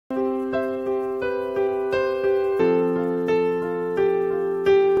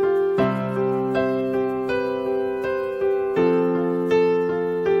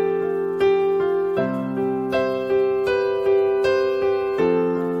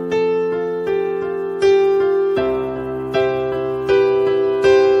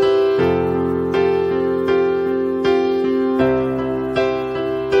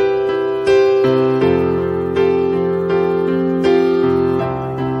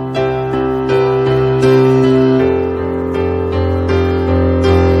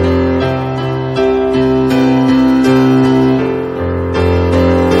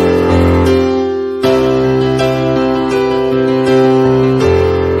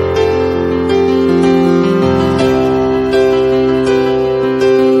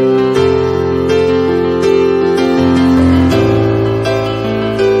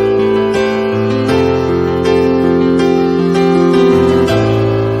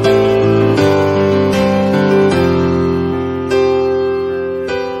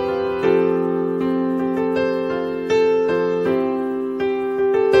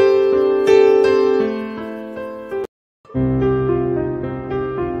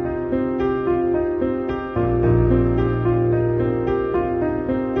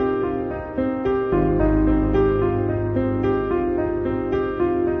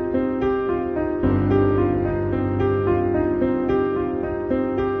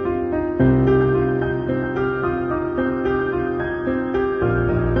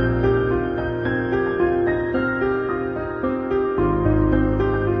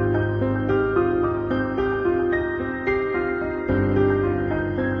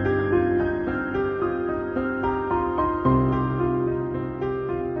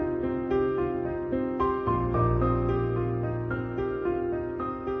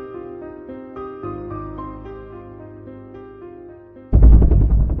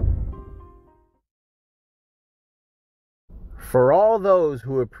For all those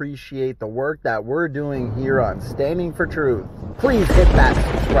who appreciate the work that we're doing here on Standing for Truth, please hit that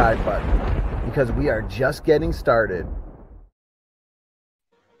subscribe button because we are just getting started.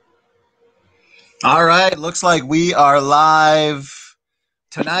 All right, looks like we are live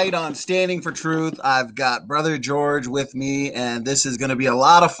tonight on Standing for Truth. I've got Brother George with me, and this is going to be a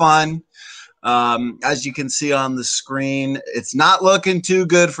lot of fun. As you can see on the screen, it's not looking too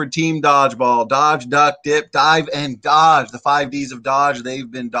good for Team Dodgeball. Dodge, duck, dip, dive, and dodge. The 5 Ds of dodge,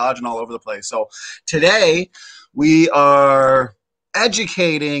 they've been dodging all over the place. So today we are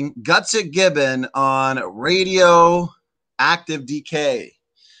educating Gutsick Gibbon on radioactive decay.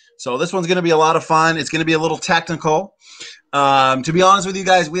 So this one's going to be a lot of fun. It's going to be a little technical. To be honest with you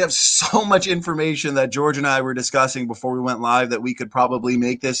guys, we have so much information that George and I were discussing before we went live that we could probably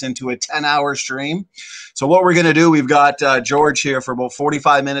make this into a 10-hour stream. So what we're going to do, we've got George here for about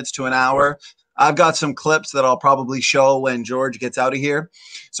 45 minutes to an hour. I've got some clips that I'll probably show when George gets out of here.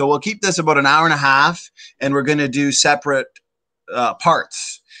 So we'll keep this about an hour and a half, and we're going to do separate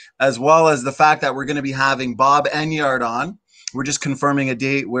parts, as well as the fact that we're going to be having Bob Enyard on. We're just confirming a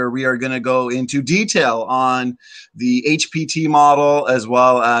date where we are going to go into detail on the HPT model as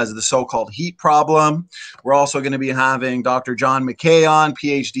well as the so-called heat problem. We're also going to be having Dr. John McKay on,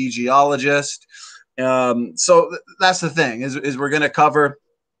 PhD geologist. So that's the thing, is we're going to cover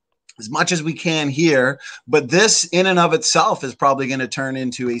as much as we can here, but this in and of itself is probably going to turn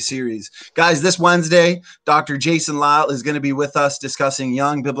into a series. Guys, this Wednesday, Dr. Jason Lyle is going to be with us discussing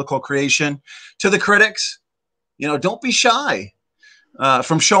young biblical creation. To the critics, you know, don't be shy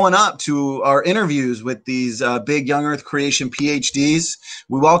from showing up to our interviews with these big young earth creation PhDs.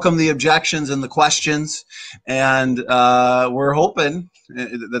 We welcome the objections and the questions, and we're hoping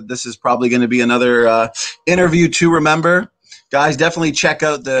that this is probably going to be another interview to remember. Guys, definitely check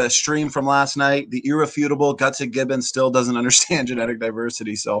out the stream from last night. The irrefutable Gutsick Gibbon still doesn't understand genetic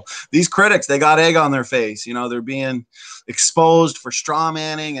diversity. So these critics, they got egg on their face. You know, they're being exposed for straw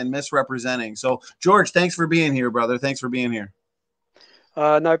manning and misrepresenting. So, George, thanks for being here, brother. Thanks for being here.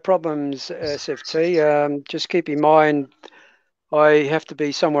 No problems, SFT. Just keep in mind, I have to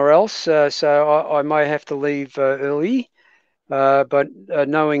be somewhere else, so I may have to leave early. But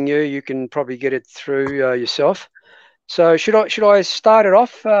knowing you can probably get it through yourself. So should I start it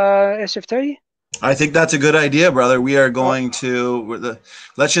off, SFT? I think that's a good idea, brother. We are going to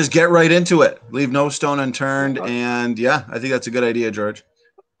let's just get right into it. Leave no stone unturned, and yeah, I think that's a good idea, George.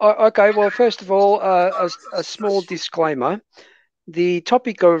 Okay. Well, first of all, a small disclaimer: the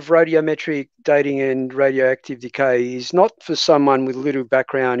topic of radiometric dating and radioactive decay is not for someone with little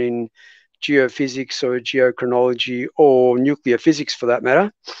background in geophysics or geochronology or nuclear physics, for that matter.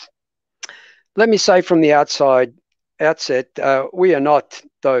 Let me say from the outset, we are not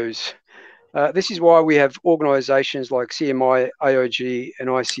those. This is why we have organisations like CMI, AOG and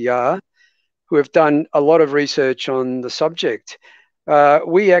ICR who have done a lot of research on the subject.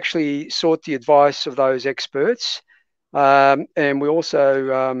 We actually sought the advice of those experts, and we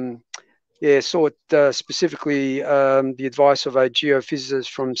also sought specifically the advice of a geophysicist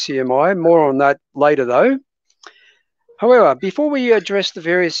from CMI. More on that later though. However, before we address the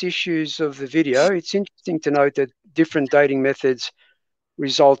various issues of the video, it's interesting to note that different dating methods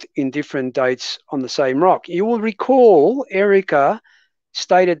result in different dates on the same rock. You will recall Erica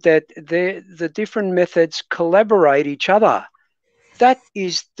stated that the different methods collaborate each other. That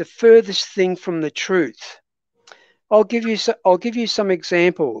is the furthest thing from the truth. I'll give you some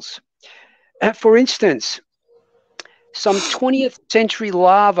examples. For instance, some 20th century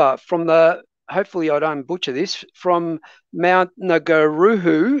lava from the, hopefully I don't butcher this, from Mount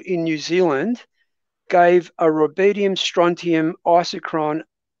Nguruhu in New Zealand gave a rubidium strontium isochron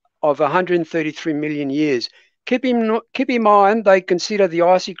of 133 million years. Keep in mind they consider the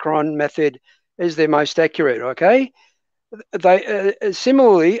isochron method as their most accurate, okay? They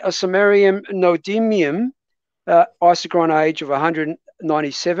similarly, a samarium neodymium isochron age of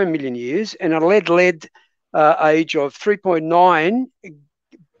 197 million years and a lead age of 3.9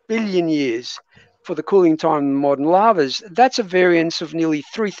 billion years for the cooling time of modern lavas. That's a variance of nearly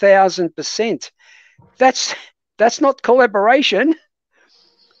 3,000%. That's not collaboration.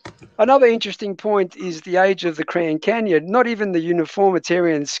 Another interesting point is the age of the Grand Canyon. Not even the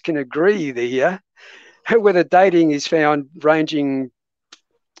uniformitarians can agree here whether dating is found ranging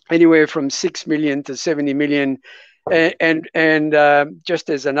anywhere from 6 million to 70 million. And just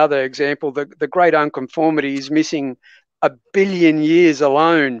as another example, the Great Unconformity is missing 1 billion years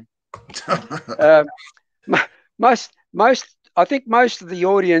alone. I think most of the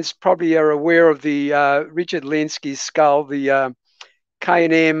audience probably are aware of the Richard Lenski's skull, the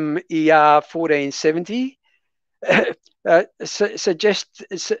K&M ER 1470. This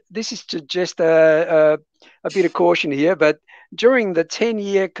is just a bit of caution here, but during the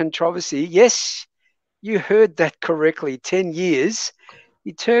 10-year controversy, yes, you heard that correctly, 10 years,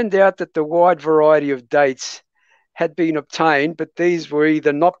 it turned out that the wide variety of dates had been obtained, but these were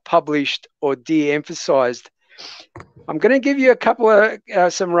either not published or de-emphasized. I'm going to give you a couple of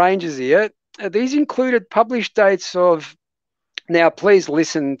some ranges here. These included published dates of, now please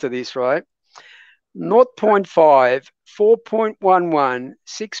listen to this, right? 0.5, 4.11,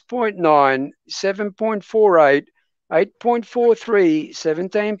 6.9, 7.48, 8.43,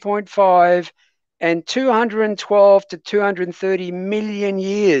 17.5, and 212 to 230 million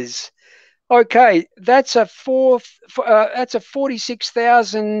years. Okay, that's a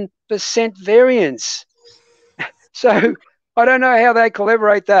 46,000% variance. So I don't know how they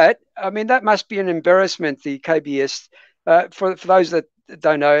collaborate that. I mean, that must be an embarrassment, the KBS. For those that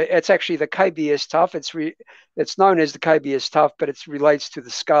don't know, it's actually the KBS Tough. It's known as the KBS Tough, but it relates to the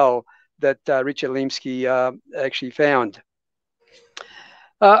skull that Richard Lemsky actually found.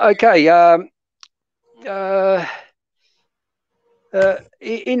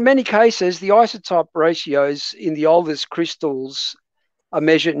 In many cases, the isotope ratios in the oldest crystals are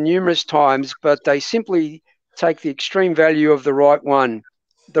measured numerous times, but they simply take the extreme value of the right one.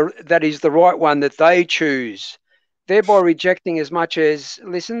 That is the right one that they choose, thereby rejecting as much as,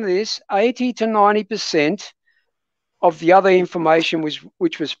 listen to this, 80 to 90% of the other information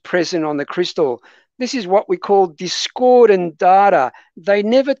which was present on the crystal. This is what we call discordant data. They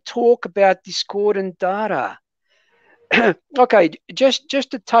never talk about discordant data. Okay, just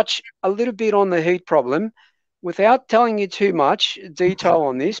to touch a little bit on the heat problem, without telling you too much detail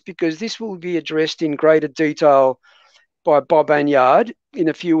on this, because this will be addressed in greater detail by Bob Anyard in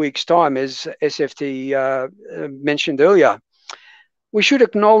a few weeks' time, as SFT mentioned earlier. We should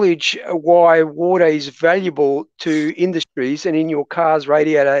acknowledge why water is valuable to industries and in your car's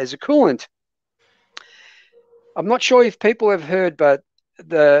radiator as a coolant. I'm not sure if people have heard, but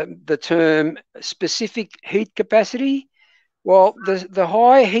the term specific heat capacity, well, the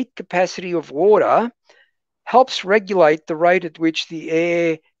high heat capacity of water helps regulate the rate at which the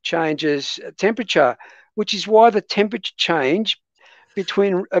air changes temperature, which is why the temperature change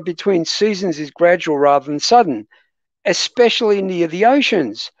between seasons is gradual rather than sudden, especially near the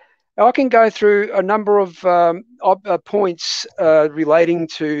oceans. Now, I can go through a number of points relating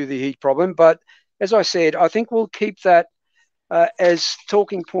to the heat problem, but as I said, I think we'll keep that as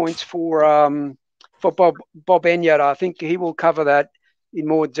talking points for Bob Enyard. I think he will cover that in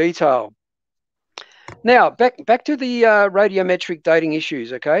more detail. Now, back to the radiometric dating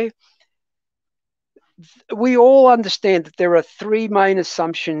issues, okay? We all understand that there are three main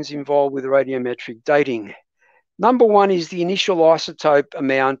assumptions involved with radiometric dating. Number one is the initial isotope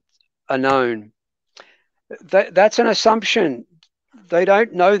amount unknown. That's an assumption. They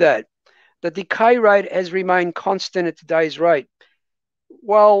don't know that. The decay rate has remained constant at today's rate.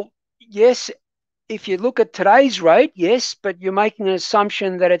 Well, yes, if you look at today's rate, yes, but you're making an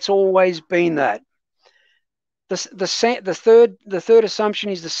assumption that it's always been that. The third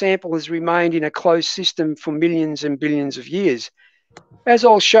assumption is the sample has remained in a closed system for millions and billions of years. As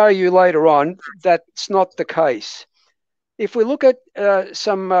I'll show you later on, that's not the case. If we look at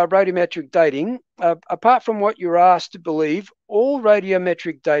some radiometric dating, apart from what you're asked to believe, all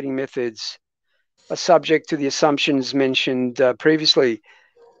radiometric dating methods are subject to the assumptions mentioned previously.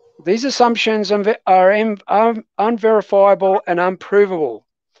 These assumptions are unverifiable and unprovable.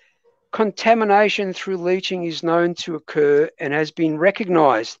 Contamination through leaching is known to occur and has been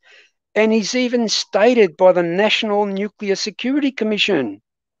recognized, and is even stated by the National Nuclear Security Commission.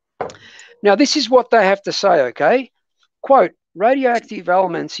 Now, this is what they have to say, okay? Quote, radioactive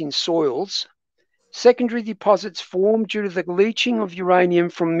elements in soils, secondary deposits formed due to the leaching of uranium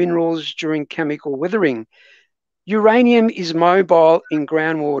from minerals during chemical weathering. Uranium is mobile in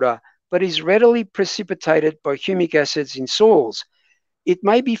groundwater, but is readily precipitated by humic acids in soils. It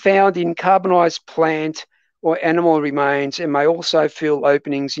may be found in carbonized plant or animal remains and may also fill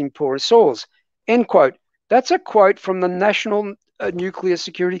openings in porous soils. End quote. That's a quote from the National Nuclear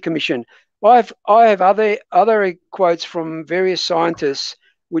Security Commission. I have other quotes from various scientists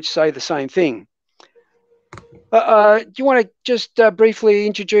which say the same thing. Do you want to just briefly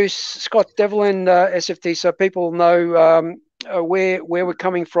introduce Scott Devlin, SFT, so people know where we're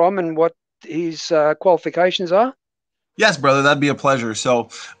coming from and what his qualifications are? Yes, brother, that'd be a pleasure. So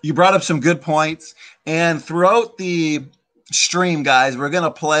you brought up some good points, and throughout the stream, guys, we're going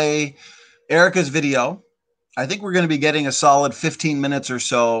to play Erica's video. I think we're going to be getting a solid 15 minutes or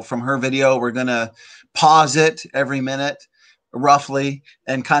so from her video. We're going to pause it every minute, roughly,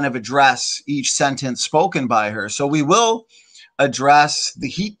 and kind of address each sentence spoken by her. So we will address the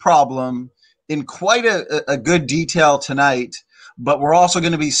heat problem in quite a good detail tonight, but we're also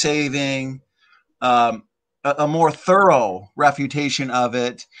going to be saving a more thorough refutation of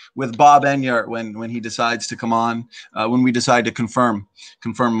it with Bob Enyart when he decides to come on, when we decide to confirm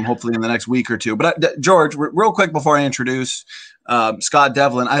him hopefully in the next week or two. But George, real quick before I introduce Scott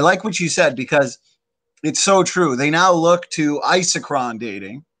Devlin, I like what you said because it's so true. They now look to isochron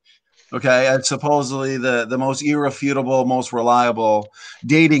dating, okay, as supposedly the most irrefutable, most reliable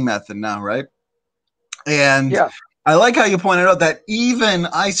dating method now, right? And yeah. I like how you pointed out that even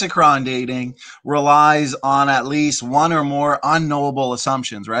isochron dating relies on at least one or more unknowable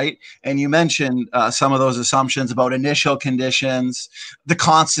assumptions, right? And you mentioned some of those assumptions about initial conditions, the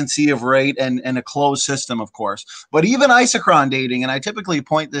constancy of rate, and a closed system, of course. But even isochron dating, and I typically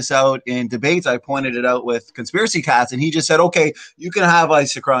point this out in debates, I pointed it out with Conspiracy Cats, and he just said, okay, you can have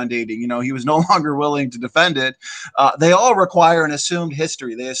isochron dating. You know, he was no longer willing to defend it. They all require an assumed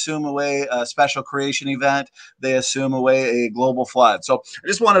history. They assume away a special creation event. They assume away a global flood. So I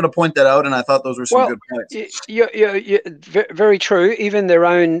just wanted to point that out, and I thought those were some good points. Very true. Even their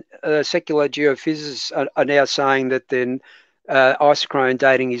own secular geophysicists are now saying that then isochron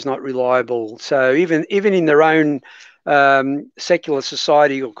dating is not reliable. So even in their own secular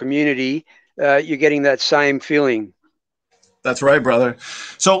society or community, you're getting that same feeling. That's right, brother.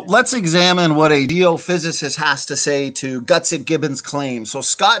 So let's examine what a geophysicist has to say to Gutsick Gibbon's claim. So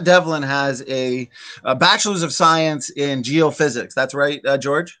Scott Devlin has a bachelor's of science in geophysics. That's right,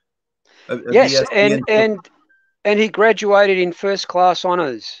 George? Yes, and he graduated in first class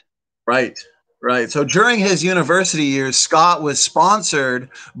honors. Right. So during his university years, Scott was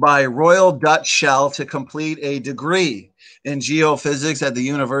sponsored by Royal Dutch Shell to complete a degree in geophysics at the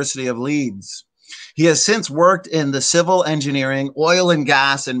University of Leeds. He has since worked in the civil engineering, oil and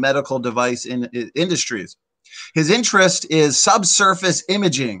gas, and medical device industries. His interest is subsurface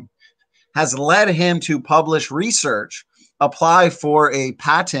imaging, has led him to publish research, apply for a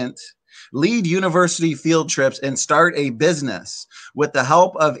patent, lead university field trips, and start a business with the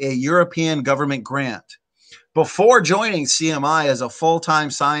help of a European government grant. Before joining CMI as a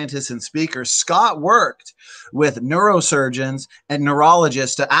full-time scientist and speaker, Scott worked with neurosurgeons and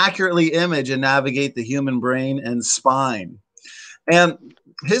neurologists to accurately image and navigate the human brain and spine. And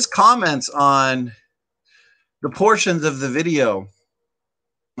his comments on the portions of the video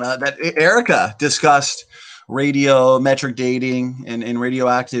that Erica discussed radiometric dating and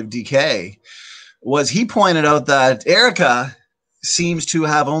radioactive decay was he pointed out that Erica seems to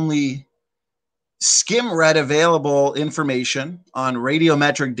have only skim read available information on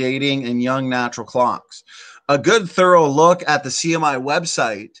radiometric dating and young natural clocks. A good thorough look at the CMI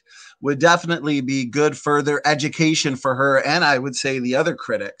website would definitely be good further education for her, and I would say the other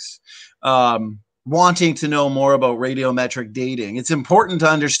critics wanting to know more about radiometric dating. It's important to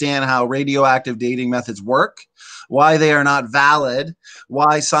understand how radioactive dating methods work, why they are not valid,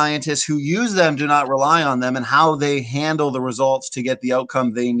 why scientists who use them do not rely on them, and how they handle the results to get the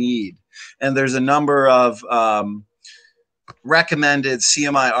outcome they need. And there's a number of recommended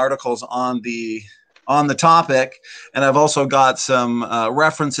CMI articles on the topic, and I've also got some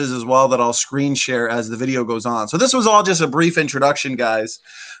references as well that I'll screen share as the video goes on. So this was all just a brief introduction, guys.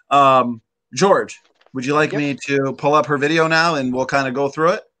 George, would you like me to pull up her video now and we'll kind of go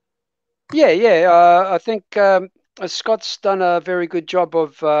through it? Yeah. I think Scott's done a very good job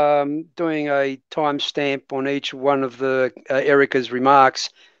of doing a timestamp on each one of the Erica's remarks.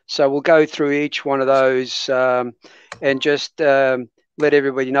 So we'll go through each one of those and just let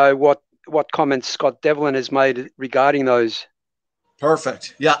everybody know what comments Scott Devlin has made regarding those.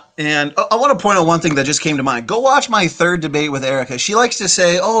 Perfect. Yeah. And I want to point out one thing that just came to mind. Go watch my third debate with Erica. She likes to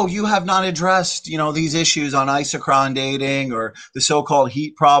say, oh, you have not addressed, these issues on isochron dating or the so-called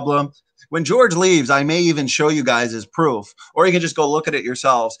heat problem. When George leaves, I may even show you guys as proof, or you can just go look at it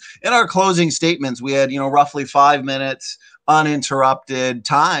yourselves. In our closing statements, we had, roughly 5 minutes uninterrupted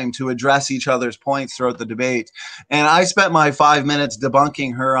time to address each other's points throughout the debate. And I spent my 5 minutes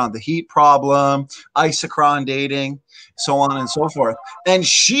debunking her on the heat problem, isochron dating, so on and so forth. And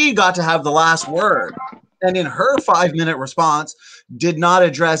she got to have the last word. And in her 5-minute response, did not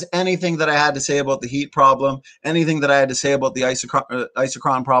address anything that I had to say about the heat problem, anything that I had to say about the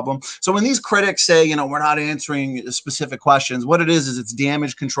isochron problem. So when these critics say, you know, we're not answering specific questions, what it is it's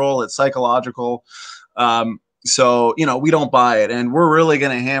damage control, it's psychological. So, you know, we don't buy it, and we're really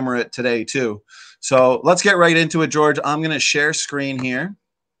going to hammer it today too. So let's get right into it, George. I'm going to share screen here.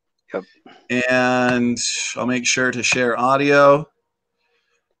 Yep. And I'll make sure to share audio.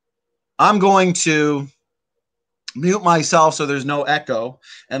 I'm going to mute myself so there's no echo,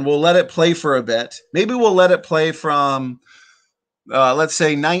 and we'll let it play for a bit. Maybe we'll let it play from, let's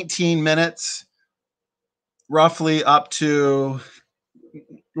say 19 minutes, roughly up to,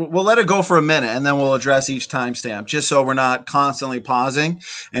 we'll let it go for a minute, and then we'll address each timestamp, just so we're not constantly pausing,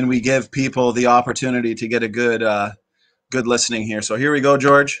 and we give people the opportunity to get a good, good listening here. So here we go,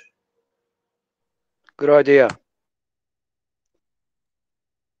 George. Good idea.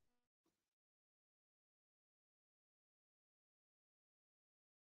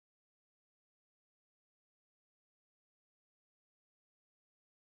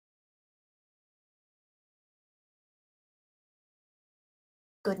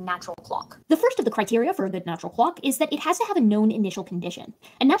 Good natural clock. The first of the criteria for a good natural clock is that it has to have a known initial condition.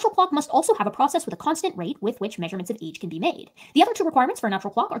 A natural clock must also have a process with a constant rate with which measurements of age can be made. The other two requirements for a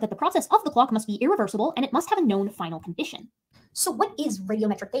natural clock are that the process of the clock must be irreversible and it must have a known final condition. So what is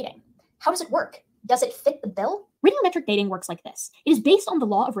radiometric dating? How does it work? Does it fit the bill? Radiometric dating works like this. It is based on the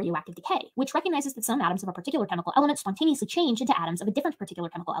law of radioactive decay, which recognizes that some atoms of a particular chemical element spontaneously change into atoms of a different particular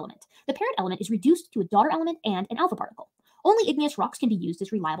chemical element. The parent element is reduced to a daughter element and an alpha particle. Only igneous rocks can be used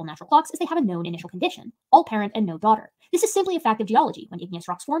as reliable natural clocks as they have a known initial condition, all parent and no daughter. This is simply a fact of geology. When igneous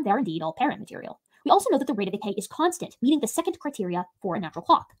rocks form, they are indeed all parent material. We also know that the rate of decay is constant, meeting the second criteria for a natural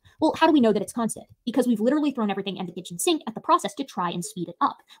clock. Well, how do we know that it's constant? Because we've literally thrown everything at the kitchen sink at the process to try and speed it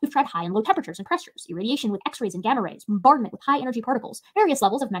up. We've tried high and low temperatures and pressures, irradiation with X-rays and gamma rays, bombardment with high energy particles, various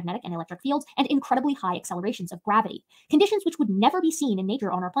levels of magnetic and electric fields, and incredibly high accelerations of gravity, conditions which would never be seen in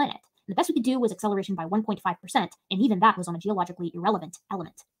nature on our planet. And the best we could do was acceleration by 1.5%, and even that was on a geologically irrelevant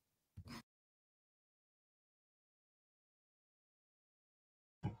element.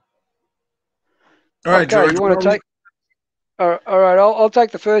 All right, Okay, George. you want to take? All right, I'll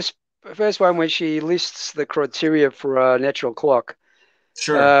take the first one where she lists the criteria for a natural clock.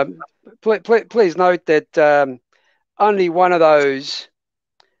 Sure. Please note that only one of those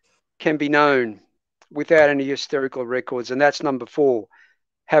can be known without any historical records, and that's number 4.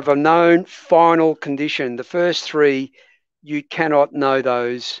 Have a known final condition. The first 3, you cannot know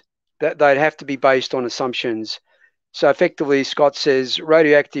those. That they'd have to be based on assumptions. So effectively, Scott says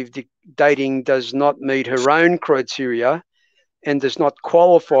radioactive dating does not meet her own criteria and does not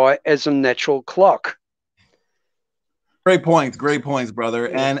qualify as a natural clock. Great points, brother.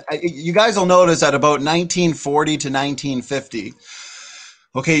 Yeah. And you guys will notice at about 1940 to 1950,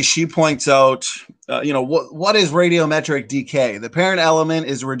 okay, she points out, you know, what is radiometric decay? The parent element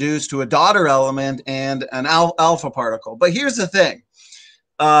is reduced to a daughter element and an alpha particle. But here's the thing.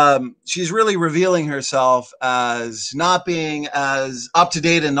 She's really revealing herself as not being as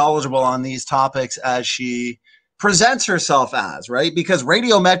up-to-date and knowledgeable on these topics as she presents herself as, right? Because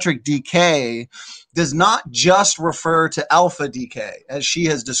radiometric decay does not just refer to alpha decay, as she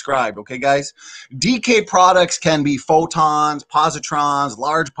has described, okay, guys? Decay products can be photons, positrons,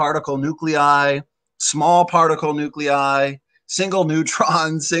 large particle nuclei, small particle nuclei, single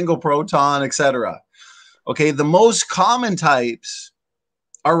neutron, single proton, etc. Okay, the most common types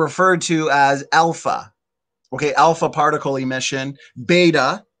are referred to as alpha, okay, alpha particle emission,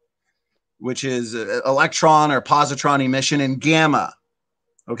 beta, which is electron or positron emission, and gamma,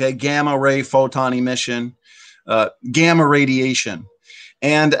 okay, gamma ray photon emission, gamma radiation.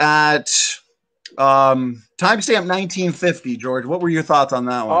 And at timestamp 1950, George, what were your thoughts on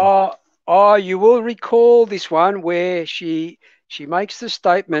that one? You will recall this one where she makes the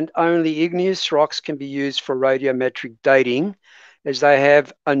statement only igneous rocks can be used for radiometric dating as they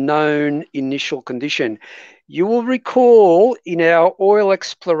have a known initial condition. You will recall in our oil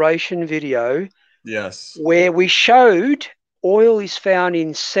exploration video, yes, where we showed oil is found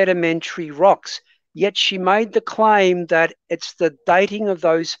in sedimentary rocks, yet she made the claim that it's the dating of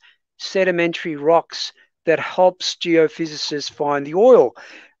those sedimentary rocks that helps geophysicists find the oil.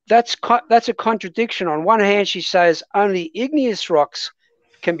 That's a contradiction. On one hand, she says only igneous rocks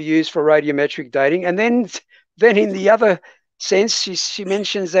can be used for radiometric dating, and then in the other sense, she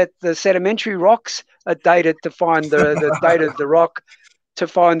mentions that the sedimentary rocks are dated to find the date of the rock to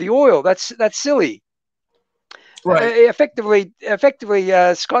find the oil. That's silly. Right. Effectively,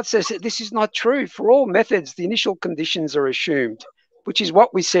 Scott says that this is not true. For all methods, the initial conditions are assumed, which is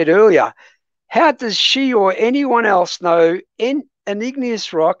what we said earlier. How does she or anyone else know an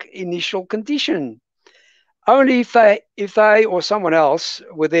igneous rock initial condition? Only if they or someone else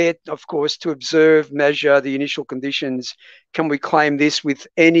were there, of course, to observe, measure the initial conditions, can we claim this with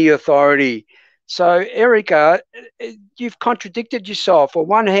any authority. So, Erica, you've contradicted yourself. On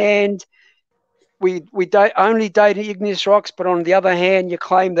one hand, we only date igneous rocks, but on the other hand, you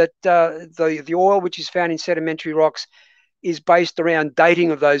claim that the oil which is found in sedimentary rocks is based around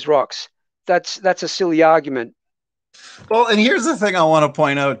dating of those rocks. That's a silly argument. Well, and here's the thing I want to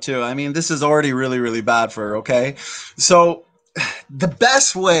point out too. I mean, this is already really, really bad for her, okay? So the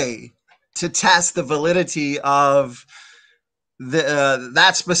best way to test the validity of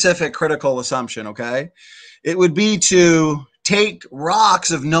that specific critical assumption, okay, it would be to take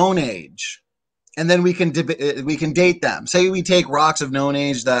rocks of known age, and then we can date them. Say we take rocks of known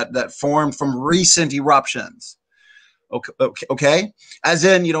age that formed from recent eruptions. Okay. As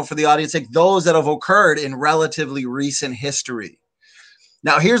in, for the audience sake, those that have occurred in relatively recent history.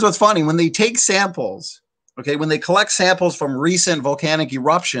 Now, here's what's funny. When they take samples, okay, when they collect samples from recent volcanic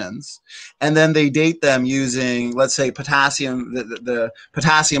eruptions, and then they date them using, let's say, potassium, the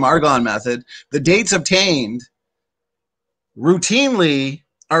potassium argon method, the dates obtained routinely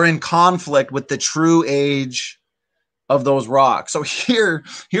are in conflict with the true age of those rocks. So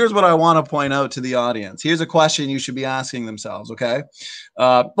here's what I want to point out to the audience. Here's a question you should be asking themselves. Okay.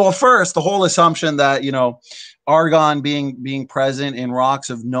 Well, first, the whole assumption that, argon being present in rocks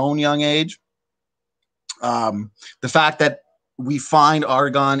of known young age, the fact that we find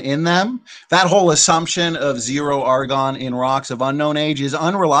argon in them, that whole assumption of zero argon in rocks of unknown age is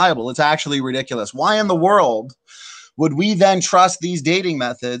unreliable. It's actually ridiculous. Why in the world would we then trust these dating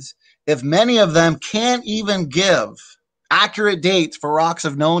methods if many of them can't even give accurate dates for rocks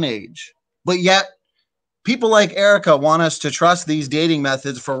of known age? But yet people like Erica want us to trust these dating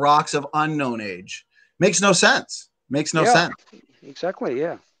methods for rocks of unknown age. Makes no sense. Makes no sense. Exactly,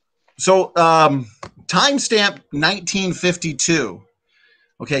 yeah. So timestamp 1952.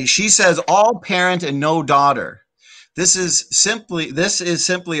 Okay, she says all parent and no daughter. This is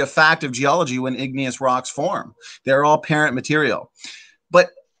simply a fact of geology when igneous rocks form. They're all parent material. But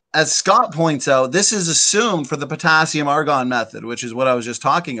as Scott points out, this is assumed for the potassium argon method, which is what I was just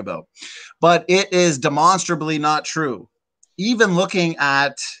talking about. But it is demonstrably not true. Even looking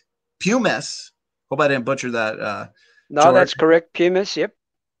at pumice, hope I didn't butcher that. No, George. that's correct. Pumice, yep.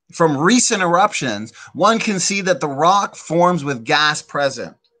 From recent eruptions, one can see that the rock forms with gas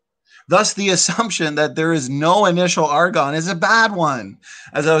present. Thus, the assumption that there is no initial argon is a bad one,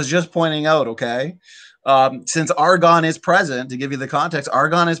 as I was just pointing out, okay? Since argon is present, to give you the context,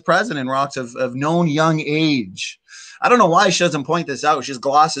 argon is present in rocks of known young age. I don't know why she doesn't point this out. She just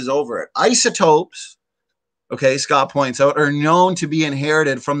glosses over it. Isotopes, okay, Scott points out, are known to be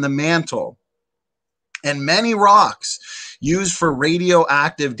inherited from the mantle. And many rocks used for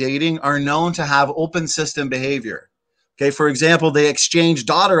radioactive dating are known to have open system behavior. Okay, for example, they exchange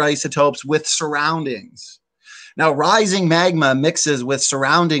daughter isotopes with surroundings. Now, rising magma mixes with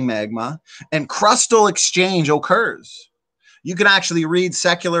surrounding magma, and crustal exchange occurs. You can actually read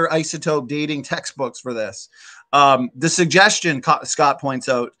secular isotope dating textbooks for this. The suggestion, Scott points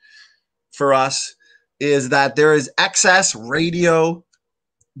out for us, is that there is excess radiogenic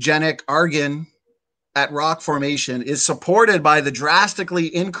argon at rock formation is supported by the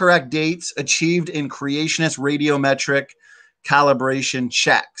drastically incorrect dates achieved in creationist radiometric calibration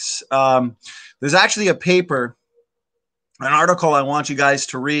checks. There's actually a paper, an article I want you guys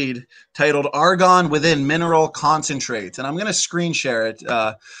to read titled Argon Within Mineral Concentrates. And I'm going to screen share it,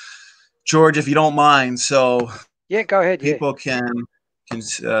 George, if you don't mind. So yeah, go ahead. People can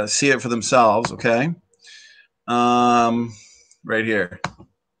see it for themselves. Okay. Right here.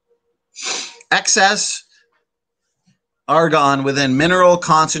 Excess argon within mineral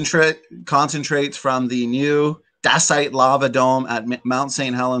concentrates from the new dacite lava dome at Mount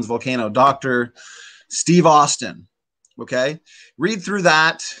St. Helens volcano. Dr. Steve Austin. Okay. Read through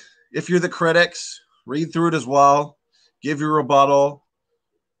that. If you're the critics, read through it as well. Give your rebuttal.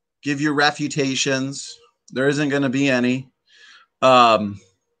 Give your refutations. There isn't going to be any.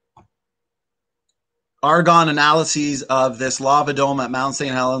 Argon analyses of this lava dome at Mount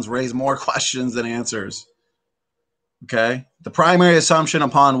St. Helens raise more questions than answers. Okay. The primary assumption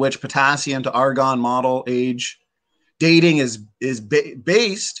upon which potassium to argon model age dating is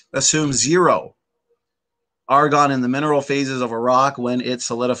based assumes zero argon in the mineral phases of a rock when it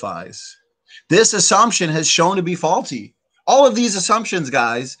solidifies. This assumption has shown to be faulty. All of these assumptions,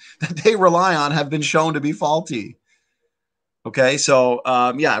 guys, that they rely on have been shown to be faulty. Okay. So,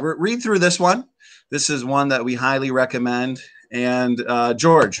 read through this one. This is one that we highly recommend. And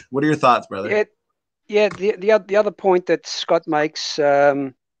George, what are your thoughts, brother? Yeah. The other point that Scott makes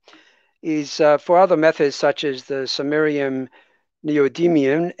is for other methods such as the samarium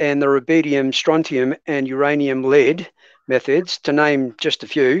neodymium and the rubidium strontium and uranium lead methods, to name just a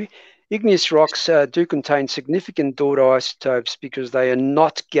few, igneous rocks do contain significant Dort isotopes because they are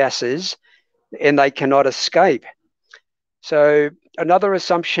not gases and they cannot escape. So another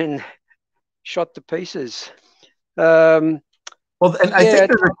assumption shot to pieces. Well, and I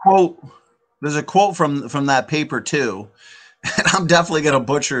think there's a quote from that paper too, and I'm definitely going to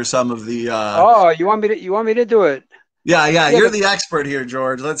butcher some of the. You want me to do it? Yeah, you're the expert here,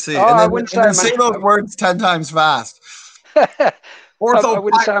 George. Let's see. I and wouldn't then say those words 10 times fast. I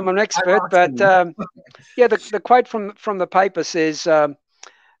wouldn't say I'm an expert, but the quote from the paper says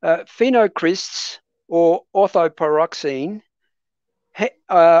phenocrysts or orthopyroxene,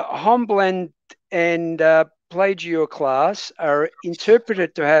 hornblende and plagioclase are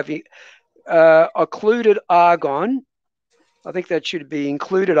interpreted to have occluded argon. I think that should be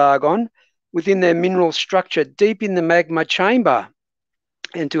included argon within their mineral structure deep in the magma chamber,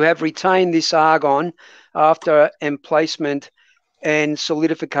 and to have retained this argon after emplacement and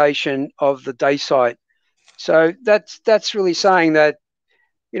solidification of the dacite. So that's really saying that,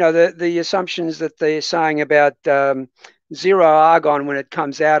 the assumptions that they're saying about zero argon when it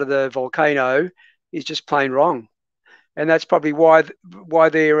comes out of the volcano is just plain wrong, and that's probably why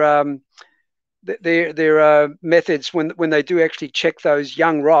their methods, when they do actually check those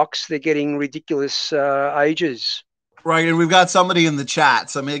young rocks, they're getting ridiculous ages. Right, and we've got somebody in the chat,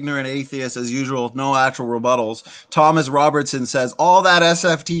 some ignorant atheist as usual, no actual rebuttals. Thomas Robertson says, all that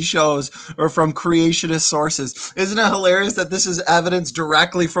SFT shows are from creationist sources. Isn't it hilarious that this is evidence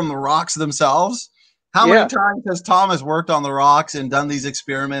directly from the rocks themselves? How many times has Thomas worked on the rocks and done these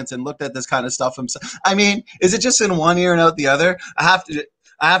experiments and looked at this kind of stuff himself? I mean, is it just in one ear and out the other? I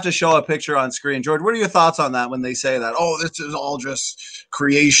have to show a picture on screen. George, what are your thoughts on that when they say that? Oh, this is all just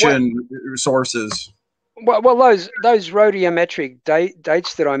creation sources. Well, those radiometric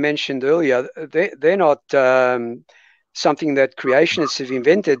dates that I mentioned earlier, they're not something that creationists have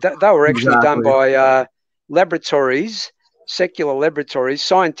invented. They were actually done by laboratories, secular laboratories,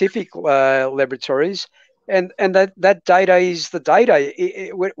 scientific laboratories, and that data is the data.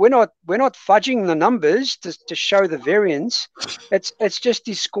 We're not fudging the numbers to show the variance. It's just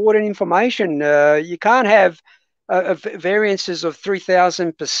discordant information. You can't have variances of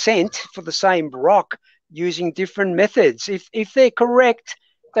 3,000% for the same rock using different methods. If they're correct,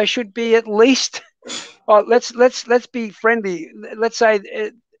 they should be at least. Let's be friendly. Let's say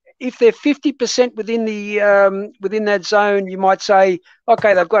if they're 50% within the within that zone, you might say,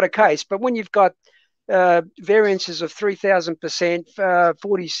 okay, they've got a case. But when you've got variances of 3,000%,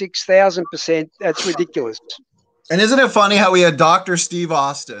 46,000%, that's ridiculous. And isn't it funny how we had Dr. Steve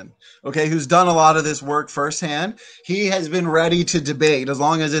Austin, okay, who's done a lot of this work firsthand? He has been ready to debate, as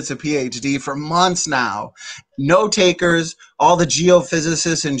long as it's a PhD, for months now. No takers. All the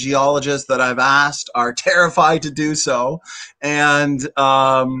geophysicists and geologists that I've asked are terrified to do so. And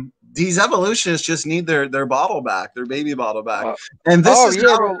these evolutionists just need their bottle back, their baby bottle back. And this is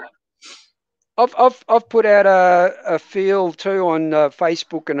I've put out a field too on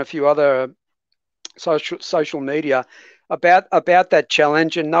Facebook and a few other social media about that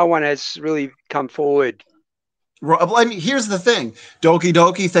challenge, and no one has really come forward. I mean, here's the thing.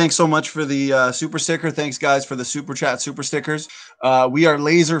 Doki, thanks so much for the super sticker. Thanks, guys, for the super chat super stickers. We are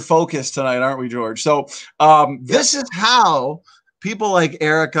laser focused tonight, aren't we, George? So this is how people like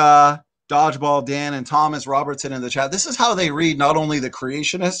Erica, Dodgeball, Dan, and Thomas Robertson in the chat, this is how they read not only the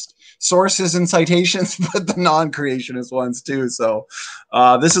creationist sources and citations, but the non-creationist ones too. So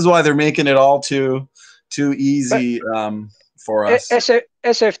this is why they're making it all too easy for us.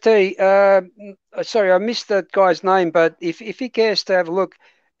 SFT, sorry, I missed that guy's name, but if he cares to have a look,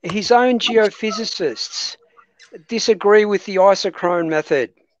 his own geophysicists disagree with the isochrone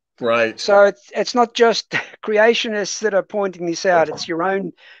method. Right. So it's not just creationists that are pointing this out. It's your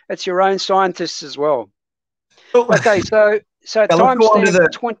own scientists as well. Okay, so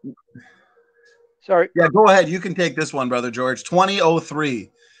timestamp 20. Sorry. Yeah, go ahead. You can take this one, Brother George. 2003.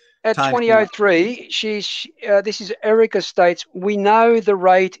 At 2003, this is Erica states, we know the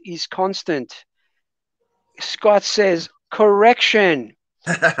rate is constant. Scott says, correction.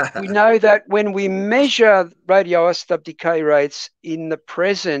 We know that when we measure radioisotope decay rates in the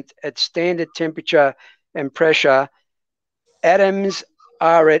present at standard temperature and pressure, atoms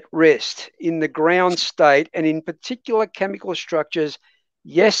are at rest in the ground state and in particular chemical structures.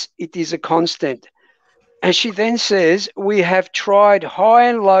 Yes, it is a constant. And she then says, we have tried high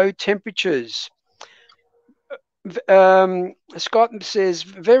and low temperatures. Scott says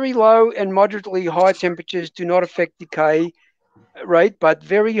very low and moderately high temperatures do not affect decay rate, but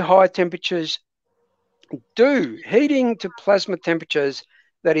very high temperatures do. Heating to plasma temperatures,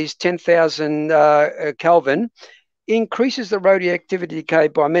 that is 10,000 Kelvin, increases the radioactivity decay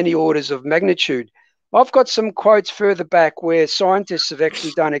by many orders of magnitude. I've got some quotes further back where scientists have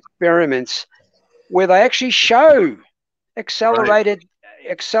actually done experiments where they actually show accelerated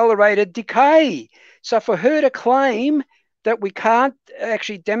decay. So for her to claim that we can't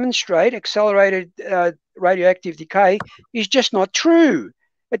actually demonstrate accelerated radioactive decay is just not true.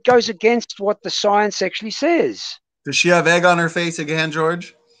 It goes against what the science actually says. Does she have egg on her face again,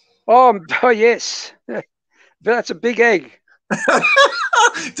 George? Oh yes. That's a big egg.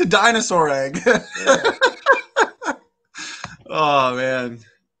 It's a dinosaur egg. Yeah. Oh, man.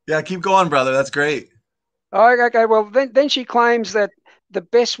 Yeah, keep going, brother. That's great. Okay, well, then she claims that the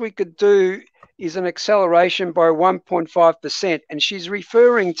best we could do is an acceleration by 1.5%, and she's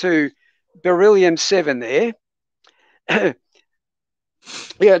referring to beryllium-7 there.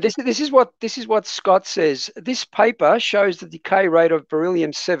 Yeah, this is what Scott says. This paper shows the decay rate of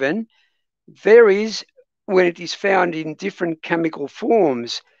beryllium-7 varies when it is found in different chemical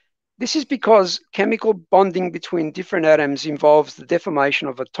forms. This is because chemical bonding between different atoms involves the deformation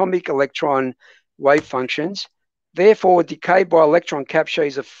of atomic electron wave functions. Therefore, decay by electron capture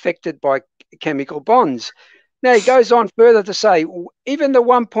is affected by chemical bonds. Now, he goes on further to say, even the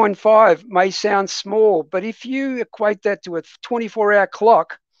 1.5 may sound small, but if you equate that to a 24-hour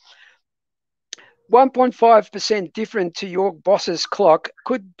clock, 1.5% different to your boss's clock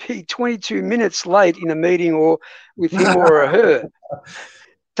could be 22 minutes late in a meeting or with him or her.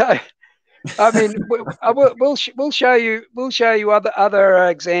 So, I mean, we'll show you other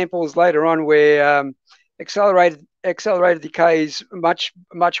examples later on where accelerated decay is much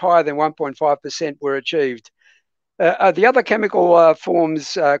higher than 1.5% were achieved. The other chemical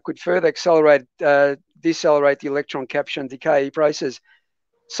forms could further decelerate the electron capture and decay process.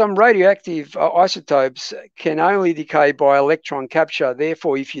 Some radioactive isotopes can only decay by electron capture.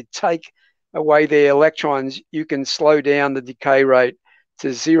 Therefore, if you take away their electrons, you can slow down the decay rate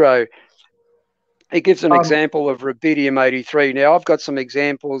to 0. It gives an example of rubidium-83. Now, I've got some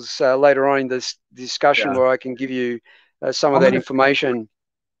examples later on in this discussion where I can give you some of that information.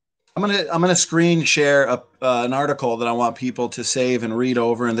 I'm gonna screen share an article that I want people to save and read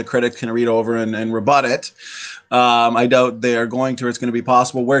over, and the critics can read over and rebut it. I doubt they are going to. It's going to be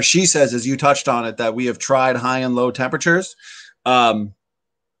possible. Where she says, as you touched on it, that we have tried high and low temperatures, and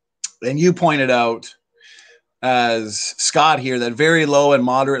you pointed out, as Scott here, that very low and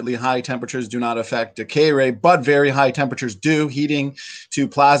moderately high temperatures do not affect decay rate, but very high temperatures do. Heating to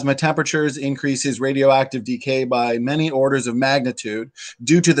plasma temperatures increases radioactive decay by many orders of magnitude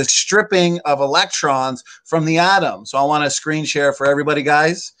due to the stripping of electrons from the atom. So I want to screen share for everybody,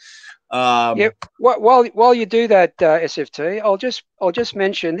 guys. Yep. While you do that, SFT, I'll just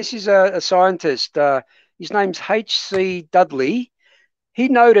mention this is a scientist. His name's H.C. Dudley. He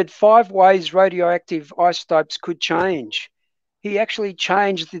noted 5 ways radioactive isotopes could change. He actually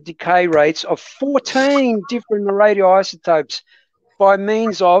changed the decay rates of 14 different radioisotopes by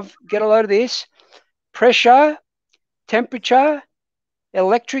means of, get a load of this, pressure, temperature,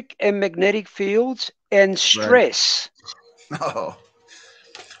 electric and magnetic fields, and stress. Right. Oh.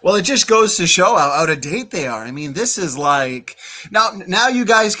 Well, it just goes to show how out of date they are. I mean, this is like, now you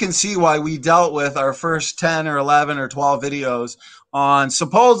guys can see why we dealt with our first 10 or 11 or 12 videos on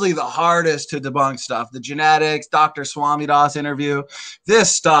supposedly the hardest to debunk stuff, the genetics, Dr. Swamidas interview.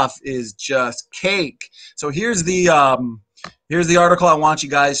 This stuff is just cake. So here's the article I want you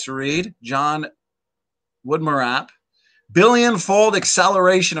guys to read. John Woodmarap. Billion-fold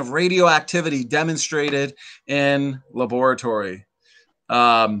acceleration of radioactivity demonstrated in laboratory.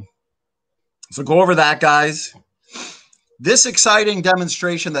 So go over that, guys. This exciting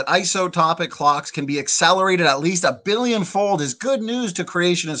demonstration that isotopic clocks can be accelerated at least a billion-fold is good news to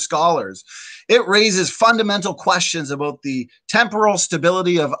creationist scholars. It raises fundamental questions about the temporal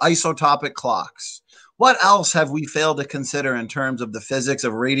stability of isotopic clocks. What else have we failed to consider in terms of the physics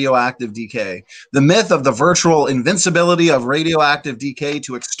of radioactive decay? The myth of the virtual invincibility of radioactive decay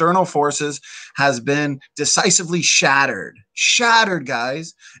to external forces has been decisively shattered. Shattered,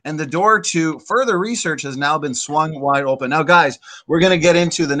 guys. And the door to further research has now been swung wide open. Now, guys, we're going to get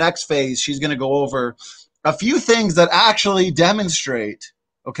into the next phase. She's going to go over a few things that actually demonstrate,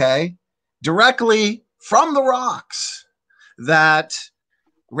 okay, directly from the rocks that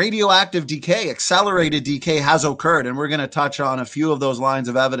radioactive decay, accelerated decay has occurred. And we're going to touch on a few of those lines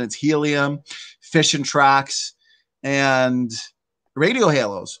of evidence: helium, fission tracks, and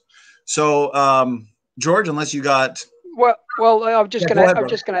radiohalos. So George, unless you got. Well, I'm just Yeah,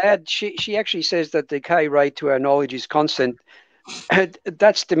 going to add. She actually says that the decay rate, to our knowledge, is constant.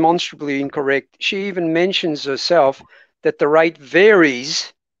 That's demonstrably incorrect. She even mentions herself that the rate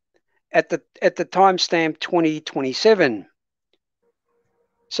varies at the timestamp 2027.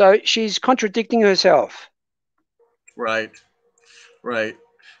 So she's contradicting herself. Right.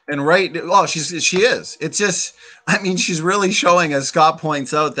 And well, she is. It's just, I mean, she's really showing, as Scott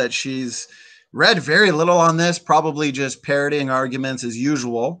points out, that she's read very little on this, probably just parroting arguments as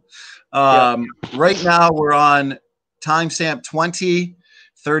usual. Right now we're on timestamp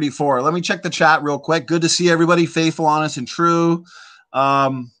 2034. Let me check the chat real quick. Good to see everybody, faithful, honest, and true.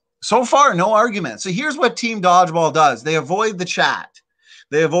 So far, no argument. So here's what Team Dodgeball does. They avoid the chat.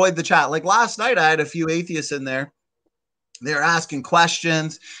 Like last night, I had a few atheists in there. They're asking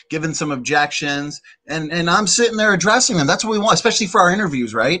questions, giving some objections, and I'm sitting there addressing them. That's what we want, especially for our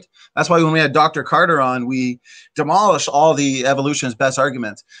interviews, right? That's why when we had Dr. Carter on, we demolished all the evolutionist best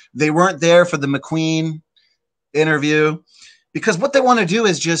arguments. They weren't there for the McQueen interview because what they want to do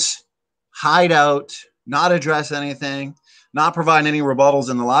is just hide out, not address anything, not provide any rebuttals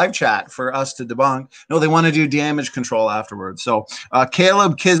in the live chat for us to debunk. No, they want to do damage control afterwards. So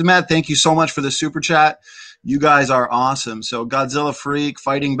Caleb Kismet, thank you so much for the super chat. You guys are awesome. So Godzilla Freak,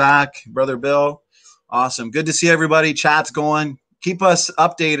 Fighting Back, Brother Bill, awesome. Good to see everybody. Chat's going. Keep us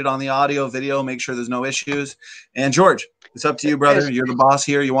updated on the audio, video. Make sure there's no issues. And George, it's up to you, brother. You're the boss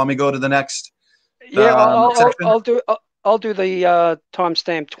here. You want me to go to the next? I'll do the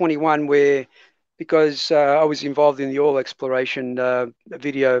timestamp 21 because I was involved in the oil exploration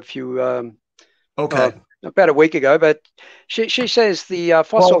video about a week ago. But she says the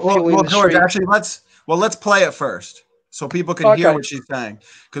fossil fuel industry. George, actually, let's play it first so people can hear what she's saying,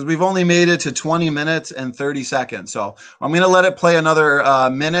 because we've only made it to 20 minutes and 30 seconds. So I'm going to let it play another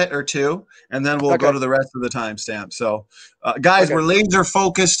minute or two, and then we'll go to the rest of the timestamp. So guys, we're laser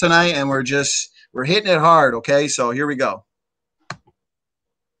focused tonight, and we're hitting it hard. Okay, so here we go.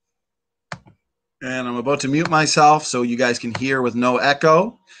 And I'm about to mute myself so you guys can hear with no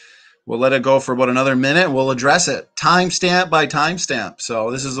echo. We'll let it go for about another minute. We'll address it timestamp by timestamp. So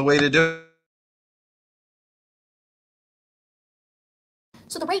this is the way to do it.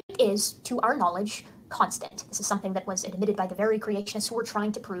 So the rate is, to our knowledge, constant. This is something that was admitted by the very creationists who were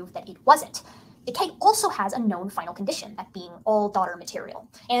trying to prove that it wasn't. Decay also has a known final condition, that being all daughter material,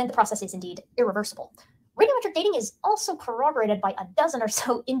 and the process is indeed irreversible. Radiometric dating is also corroborated by a dozen or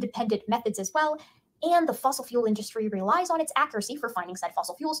so independent methods as well, and the fossil fuel industry relies on its accuracy for finding said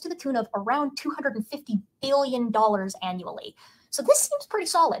fossil fuels to the tune of around $250 billion annually. So this seems pretty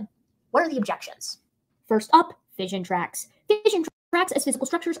solid. What are the objections? First up, fission tracks. Fission tracks as physical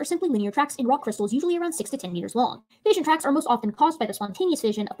structures are simply linear tracks in rock crystals usually around 6 to 10 meters long. Fission tracks are most often caused by the spontaneous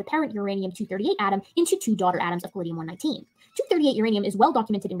fission of the parent uranium-238 atom into two daughter atoms of palladium-119. 238 uranium is well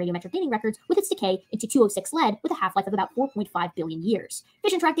documented in radiometric dating records with its decay into 206 lead with a half-life of about 4.5 billion years.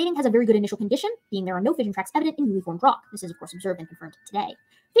 Fission track dating has a very good initial condition, being there are no fission tracks evident in newly formed rock. This is of course observed and confirmed today.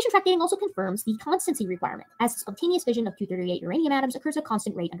 Fission track dating also confirms the constancy requirement, as the spontaneous fission of 238 uranium atoms occurs at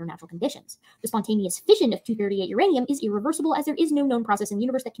constant rate under natural conditions. The spontaneous fission of 238 uranium is irreversible, as there is no known process in the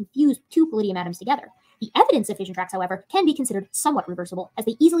universe that can fuse two palladium atoms together. The evidence of fission tracks, however, can be considered somewhat reversible, as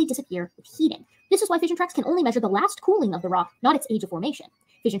they easily disappear with heating. This is why fission tracks can only measure the last cooling of the rock, not its age of formation.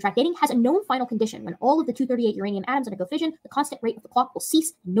 Fission track dating has a known final condition. When all of the 238 uranium atoms undergo fission, the constant rate of the clock will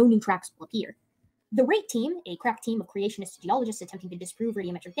cease and no new tracks will appear. The RATE team, a crack team of creationist geologists attempting to disprove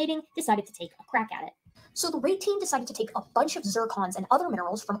radiometric dating, decided to take a crack at it. So the RATE team decided to take a bunch of zircons and other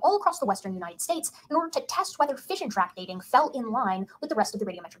minerals from all across the western United States in order to test whether fission track dating fell in line with the rest of the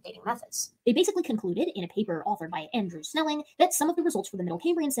radiometric dating methods. They basically concluded, in a paper authored by Andrew Snelling, that some of the results for the Middle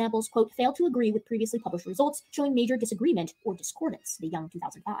Cambrian samples, quote, failed to agree with previously published results, showing major disagreement or discordance, the Young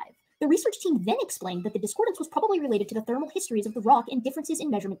 2005. The research team then explained that the discordance was probably related to the thermal histories of the rock and differences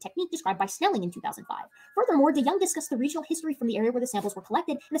in measurement technique described by Snelling in 2005. Furthermore, de Young discussed the regional history from the area where the samples were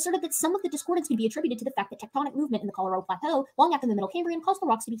collected and asserted that some of the discordance could be attributed to the fact that tectonic movement in the Colorado Plateau long after the Middle Cambrian caused the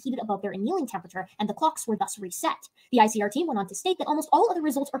rocks to be heated above their annealing temperature, and the clocks were thus reset. The ICR team went on to state that almost all other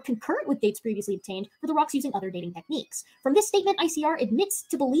results are concurrent with dates previously obtained for the rocks using other dating techniques. From this statement, ICR admits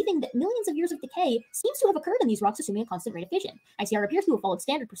to believing that millions of years of decay seems to have occurred in these rocks, assuming a constant rate of fission. ICR appears to have followed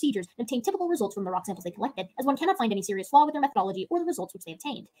standard procedures and obtained typical results from the rock samples they collected, as one cannot find any serious flaw with their methodology or the results which they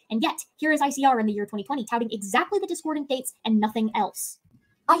obtained. And yet, here is ICR in the year 2020 touting exactly the discordant dates and nothing else.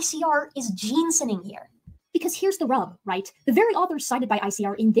 ICR is gene-sinning here. Because here's the rub, right? The very authors cited by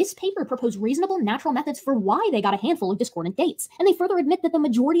ICR in this paper propose reasonable natural methods for why they got a handful of discordant dates, and they further admit that the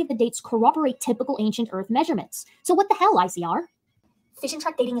majority of the dates corroborate typical ancient Earth measurements. So what the hell, ICR? Fission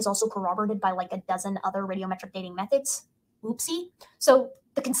track dating is also corroborated by like a dozen other radiometric dating methods. Oopsie. So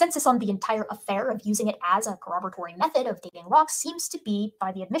the consensus on the entire affair of using it as a corroboratory method of dating rocks seems to be,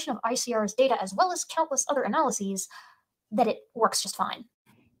 by the admission of ICR's data as well as countless other analyses, that it works just fine.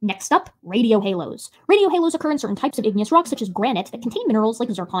 Next up, radiohalos. Radiohalos occur in certain types of igneous rocks, such as granite, that contain minerals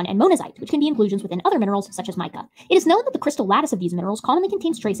like zircon and monazite, which can be inclusions within other minerals, such as mica. It is known that the crystal lattice of these minerals commonly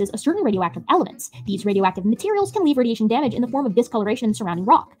contains traces of certain radioactive elements. These radioactive materials can leave radiation damage in the form of discoloration in the surrounding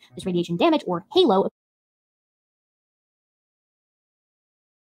rock. This radiation damage, or halo...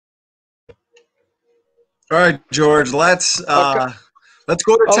 All right, George, let's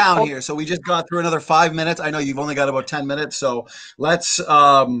go to town here. So we just got through another 5 minutes. I know you've only got about 10 minutes, so let's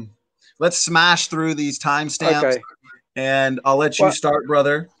smash through these timestamps. Okay. And I'll let you start,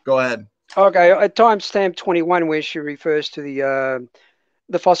 brother. Go ahead. Okay, at timestamp 21, where she refers to the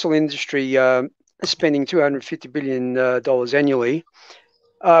fossil industry spending $250 billion annually.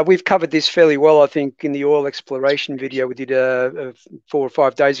 We've covered this fairly well, I think, in the oil exploration video we did 4 or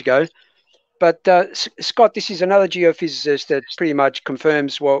 5 days ago. But Scott, this is another geophysicist that pretty much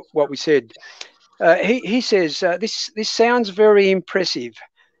confirms what we said. He says, this sounds very impressive,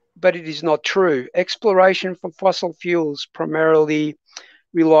 but it is not true. Exploration for fossil fuels primarily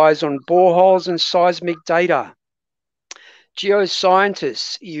relies on boreholes and seismic data.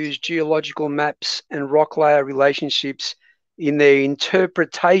 Geoscientists use geological maps and rock layer relationships in their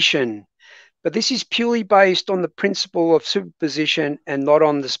interpretation, but this is purely based on the principle of superposition and not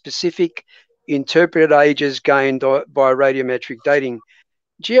on the specific interpreted ages gained by radiometric dating.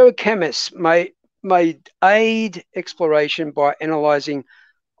 Geochemists may aid exploration by analysing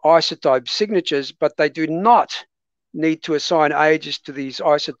isotope signatures, but they do not need to assign ages to these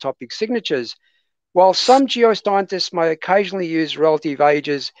isotopic signatures. While some geoscientists may occasionally use relative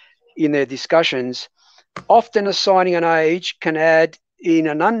ages in their discussions, often assigning an age can add in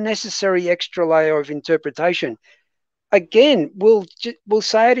an unnecessary extra layer of interpretation. Again, we'll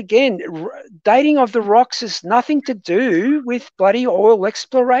say it again, dating of the rocks has nothing to do with bloody oil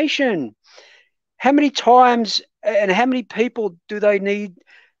exploration. How many times and how many people do they need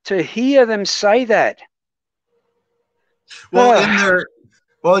to hear them say that? Well,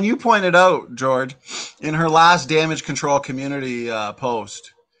 and you pointed out, George, in her last damage control community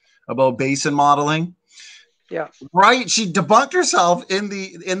post about basin modeling. Yeah. Right. She debunked herself in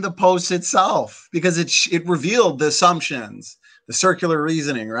the post itself because it revealed the assumptions, the circular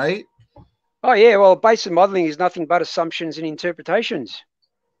reasoning, right? Oh, yeah. Well, basin modeling is nothing but assumptions and interpretations.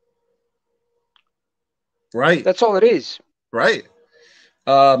 Right. That's all it is. Right.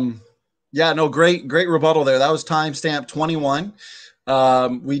 Yeah, no, great rebuttal there. That was timestamp 21.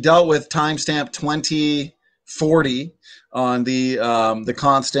 We dealt with timestamp 2040 on the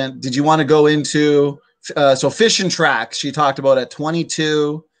constant. Did you want to go into so fission tracks she talked about at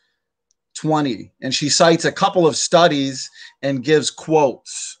 2220, and she cites a couple of studies and gives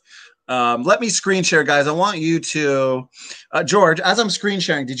quotes. Let me screen share, guys. I want you to, George, as I'm screen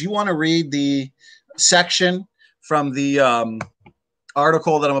sharing, did you want to read the section from the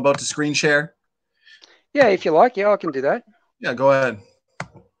article that I'm about to screen share? Yeah, if you like. Yeah, I can do that. Yeah, go ahead.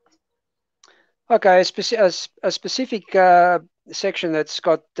 Okay, a specific section that's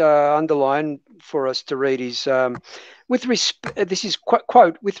got underlined for us to read is this is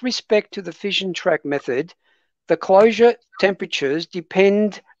quote, with respect to the fission track method, the closure temperatures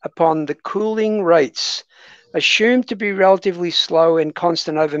depend upon the cooling rates, assumed to be relatively slow and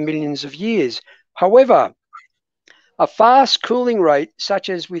constant over millions of years. However, a fast cooling rate, such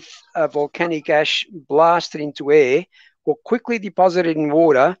as with a volcanic ash blasted into air or quickly deposited in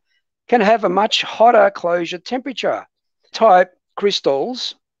water, can have a much hotter closure temperature. Type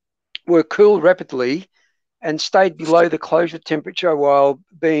crystals were cooled rapidly and stayed below the closure temperature while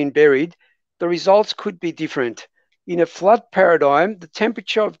being buried. The results could be different. In a flood paradigm, the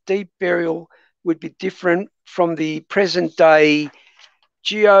temperature of deep burial would be different from the present day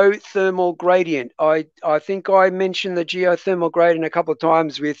geothermal gradient. I think I mentioned the geothermal gradient a couple of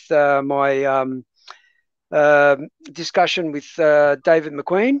times with my discussion with David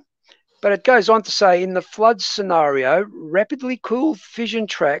McQueen. But it goes on to say, in the flood scenario, rapidly cooled fission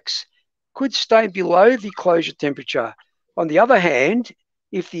tracks could stay below the closure temperature. On the other hand,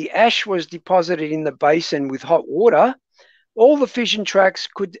 if the ash was deposited in the basin with hot water, all the fission tracks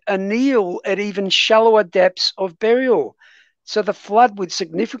could anneal at even shallower depths of burial. So the flood would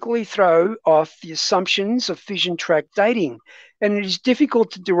significantly throw off the assumptions of fission track dating, and it is difficult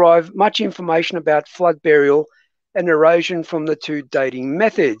to derive much information about flood burial and erosion from the two dating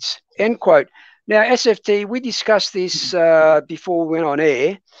methods, end quote. Now, SFT, we discussed this before we went on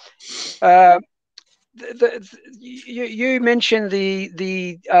air. You mentioned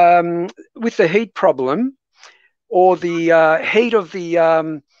the with the heat problem or the heat of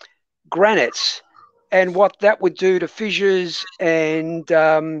the granites and what that would do to fissures and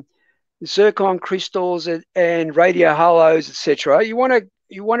zircon crystals and radiohalos, etc. You want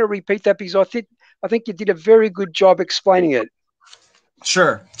to repeat that, because I think you did a very good job explaining it.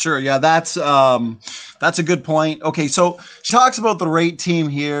 Sure. Yeah, that's a good point. Okay, so she talks about the rate team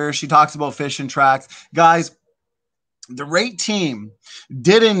here. She talks about fission tracks. Guys, the rate team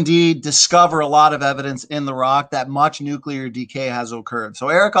did indeed discover a lot of evidence in the rock that much nuclear decay has occurred. So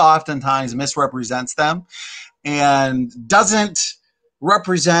Erica oftentimes misrepresents them and doesn't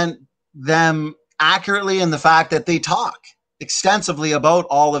represent them accurately in the fact that they talk extensively about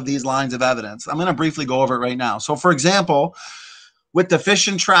all of these lines of evidence. I'm going to briefly go over it right now. So, for example, with the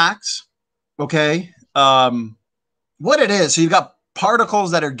fission tracks, okay, what it is, so you've got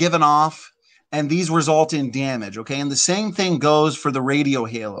particles that are given off, and these result in damage, okay? And the same thing goes for the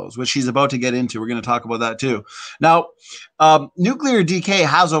radiohalos, which she's about to get into. We're going to talk about that too. Now, nuclear decay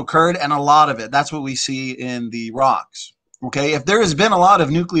has occurred, and a lot of it. That's what we see in the rocks, okay? If there has been a lot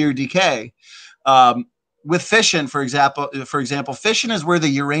of nuclear decay, with fission, for example, fission is where the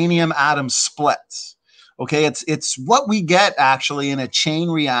uranium atom splits. Okay, it's what we get actually in a chain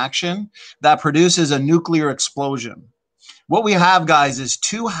reaction that produces a nuclear explosion. What we have, guys, is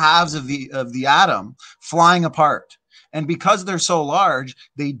two halves of the atom flying apart. And because they're so large,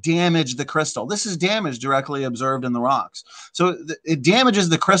 they damage the crystal. This is damage directly observed in the rocks. So it damages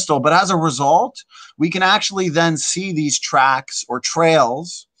the crystal, but as a result, we can actually then see these tracks or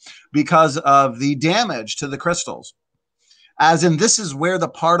trails because of the damage to the crystals. As in, this is where the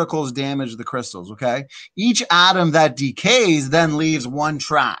particles damage the crystals, okay? Each atom that decays then leaves one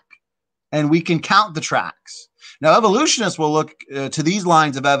track, and we can count the tracks. Now, evolutionists will look to these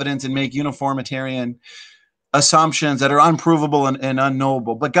lines of evidence and make uniformitarian assumptions that are unprovable and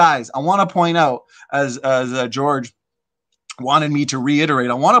unknowable. But guys, I want to point out, as George wanted me to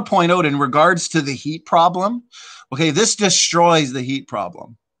reiterate, I want to point out in regards to the heat problem, okay, this destroys the heat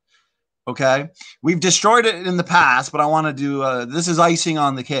problem. Okay, we've destroyed it in the past, but I want to do this is icing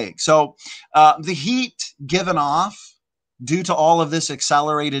on the cake. So the heat given off due to all of this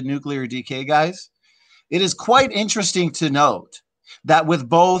accelerated nuclear decay, guys, it is quite interesting to note that with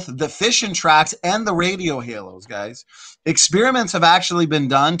both the fission tracks and the radiohalos, guys, experiments have actually been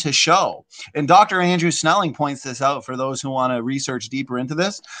done to show, and Dr. Andrew Snelling points this out for those who want to research deeper into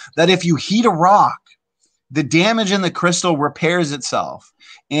this, that if you heat a rock, the damage in the crystal repairs itself,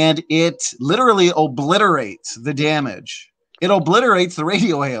 and it literally obliterates the damage. It obliterates the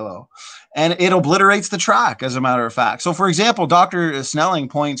radiohalo, and it obliterates the track, as a matter of fact. So, for example, Dr. Snelling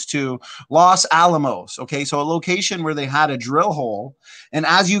points to Los Alamos, okay, so a location where they had a drill hole, and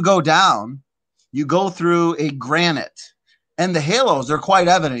as you go down, you go through a granite, and the halos, they're quite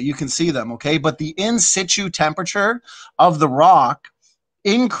evident. You can see them, okay, but the in situ temperature of the rock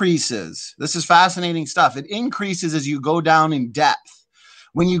increases. This is fascinating stuff. It increases as you go down in depth.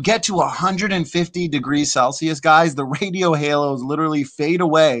 When you get to 150 degrees Celsius, guys, the radiohalos literally fade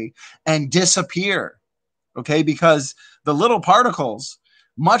away and disappear, okay? Because the little particles,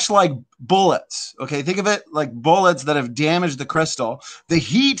 much like bullets, okay? Think of it like bullets that have damaged the crystal. The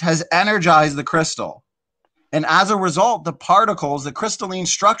heat has energized the crystal. And as a result, the particles, the crystalline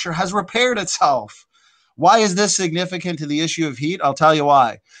structure has repaired itself. Why is this significant to the issue of heat? I'll tell you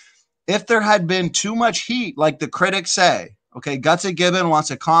why. If there had been too much heat, like the critics say, okay, Gutsick Gibbon wants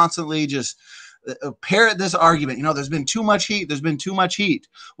to constantly just parrot this argument. You know, there's been too much heat. There's been too much heat.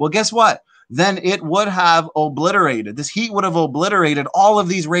 Well, guess what? Then it would have obliterated. This heat would have obliterated all of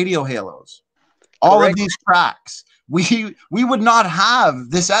these radiohalos, all of these tracks. We would not have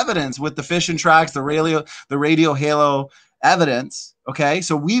this evidence with the fission tracks, the radiohalo evidence. Okay,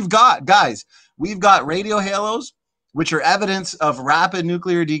 so we've got, guys, we've got radiohalos, which are evidence of rapid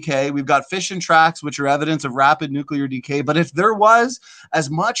nuclear decay. We've got fission tracks, which are evidence of rapid nuclear decay. But if there was as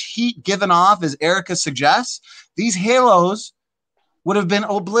much heat given off as Erica suggests, these halos would have been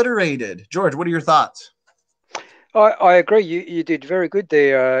obliterated. George, what are your thoughts? I agree. You did very good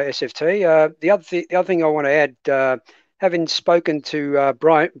there, SFT. The other thing I want to add, having spoken to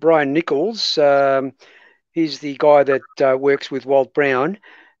Brian Nichols, he's the guy that works with Walt Brown.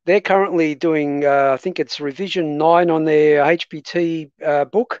 They're currently doing, I think it's revision 9 on their HPT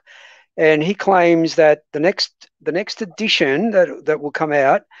book, and he claims that the next edition that will come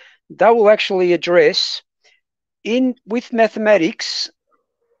out, they will actually address with mathematics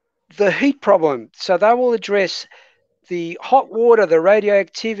the heat problem. So they will address the hot water, the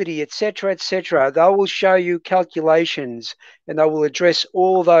radioactivity, etc., etc. They will show you calculations, and they will address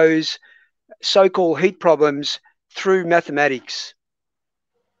all those so-called heat problems through mathematics.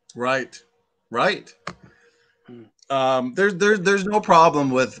 Right. There's no problem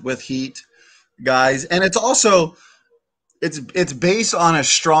with heat, guys, and it's also it's based on a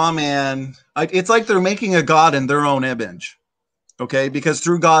straw man. It's like they're making a god in their own image, okay? Because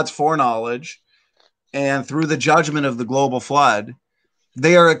through God's foreknowledge and through the judgment of the global flood,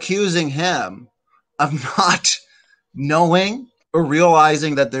 they are accusing him of not knowing or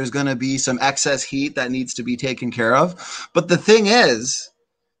realizing that there's going to be some excess heat that needs to be taken care of. But the thing is,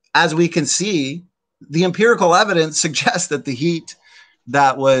 as we can see, the empirical evidence suggests that the heat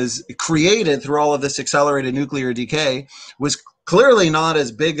that was created through all of this accelerated nuclear decay was clearly not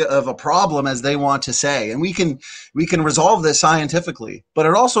as big of a problem as they want to say. And we can resolve this scientifically, but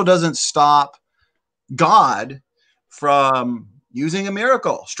it also doesn't stop God from using a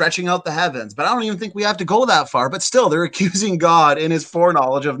miracle, stretching out the heavens. But I don't even think we have to go that far. But still, they're accusing God in his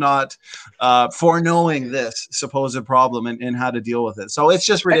foreknowledge of not foreknowing this supposed problem and how to deal with it. So it's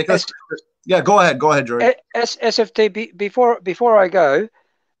just ridiculous. Yeah, go ahead, George. SFT, before I go,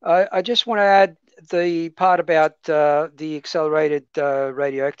 I just want to add the part about the accelerated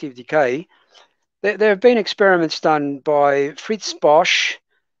radioactive decay. There have been experiments done by Fritz Bosch,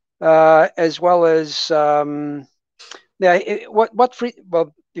 as well as now.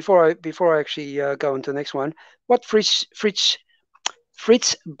 Before I actually go into the next one, what Fritz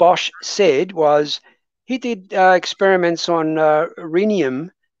Bosch said was he did experiments on rhenium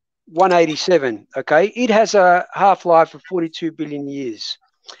 187. Okay, it has a half-life of 42 billion years.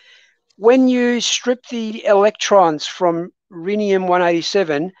 When you strip the electrons from rhenium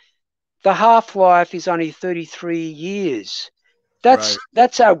 187, the half-life is only 33 years. That's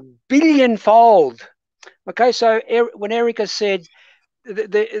a billion-fold. Okay, so when Erica said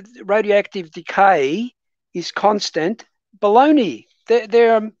the radioactive decay is constant, baloney.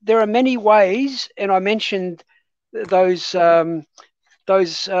 There are many ways, and I mentioned those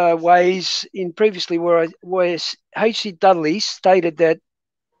ways in previously where H.C. Dudley stated that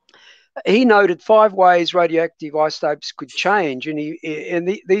he noted 5 ways radioactive isotopes could change, and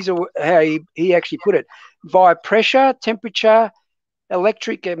these are how he actually put it: via pressure, temperature,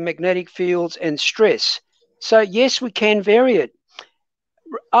 electric and magnetic fields, and stress. So yes, we can vary it.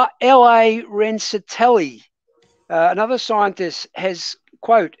 L.A. Rencitelli, another scientist, has,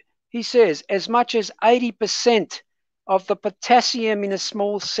 quote, he says, as much as 80% of the potassium in a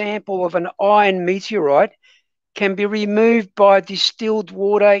small sample of an iron meteorite can be removed by distilled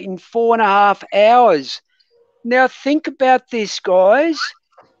water in 4.5 hours. Now think about this, guys.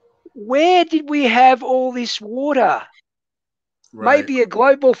 Where did we have all this water? Right. Maybe a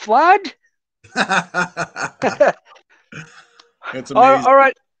global flood? It's amazing. All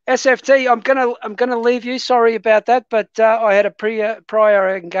right, SFT, I'm gonna leave you. Sorry about that, but I had a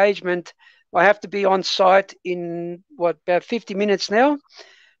prior engagement. I have to be on site in about 50 minutes now.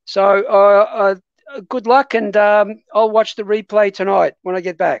 So good luck, and I'll watch the replay tonight when I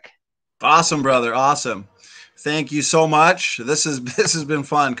get back. Awesome, brother. Awesome. Thank you so much. This has been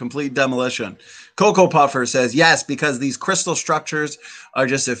fun. Complete demolition. Cocoa Puffer says, yes, because these crystal structures are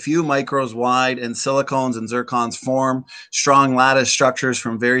just a few micros wide, and silicones and zircons form strong lattice structures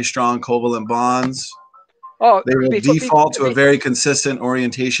from very strong covalent bonds. Oh, they will default to a very consistent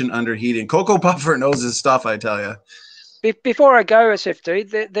orientation under heating. Cocoa Puffer knows his stuff, I tell you. Before I go, SFT,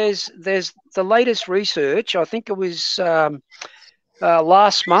 there's the latest research. I think it was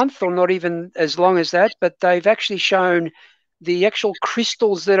last month, or not even as long as that, but they've actually shown the actual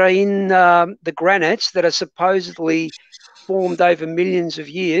crystals that are in the granites that are supposedly formed over millions of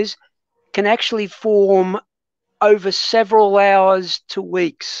years can actually form over several hours to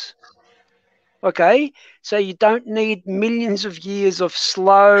weeks. Okay, so you don't need millions of years of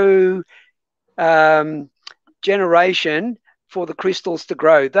slow generation for the crystals to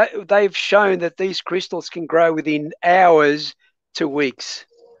grow. They've shown that these crystals can grow within hours to weeks.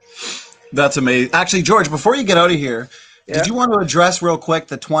 That's amazing. Actually, George, before you get out of here, did you want to address real quick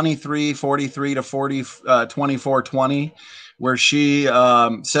the 2343 to 2420, where she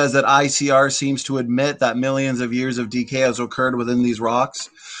says that ICR seems to admit that millions of years of decay has occurred within these rocks?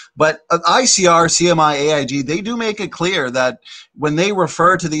 But ICR, CMI, AIG, they do make it clear that when they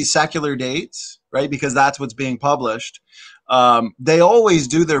refer to these secular dates, right, because that's what's being published, they always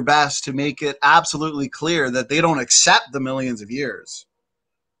do their best to make it absolutely clear that they don't accept the millions of years.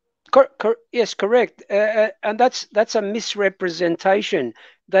 Yes, correct. And that's a misrepresentation.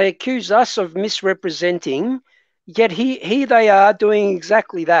 They accuse us of misrepresenting, yet here they are doing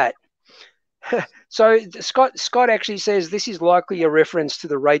exactly that. So Scott actually says this is likely a reference to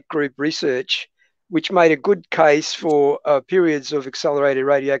the rate group research, which made a good case for periods of accelerated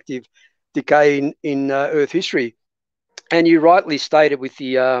radioactive decay in Earth history. And you rightly stated with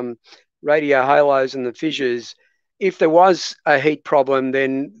the radiohalos and the fissures, if there was a heat problem,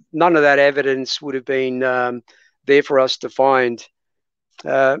 then none of that evidence would have been there for us to find.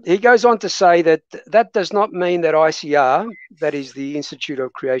 He goes on to say that that does not mean that ICR, that is the Institute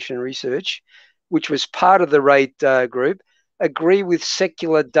of Creation Research, which was part of the rate group, agree with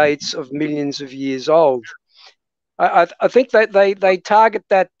secular dates of millions of years old. I think that they target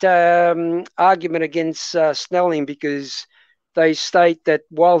that argument against Snelling because they state that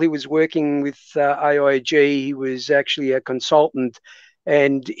while he was working with AIG, he was actually a consultant,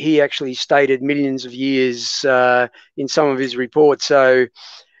 and he actually stated millions of years in some of his reports. So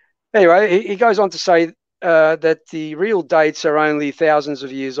anyway, he goes on to say that the real dates are only thousands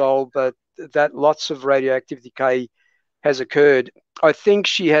of years old, but that lots of radioactive decay has occurred. I think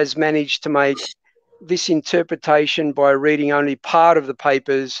she has managed to make this interpretation by reading only part of the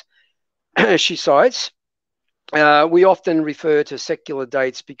papers she cites. We often refer to secular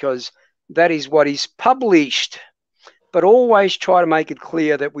dates because that is what is published, but always try to make it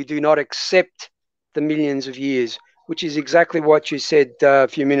clear that we do not accept the millions of years, which is exactly what you said a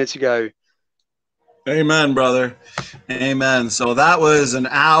few minutes ago. Amen, brother. Amen. So that was an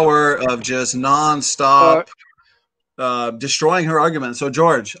hour of just nonstop destroying her argument. So,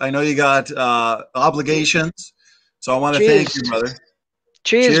 George, I know you got obligations, so I want to thank you, brother.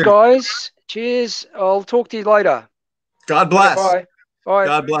 Cheers, guys. Cheers. I'll talk to you later. God bless. Okay, bye.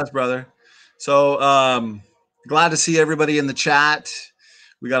 God bless, brother. So, glad to see everybody in the chat.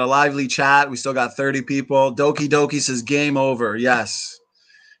 We got a lively chat. We still got 30 people. Doki Doki says game over. Yes,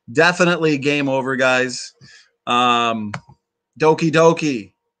 definitely game over, guys. Doki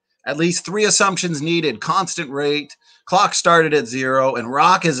Doki. At least 3 assumptions needed. Constant rate. Clock started at 0. And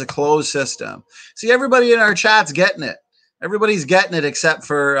rock is a closed system. See, everybody in our chat's getting it. Everybody's getting it except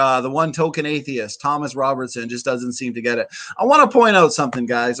for the one token atheist. Thomas Robertson just doesn't seem to get it. I want to point out something,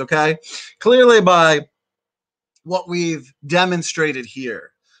 guys, okay? Clearly by what we've demonstrated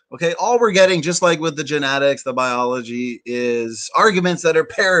here, okay, all we're getting, just like with the genetics, the biology, is arguments that are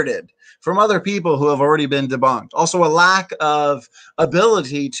parroted from other people who have already been debunked. Also, a lack of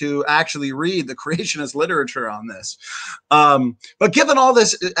ability to actually read the creationist literature on this. But given all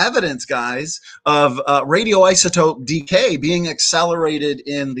this evidence, guys, of radioisotope decay being accelerated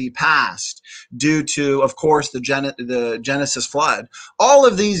in the past due to, of course, the Genesis flood, all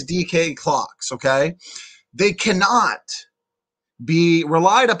of these decay clocks, okay, they cannot be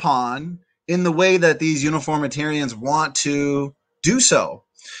relied upon in the way that these uniformitarians want to do so.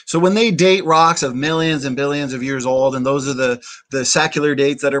 So when they date rocks of millions and billions of years old, and those are the secular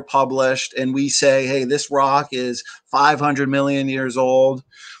dates that are published, and we say, hey, this rock is 500 million years old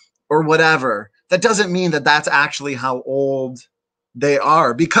or whatever, that doesn't mean that that's actually how old they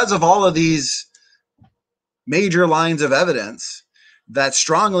are, because of all of these major lines of evidence that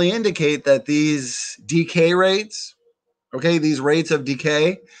strongly indicate that these decay rates, okay, these rates of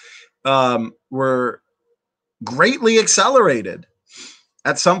decay were greatly accelerated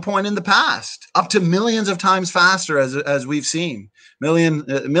at some point in the past, up to millions of times faster, as we've seen,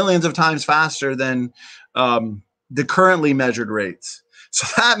 millions of times faster than the currently measured rates. So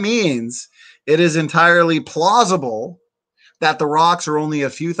that means it is entirely plausible that the rocks are only a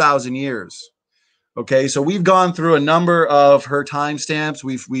few thousand years. Okay, so we've gone through a number of her timestamps.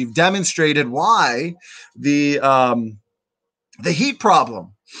 We've demonstrated why the heat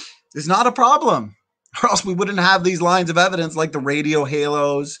problem is not a problem, or else we wouldn't have these lines of evidence like the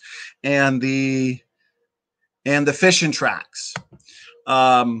radiohalos and the fission tracks.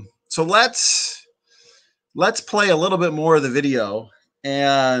 So let's play a little bit more of the video,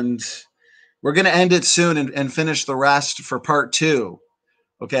 and we're going to end it soon and finish the rest for part 2.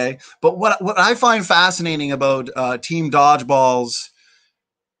 Okay, but what I find fascinating about Team Dodgeball's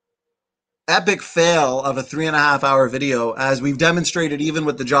epic fail of a 3.5-hour video, as we've demonstrated even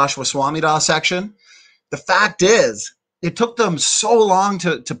with the Joshua Swamidass section, the fact is it took them so long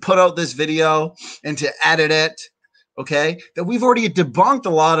to put out this video and to edit it, okay, that we've already debunked a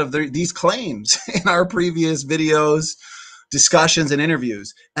lot of these claims in our previous videos, discussions, and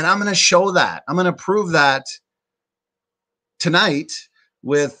interviews. And I'm going to show that. I'm going to prove that tonight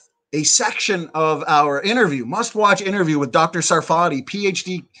with a section of our interview, must-watch interview with Dr. Sarfati,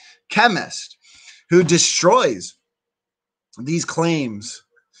 PhD chemist, who destroys these claims,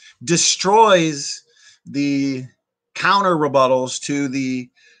 destroys the counter rebuttals to the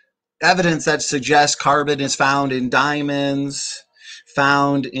evidence that suggests carbon is found in diamonds,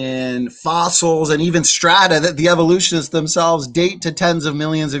 found in fossils, and even strata that the evolutionists themselves date to tens of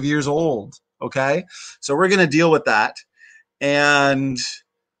millions of years old. Okay, so we're going to deal with that. And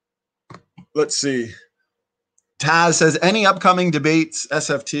let's see. Taz says, any upcoming debates,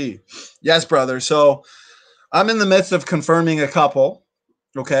 SFT? Yes, brother. So I'm in the midst of confirming a couple,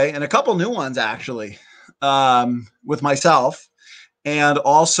 okay, and a couple new ones, actually, with myself. And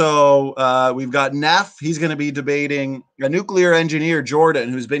also, we've got Neff. He's going to be debating a nuclear engineer, Jordan,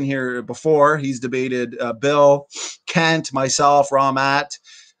 who's been here before. He's debated Bill, Kent, myself, Ramat.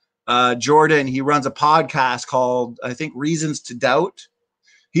 Jordan, he runs a podcast called, I think, Reasons to Doubt.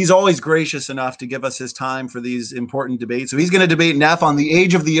 He's always gracious enough to give us his time for these important debates. So he's going to debate Neff on the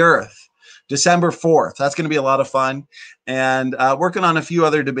age of the Earth, December 4th. That's going to be a lot of fun. And working on a few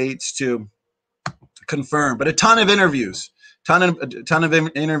other debates to confirm, but a ton of interviews. Ton of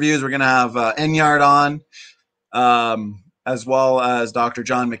interviews. We're going to have Enyard on, as well as Dr.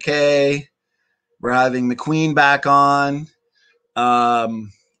 John McKay. We're having the Queen back on.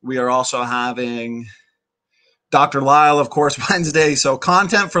 We are also having Dr. Lyle, of course, Wednesday. So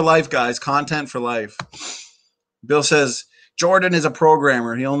content for life, guys. Content for life. Bill says, Jordan is a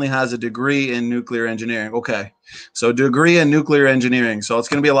programmer. He only has a degree in nuclear engineering. Okay. So degree in nuclear engineering. So it's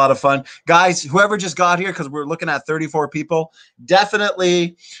going to be a lot of fun. Guys, whoever just got here, because we're looking at 34 people,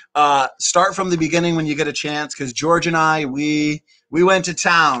 definitely start from the beginning when you get a chance, because George and I, we went to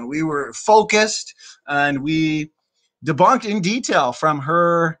town. We were focused, and we debunked in detail from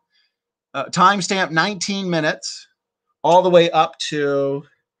her timestamp 19 minutes all the way up to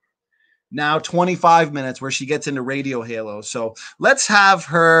now 25 minutes, where she gets into radio halos. So let's have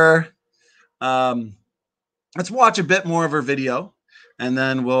her, let's watch a bit more of her video, and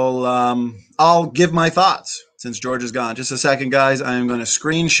then we'll, I'll give my thoughts since George is gone. Just a second, guys. I am going to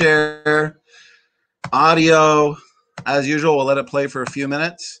screen share audio as usual. We'll let it play for a few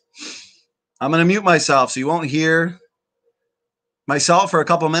minutes. I'm going to mute myself so you won't hear myself for a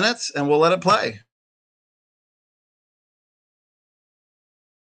couple minutes, and we'll let it play.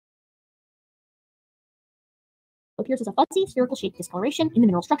 Appears as a fuzzy, spherical shaped discoloration in the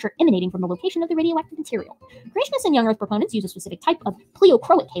mineral structure emanating from the location of the radioactive material. Creationists and young Earth proponents use a specific type of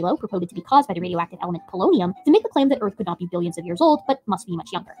pleochroic halo, purported to be caused by the radioactive element polonium, to make the claim that Earth could not be billions of years old, but must be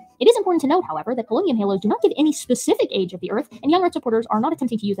much younger. It is important to note, however, that polonium halos do not give any specific age of the Earth, and young Earth supporters are not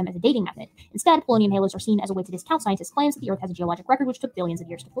attempting to use them as a dating method. Instead, polonium halos are seen as a way to discount scientists' claims that the Earth has a geologic record which took billions of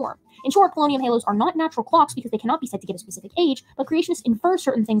years to form. In short, polonium halos are not natural clocks because they cannot be said to give a specific age, but creationists infer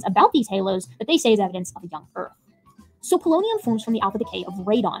certain things about these halos that they say is evidence of a young Earth. So polonium forms from the alpha decay of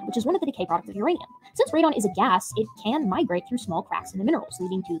radon, which is one of the decay products of uranium. Since radon is a gas, it can migrate through small cracks in the minerals,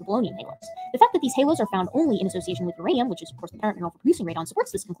 leading to the polonium halos. The fact that these halos are found only in association with uranium, which is of course the parent mineral for producing radon,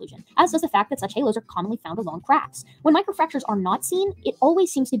 supports this conclusion, as does the fact that such halos are commonly found along cracks. When microfractures are not seen, it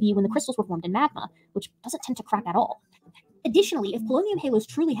always seems to be when the crystals were formed in magma, which doesn't tend to crack at all. Additionally, if polonium halos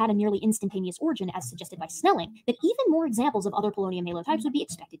truly had a nearly instantaneous origin, as suggested by Snelling, then even more examples of other polonium halotypes would be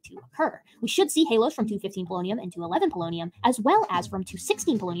expected to occur. We should see halos from 215 polonium and 211 polonium, as well as from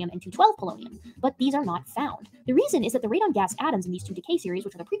 216 polonium and 212 polonium, but these are not found. The reason is that the radon gas atoms in these two decay series,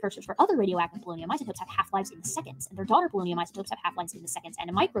 which are the precursors for other radioactive polonium isotopes, have half-lives in the seconds, and their daughter polonium isotopes have half-lives in the seconds and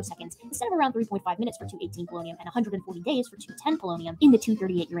microseconds, instead of around 3.5 minutes for 218 polonium and 140 days for 210 polonium in the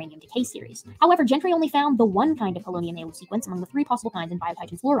 238 uranium decay series. However, Gentry only found the one kind of polonium halo sequence among the three possible kinds in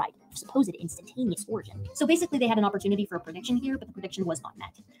biotitan fluoride, of supposed instantaneous origin. So basically they had an opportunity for a prediction here, but the prediction was not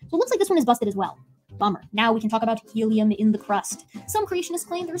met. So it looks like this one is busted as well. Bummer. Now we can talk about helium in the crust. Some creationists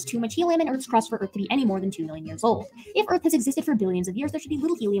claim there is too much helium in Earth's crust for Earth to be any more than 2 million years old. If Earth has existed for billions of years, there should be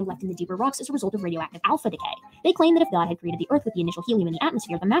little helium left in the deeper rocks as a result of radioactive alpha decay. They claim that if God had created the Earth with the initial helium in the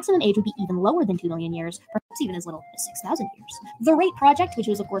atmosphere, the maximum age would be even lower than 2 million years, perhaps even as little as 6,000 years. The RATE project, which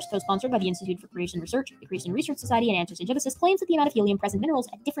was of course co-sponsored by the Institute for Creation Research, the Creation Research Society, and Answers in Genesis, claims that the amount of helium present in minerals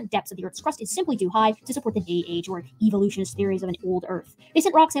at different depths of the Earth's crust is simply too high to support the day age or evolutionist theories of an old Earth. They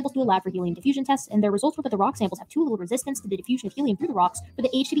sent rock samples to a lab for helium diffusion tests, and their results were that the rock samples have too little resistance to the diffusion of helium through the rocks for the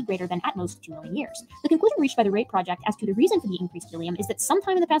age to be greater than at most 2 million years. The conclusion reached by the RATE project as to the reason for the increased helium is that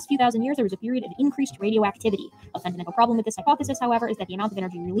sometime in the past few thousand years there was a period of increased radioactivity. A fundamental problem with this hypothesis, however, is that the amount of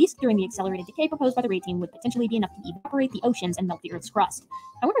energy released during the accelerated decay proposed by the RATE team would potentially be enough to evaporate the oceans and melt the Earth's crust.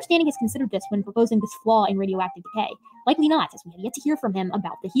 I wonder if Standing has considered this when proposing this flaw in radioactive decay. Likely not, as we have yet to hear from him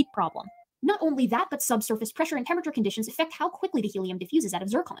about the heat problem. Not only that, but subsurface pressure and temperature conditions affect how quickly the helium diffuses out of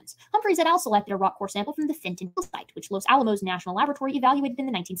zircons. Humphreys et al. Selected a rock core sample from the Fenton Hill site, which Los Alamos National Laboratory evaluated in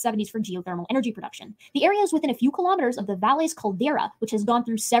the 1970s for geothermal energy production. The area is within a few kilometers of the Valles caldera, which has gone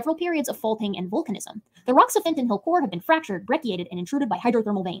through several periods of faulting and volcanism. The rocks of Fenton Hill core have been fractured, brecciated, and intruded by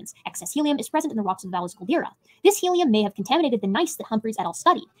hydrothermal veins. Excess helium is present in the rocks of the Valles caldera. This helium may have contaminated the gneiss that Humphreys et al.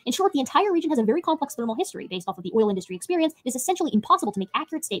 Studied. In short, the entire region has a very complex thermal history. Based off of the oil industry experience, it is essentially impossible to make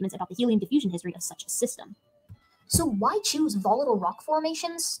accurate statements about the helium diffusion history of such a system. So why choose volatile rock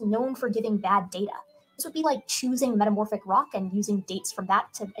formations known for giving bad data? This would be like choosing metamorphic rock and using dates from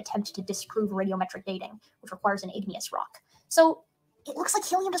that to attempt to disprove radiometric dating, which requires an igneous rock. So it looks like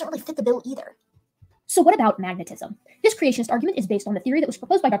helium doesn't really fit the bill either. So what about magnetism? This creationist argument is based on the theory that was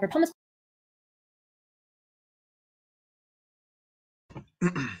proposed by Dr. Thomas.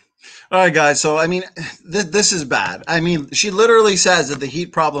 All right, guys. So, I mean, this is bad. I mean, she literally says that the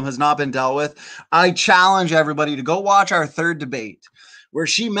heat problem has not been dealt with. I challenge everybody to go watch our third debate where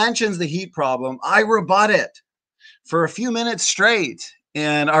she mentions the heat problem. I rebut it for a few minutes straight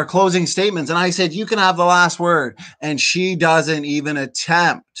in our closing statements. And I said, you can have the last word. And she doesn't even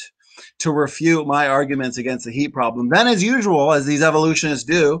attempt to refute my arguments against the heat problem. Then, as usual, as these evolutionists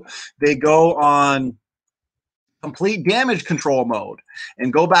do, they go on complete damage control mode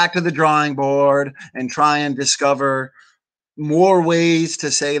and go back to the drawing board and try and discover more ways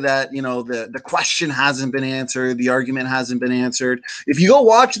to say that, you know, the question hasn't been answered, the argument hasn't been answered. If you go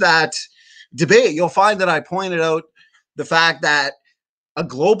watch that debate, you'll find that I pointed out the fact that a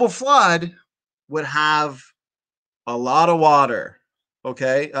global flood would have a lot of water.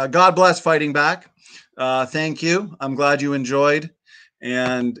 Okay. God bless Fighting Back. Thank you. I'm glad you enjoyed.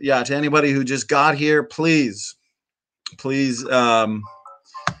 And yeah, to anybody who just got here, please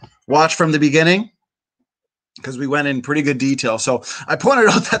watch from the beginning because we went in pretty good detail. So I pointed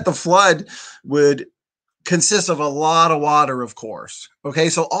out that the flood would consist of a lot of water, of course. Okay,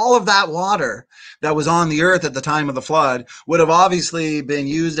 so all of that water that was on the earth at the time of the flood would have obviously been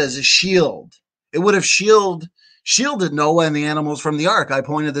used as a shield. It would have shielded Noah and the animals from the ark. I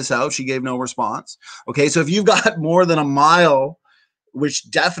pointed this out. She gave no response. Okay, so if you've got more than a mile, which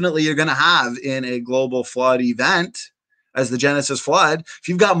definitely you're going to have in a global flood event, as the Genesis flood, if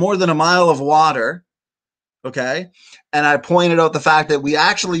you've got more than a mile of water, okay, and I pointed out the fact that we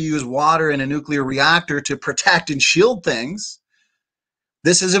actually use water in a nuclear reactor to protect and shield things,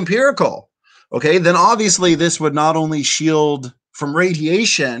 this is empirical, okay, then obviously this would not only shield from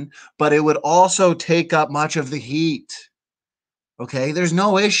radiation, but it would also take up much of the heat, okay, there's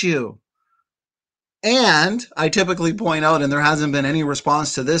no issue. And I typically point out, and there hasn't been any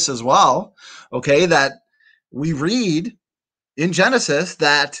response to this as well, okay, that we read in Genesis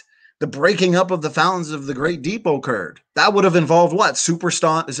that the breaking up of the fountains of the great deep occurred. That would have involved what?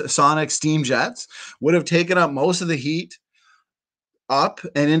 Supersonic steam jets would have taken up most of the heat up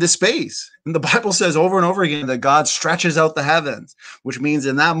and into space. And the Bible says over and over again that God stretches out the heavens, which means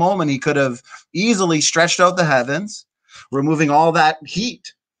in that moment he could have easily stretched out the heavens, removing all that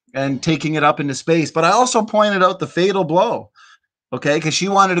heat and taking it up into space. But I also pointed out the fatal blow, okay, because she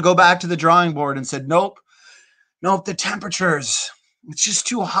wanted to go back to the drawing board and said, nope, the temperatures, it's just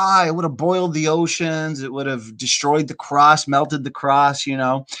too high. It would have boiled the oceans. It would have destroyed the crust, melted the crust, you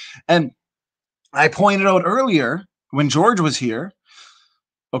know. And I pointed out earlier when George was here,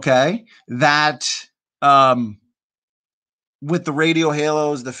 okay, that with the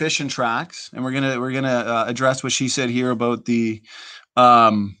radiohalos, the fission tracks, and we're gonna address what she said here about the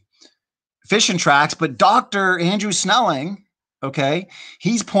fission tracks, but Dr. Andrew Snelling, okay,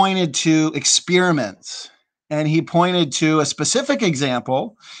 he's pointed to experiments. And he pointed to a specific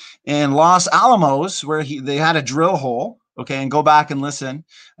example in Los Alamos where they had a drill hole, okay, and go back and listen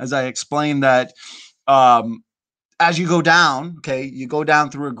as I explained that as you go down, okay, you go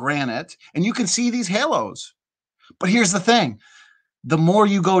down through a granite and you can see these halos. But here's the thing. The more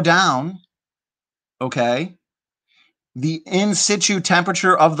you go down, okay, the in situ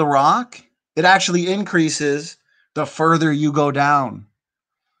temperature of the rock, it actually increases the further you go down.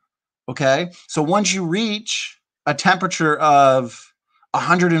 Okay, so once you reach a temperature of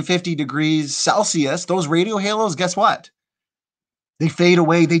 150 degrees Celsius, those radiohalos, guess what? They fade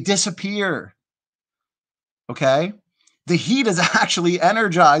away, they disappear. Okay, the heat has actually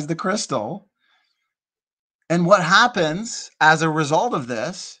energized the crystal. And what happens as a result of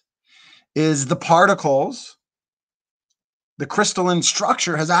this is the particles, the crystalline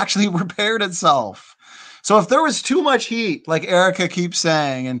structure has actually repaired itself. So if there was too much heat, like Erica keeps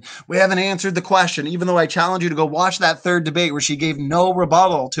saying, and we haven't answered the question, even though I challenge you to go watch that third debate where she gave no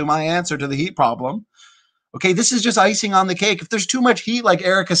rebuttal to my answer to the heat problem. Okay, this is just icing on the cake. If there's too much heat, like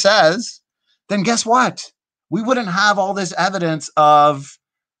Erica says, then guess what? We wouldn't have all this evidence of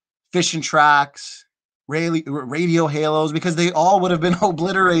fission tracks, radio halos, because they all would have been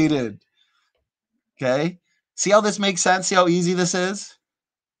obliterated. Okay, see how this makes sense? See how easy this is?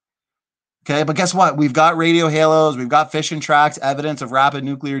 Okay, but guess what? We've got radio halos, we've got fission tracks, evidence of rapid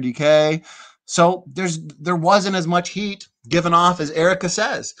nuclear decay. So there wasn't as much heat given off as Erica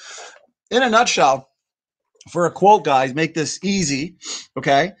says. In a nutshell, for a quote, guys, make this easy,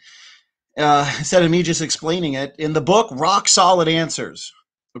 okay? instead of me just explaining it, in the book Rock Solid Answers,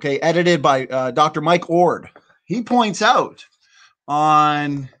 okay, edited by Dr. Mike Ord, he points out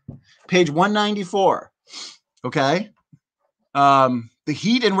on page 194, okay, the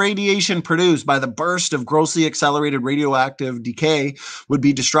heat and radiation produced by the burst of grossly accelerated radioactive decay would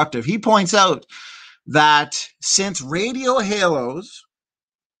be destructive. He points out that since radiohalos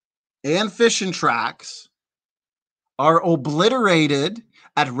and fission tracks are obliterated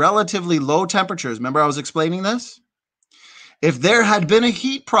at relatively low temperatures, remember I was explaining this? If there had been a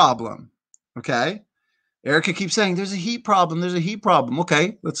heat problem, okay, Erica keeps saying there's a heat problem, there's a heat problem.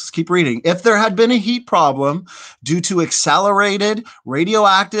 Okay, let's keep reading. If there had been a heat problem due to accelerated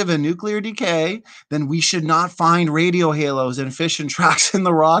radioactive and nuclear decay, then we should not find radiohalos and fission tracks in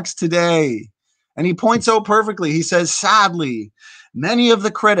the rocks today. And he points out perfectly. He says, sadly, many of the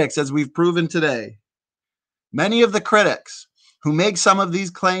critics, as we've proven today, many of the critics who make some of these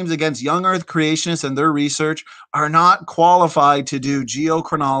claims against young Earth creationists and their research are not qualified to do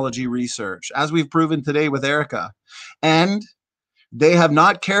geochronology research, as we've proven today with Erica. And they have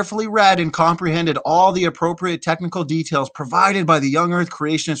not carefully read and comprehended all the appropriate technical details provided by the young Earth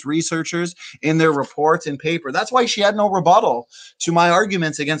creationist researchers in their reports and paper. That's why she had no rebuttal to my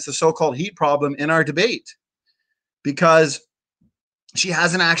arguments against the so-called heat problem in our debate, because she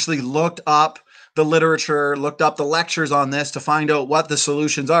hasn't actually looked up the literature, looked up the lectures on this to find out what the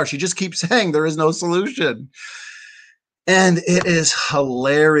solutions are. She just keeps saying there is no solution. And it is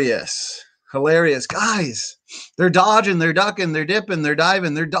hilarious. Hilarious. Guys, they're dodging, they're ducking, they're dipping, they're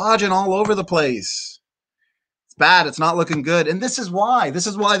diving, they're dodging all over the place. It's bad. It's not looking good. And this is why. This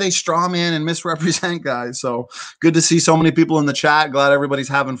is why they straw man and misrepresent, guys. So good to see so many people in the chat. Glad everybody's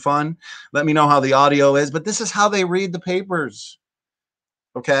having fun. Let me know how the audio is. But this is how they read the papers.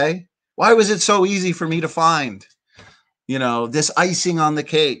 Okay? Why was it so easy for me to find, you know, this icing on the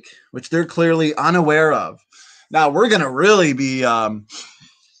cake, which they're clearly unaware of? Now, we're going to really be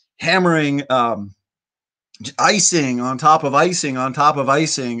hammering icing on top of icing on top of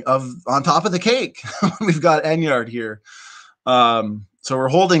icing on top of the cake. We've got Enyard here. So we're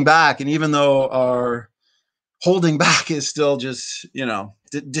holding back. And even though our holding back is still just, you know,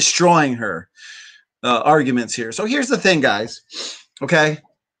 destroying her arguments here. So here's the thing, guys. Okay.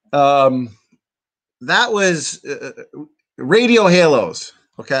 That was radiohalos,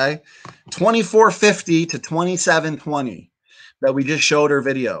 okay, 2450 to 2720 that we just showed her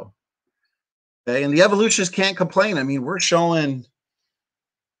video. Okay, and the evolutionists can't complain. I mean, we're showing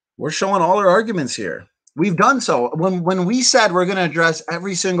all our arguments here. We've done so. When we said we're going to address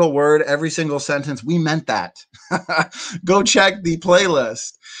every single word, every single sentence, we meant that. Go check the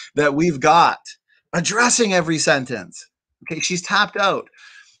playlist that we've got addressing every sentence. Okay, she's tapped out.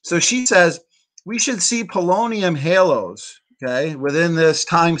 So she says we should see polonium halos, okay, within this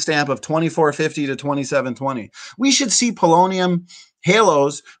timestamp of 2450 to 2720. We should see polonium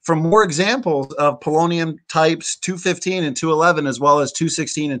halos for more examples of polonium types 215 and 211, as well as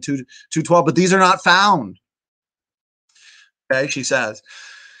 216 and 212, but these are not found. Okay, she says.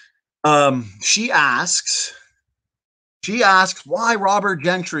 She asks why Robert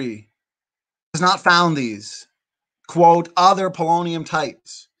Gentry has not found these, quote, other polonium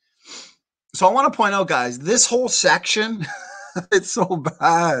types. So I want to point out, guys, this whole section, it's so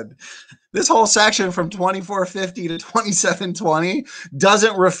bad. This whole section from 2450 to 2720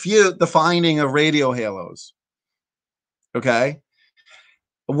 doesn't refute the finding of radiohalos. Okay?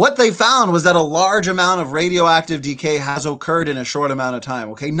 What they found was that a large amount of radioactive decay has occurred in a short amount of time.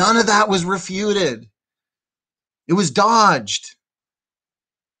 Okay? None of that was refuted. It was dodged.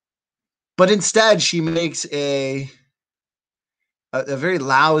 But instead, she makes a very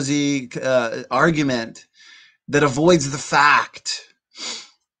lousy argument that avoids the fact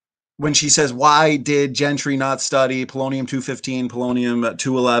when she says, why did Gentry not study polonium 215, polonium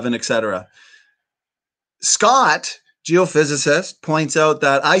 211, etc.? Scott, geophysicist, points out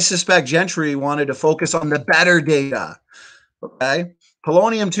that I suspect Gentry wanted to focus on the better data. Okay?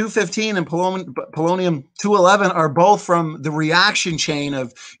 Polonium 215 and polonium 211 are both from the reaction chain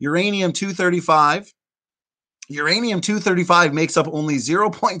of uranium 235. Uranium 235 makes up only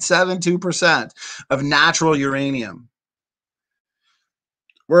 0.72% of natural uranium,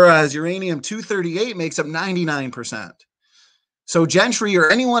 whereas uranium 238 makes up 99%. So Gentry or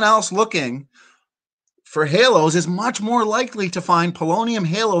anyone else looking for halos is much more likely to find polonium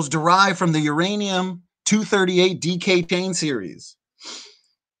halos derived from the uranium 238 decay chain series.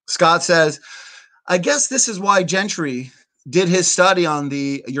 Scott says, I guess this is why Gentry did his study on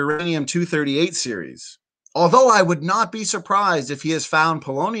the uranium 238 series. Although I would not be surprised if he has found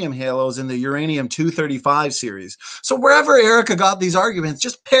polonium halos in the uranium 235 series. So wherever Erica got these arguments,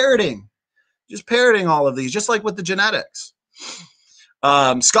 just parroting. just parroting all of these, just like with the genetics.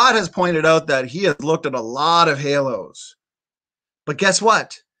 Scott has pointed out that he has looked at a lot of halos. But guess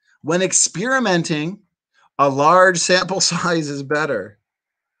what? When experimenting, a large sample size is better.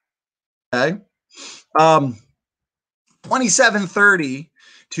 Okay. 2730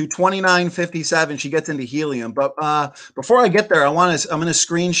 to 2957, she gets into helium. But before I get there, I'm going to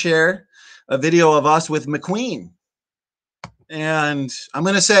screen share a video of us with McQueen. And I'm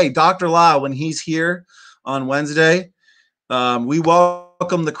going to say, Dr. Lau, when he's here on Wednesday, we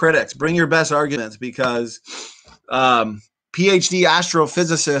welcome the critics. Bring your best arguments, because PhD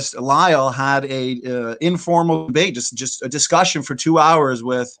astrophysicist Lyle had a informal debate, just a discussion for 2 hours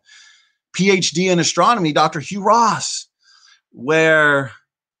with PhD in astronomy, Dr. Hugh Ross, where,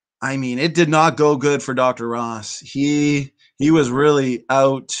 I mean, it did not go good for Dr. Ross. He was really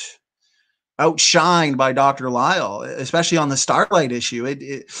outshined by Dr. Lyle, especially on the starlight issue.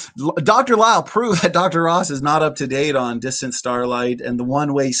 Dr. Lyle proved that Dr. Ross is not up to date on distant starlight and the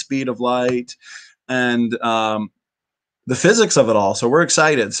one-way speed of light and the physics of it all. So we're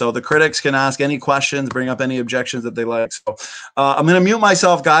excited. So the critics can ask any questions, bring up any objections that they like. So I'm going to mute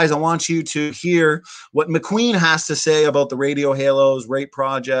myself, guys. I want you to hear what McQueen has to say about the radio halos rate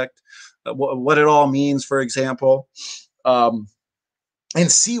project, what it all means, for example, and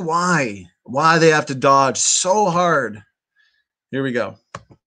see why they have to dodge so hard. Here we go.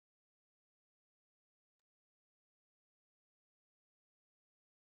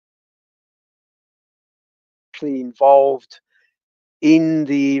 Involved in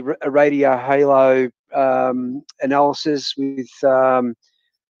the radio halo analysis with I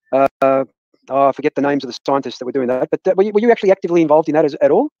forget the names of the scientists that were doing that, but were you actually actively involved in that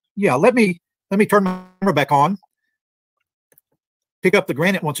at all? Yeah, let me turn my camera back on, pick up the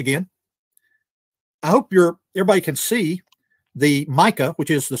granite once again. I hope everybody can see the mica,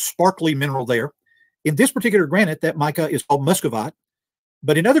 which is the sparkly mineral there. In this particular granite, that mica is called muscovite,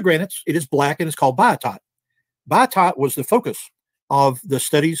 but in other granites, it is black and it's called biotite. Biotite was the focus of the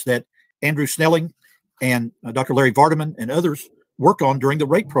studies that Andrew Snelling and Dr. Larry Vardaman and others worked on during the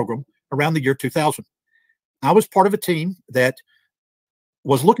rate program around the year 2000. I was part of a team that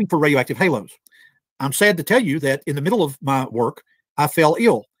was looking for radioactive halos. I'm sad to tell you that in the middle of my work, I fell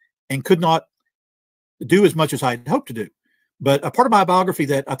ill and could not do as much as I had hoped to do. But a part of my biography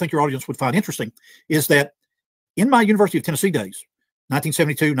that I think your audience would find interesting is that in my University of Tennessee days,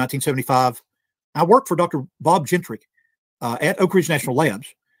 1972, 1975, I worked for Dr. Bob Gentrick at Oak Ridge National Labs,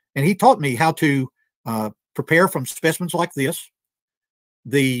 and he taught me how to prepare from specimens like this,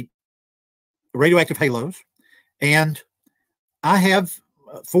 the radioactive halos, and I have,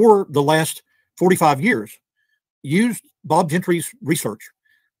 for the last 45 years, used Bob Gentrick's research.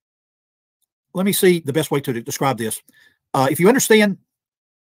 Let me see the best way to describe this. If you understand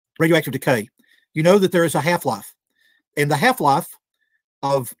radioactive decay, you know that there is a half-life, and the half-life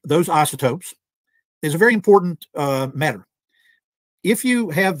of those isotopes is a very important matter. If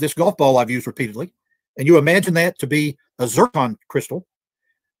you have this golf ball I've used repeatedly, and you imagine that to be a zircon crystal,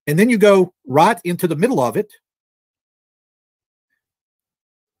 and then you go right into the middle of it,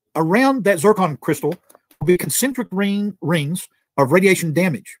 around that zircon crystal will be concentric rings of radiation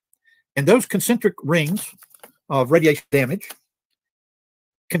damage. And those concentric rings of radiation damage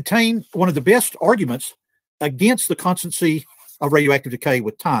contain one of the best arguments against the constancy of radioactive decay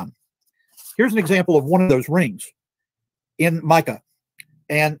with time. Here's an example of one of those rings in mica.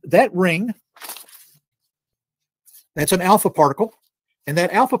 And that ring, that's an alpha particle. And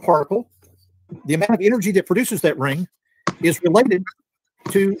that alpha particle, the amount of energy that produces that ring is related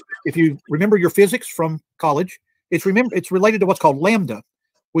to, if you remember your physics from college, it's related to what's called lambda,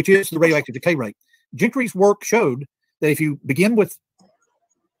 which is the radioactive decay rate. Gentrick's work showed that if you begin with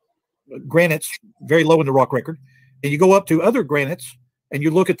granites very low in the rock record, and you go up to other granites, and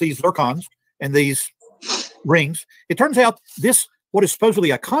you look at these zircons and these rings, it turns out this, what is supposedly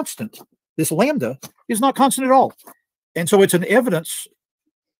a constant, this lambda, is not constant at all. And so it's an evidence,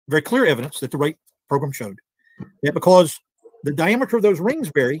 very clear evidence, that the rate program showed that because the diameter of those rings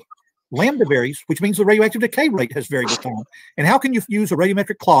vary, lambda varies, which means the radioactive decay rate has varied with time. And how can you use a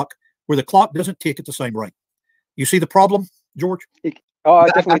radiometric clock where the clock doesn't tick at the same rate? You see the problem, George? Oh, I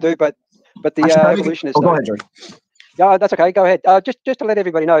definitely do, but the evolutionists. Go ahead, George. Yeah, that's okay. Go ahead. Just to let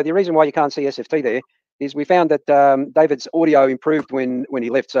everybody know, the reason why you can't see SFT there is we found that David's audio improved when he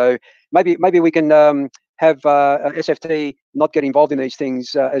left. So maybe we can have SFT not get involved in these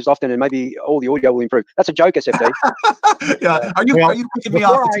things as often, and maybe all the audio will improve. That's a joke, SFT. Yeah. Are you picking me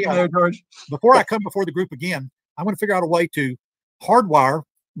off there, George? Before I come before the group again, I want to figure out a way to hardwire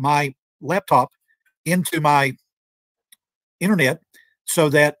my laptop into my internet so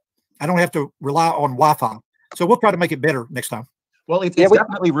that I don't have to rely on Wi-Fi. So we'll try to make it better next time. Well, it's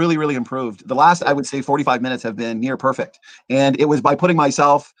definitely really, really improved. The last, I would say, 45 minutes have been near perfect. And it was by putting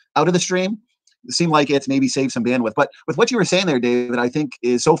myself out of the stream. It seemed like it's maybe saved some bandwidth. But with what you were saying there, David, I think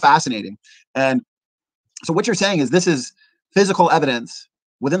is so fascinating. And so what you're saying is this is physical evidence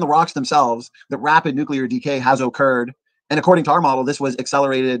within the rocks themselves that rapid nuclear decay has occurred. And according to our model, this was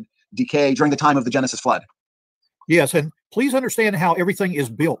accelerated decay during the time of the Genesis flood. Yes, and please understand how everything is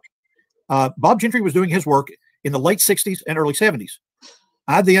built. Bob Gentry was doing his work in the late 60s and early 70s.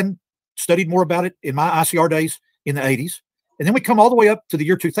 I then studied more about it in my ICR days in the 80s. And then we come all the way up to the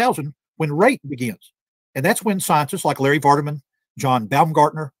year 2000 when rate begins. And that's when scientists like Larry Vardaman, John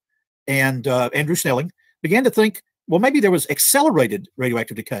Baumgartner, and Andrew Snelling began to think, well, maybe there was accelerated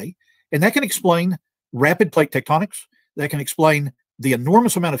radioactive decay, and that can explain rapid plate tectonics. That can explain the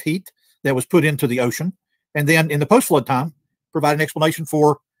enormous amount of heat that was put into the ocean. And then in the post-flood time, provide an explanation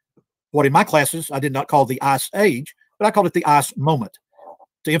for what in my classes I did not call the ice age, but I called it the ice moment,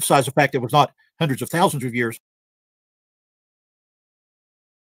 to emphasize the fact that it was not hundreds of thousands of years.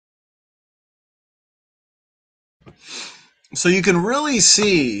 So you can really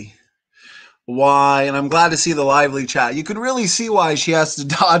see why, and I'm glad to see the lively chat, you can really see why she has to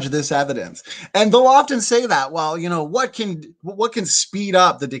dodge this evidence. And they'll often say that, well, you know, what can speed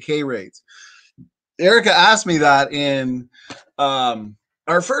up the decay rates? Erica asked me that in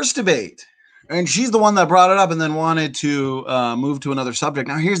our first debate, and she's the one that brought it up and then wanted to move to another subject.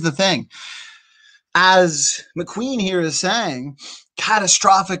 Now, here's the thing. As McQueen here is saying,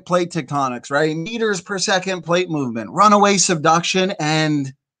 catastrophic plate tectonics, right? Meters per second plate movement, runaway subduction,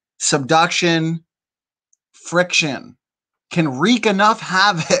 and subduction friction can wreak enough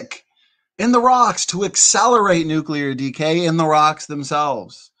havoc in the rocks to accelerate nuclear decay in the rocks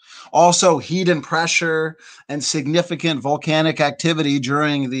themselves. Also, heat and pressure and significant volcanic activity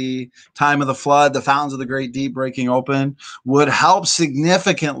during the time of the flood, the fountains of the Great Deep breaking open, would help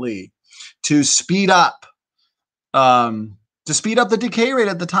significantly to speed up the decay rate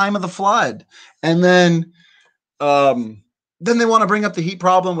at the time of the flood. And then they want to bring up the heat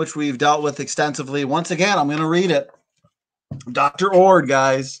problem, which we've dealt with extensively. Once again, I'm going to read it. Dr. Ord,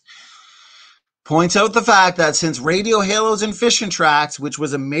 guys, points out the fact that since radiohalos and fission tracks, which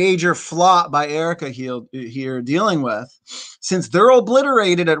was a major flaw by Erica here dealing with, since they're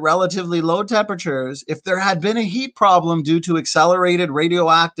obliterated at relatively low temperatures, if there had been a heat problem due to accelerated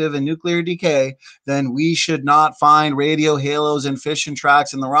radioactive and nuclear decay, then we should not find radiohalos and fission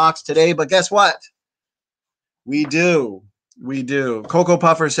tracks in the rocks today. But guess what? We do. We do. Coco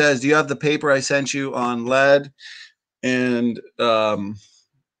Puffer says, do you have the paper I sent you on lead and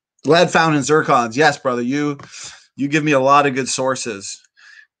lead found in zircons? Yes, brother. You give me a lot of good sources,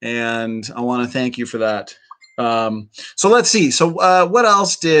 and I want to thank you for that. So let's see. So what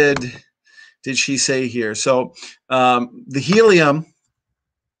else did she say here? So the helium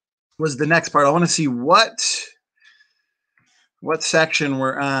was the next part. I want to see what section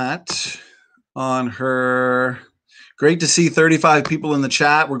we're at on her. Great to see 35 people in the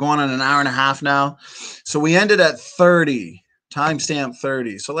chat. We're going on an hour and a half now. So we ended at 30, timestamp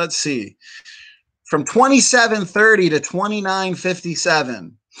 30. So let's see. From 2730 to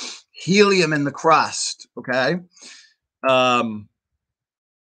 2957, helium in the crust, okay?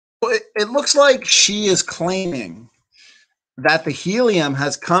 It looks like she is claiming that the helium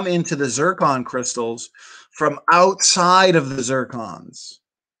has come into the zircon crystals from outside of the zircons.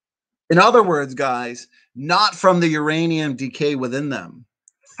 In other words, guys, not from the uranium decay within them.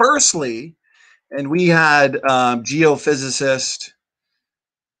 Firstly, and we had geophysicist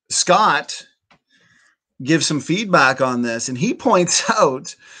Scott give some feedback on this, and he points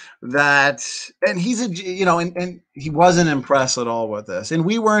out that, and he's and he wasn't impressed at all with this, and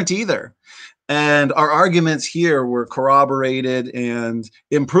we weren't either. And our arguments here were corroborated and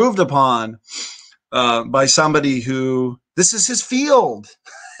improved upon by somebody who, this is his field.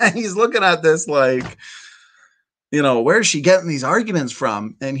 And he's looking at this like, where's she getting these arguments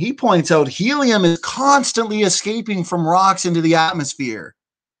from? And he points out helium is constantly escaping from rocks into the atmosphere.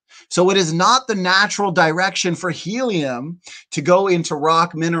 So it is not the natural direction for helium to go into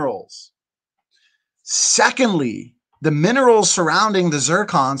rock minerals. Secondly, the minerals surrounding the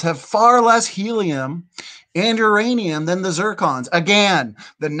zircons have far less helium and uranium than the zircons. Again,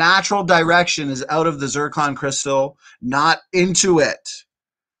 the natural direction is out of the zircon crystal, not into it.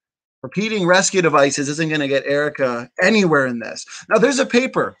 Repeating rescue devices isn't going to get Erica anywhere in this. Now, there's a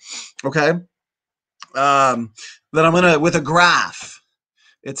paper, okay, that I'm going to, with a graph.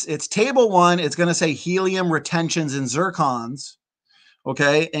 It's table 1. It's going to say helium retentions in zircons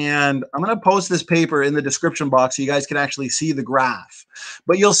Okay, and I'm going to post this paper in the description box so you guys can actually see the graph.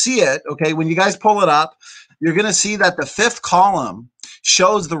 But you'll see it, okay, when you guys pull it up, you're going to see that the fifth column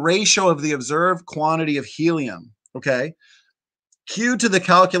shows the ratio of the observed quantity of helium, okay? Q to the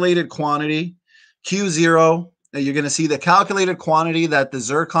calculated quantity, Q0, you're going to see the calculated quantity that the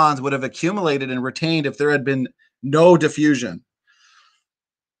zircons would have accumulated and retained if there had been no diffusion.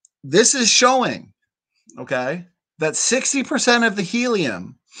 This is showing, okay, that 60% of the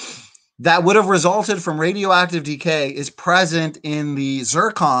helium that would have resulted from radioactive decay is present in the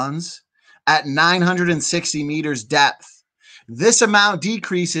zircons at 960 meters depth. This amount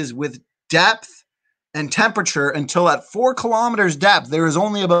decreases with depth and temperature until at 4 kilometers depth, there is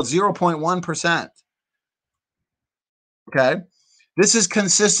only about 0.1%. Okay. This is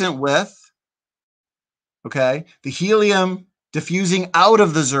consistent with, okay, the helium diffusing out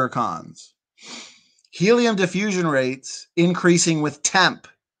of the zircons. Helium diffusion rates increasing with temp.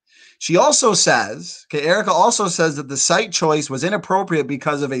 She also says, okay, Erica also says that the site choice was inappropriate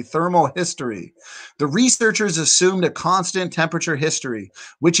because of a thermal history. The researchers assumed a constant temperature history,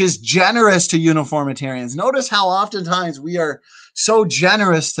 which is generous to uniformitarians. Notice how oftentimes we are so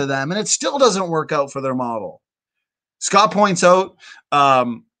generous to them, and it still doesn't work out for their model. Scott points out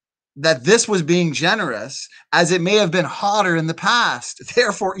that this was being generous as it may have been hotter in the past,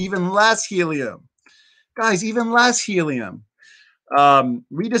 therefore even less helium. Guys, even less helium.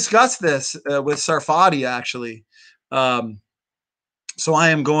 We discussed this with Sarfati, actually. So I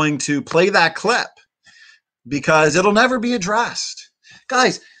am going to play that clip because it'll never be addressed.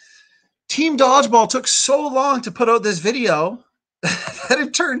 Guys, Team Dodgeball took so long to put out this video that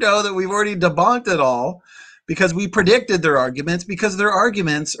it turned out that we've already debunked it all because we predicted their arguments, because their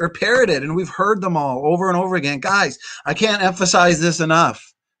arguments are parroted and we've heard them all over and over again. Guys, I can't emphasize this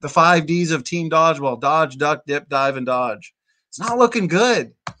enough. The 5 Ds of Team Dodgeball: dodge, duck, dip, dive, and dodge. It's not looking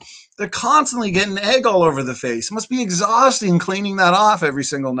good. They're constantly getting egg all over the face. It must be exhausting cleaning that off every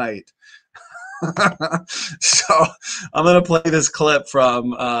single night. So I'm going to play this clip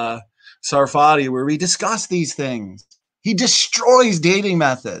from Sarfati where we discuss these things. He destroys dating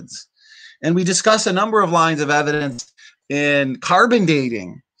methods. And we discuss a number of lines of evidence in carbon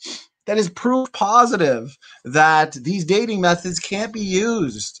dating that is proof positive that these dating methods can't be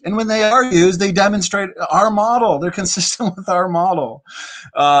used. And when they are used, they demonstrate our model. They're consistent with our model.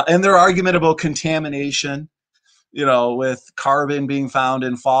 And their argument about contamination, you know, with carbon being found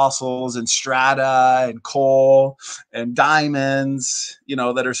in fossils and strata and coal and diamonds, you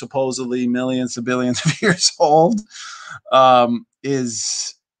know, that are supposedly millions to billions of years old,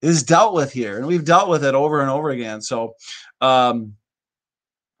 is dealt with here. And we've dealt with it over and over again. So, and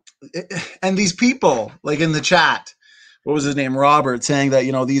these people, like in the chat, what was his name? Robert, saying that,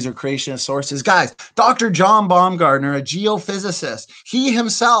 you know, these are creationist sources. Guys, Dr. John Baumgartner, a geophysicist, he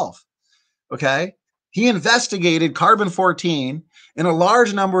himself, okay, he investigated carbon-14 in a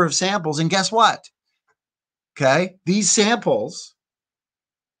large number of samples. And guess what? Okay, these samples,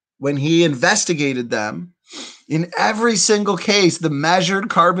 when he investigated them, in every single case, the measured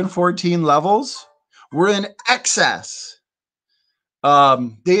carbon-14 levels were in excess.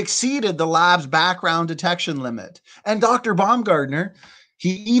 They exceeded the lab's background detection limit. And Dr. Baumgartner,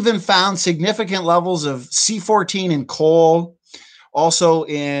 he even found significant levels of C14 in coal, also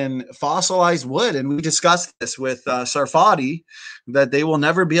in fossilized wood. And we discussed this with Sarfati, that they will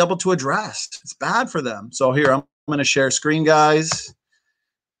never be able to address. It's bad for them. So here, I'm going to share screen, guys.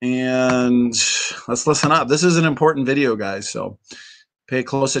 And let's listen up. This is an important video, guys. So pay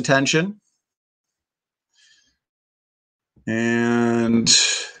close attention. And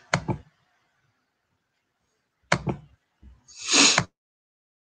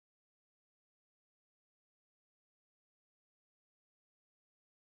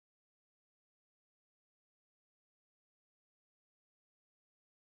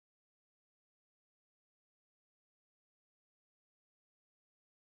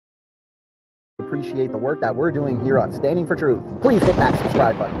appreciate the work that we're doing here on Standing for Truth. Please hit that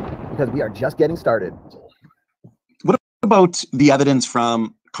subscribe button because we are just getting started. What about the evidence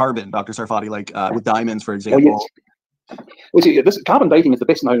from carbon, Dr. Sarfati, like with diamonds, for example? Oh, yes. Well, see, this carbon dating is the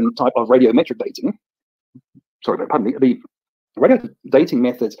best known type of radiometric dating. Sorry, pardon me. The radioactive dating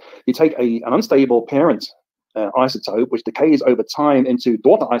methods, you take an unstable parent isotope, which decays over time into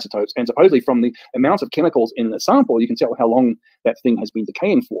daughter isotopes, and supposedly from the amount of chemicals in the sample, you can tell how long that thing has been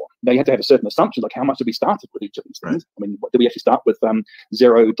decaying for. Now, you have to have a certain assumption, like how much did we start with each of these things? Right. I mean, did we actually start with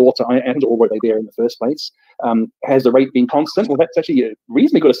 0 daughter atoms, or were they there in the first place? Has the rate been constant? Well, that's actually a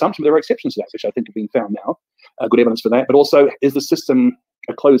reasonably good assumption, but there are exceptions to that, which I think have been found now. Good evidence for that. But also, is the system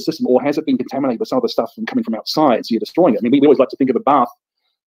a closed system, or has it been contaminated with some of the stuff coming from outside, so you're destroying it? I mean, we always like to think of a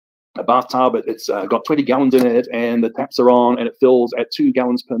bathtub, it's got 20 gallons in it, and the taps are on, and it fills at 2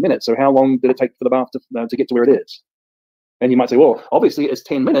 gallons per minute. So how long did it take for the bath to get to where it is? And you might say, well, obviously it's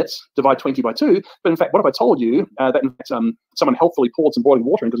 10 minutes, divide 20 by 2. But in fact, what if I told you that in fact, someone helpfully poured some boiling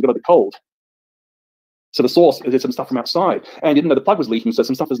water in because it got a bit cold? So the source is some stuff from outside, and you didn't know the plug was leaking, so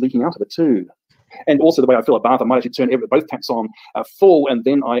some stuff is leaking out of it too. And also the way I fill a bath, I might actually turn both taps on full, and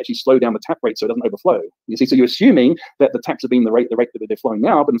then I actually slow down the tap rate so it doesn't overflow. You see, so you're assuming that the taps are being the rate that they're flowing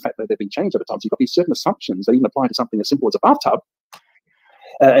now, but in fact they've been changed over time. So you've got these certain assumptions that even apply to something as simple as a bathtub,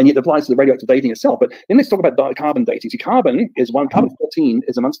 and yet it applies to the radioactive dating itself. But then let's talk about carbon dating. See, carbon 14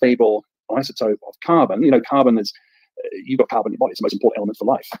 is an unstable isotope of carbon. You know, carbon is, you've got carbon in your body, it's the most important element for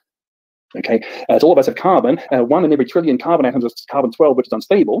life. Okay, so all of us have carbon. 1 in every trillion carbon atoms is carbon-12, which is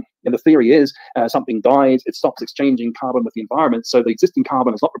unstable. And the theory is something dies, it stops exchanging carbon with the environment. So the existing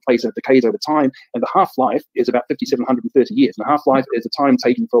carbon is not replaced, and it decays over time. And the half-life is about 5,730 years. And the half-life is the time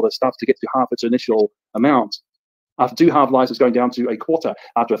taken for the stuff to get to half its initial amount. After 2 half-lives, it's going down to a quarter.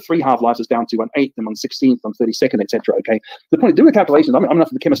 After 3 half-lives, it's down to 1/8, and 1/16, 1/32, etc. Okay. The point of doing calculations, I'm enough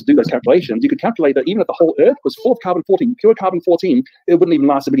of the chemist to do those calculations. You could calculate that even if the whole Earth was full of carbon-14, pure carbon-14, it wouldn't even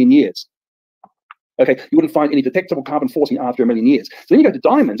last 1 million years. Okay, you wouldn't find any detectable carbon-14 after 1 million years. So then you go to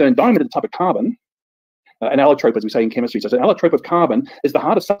diamonds, and diamond is a type of carbon, an allotrope, as we say in chemistry. So an allotrope of carbon is the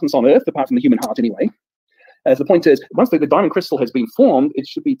hardest substance on Earth, apart from the human heart anyway. So the point is, once the diamond crystal has been formed, it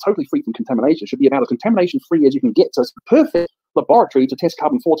should be totally free from contamination. It should be about as contamination-free as you can get. So it's the perfect laboratory to test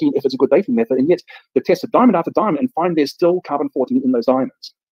carbon-14 if it's a good dating method, and yet they test diamond after diamond and find there's still carbon-14 in those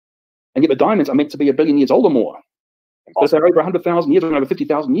diamonds. And yet the diamonds are meant to be 1 billion years old or more. But if they're over 100,000 years or over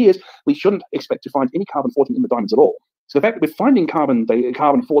 50,000 years, we shouldn't expect to find any carbon-14 in the diamonds at all. So the fact that we're finding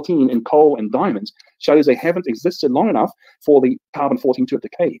carbon-14 in coal and diamonds shows they haven't existed long enough for the carbon-14 to have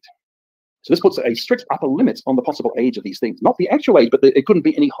decayed. So this puts a strict upper limit on the possible age of these things. Not the actual age, but it couldn't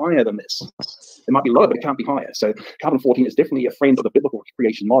be any higher than this. It might be lower, but it can't be higher. So carbon-14 is definitely a friend of the biblical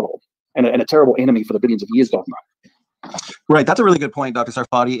creation model, and a terrible enemy for the billions of years dogma. Right, that's a really good point, Dr.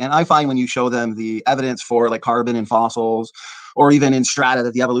 Sarfati. And I find when you show them the evidence for like carbon in fossils, or even in strata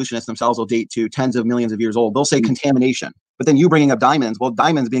that the evolutionists themselves will date to tens of millions of years old, they'll say contamination. But then you bringing up diamonds, well,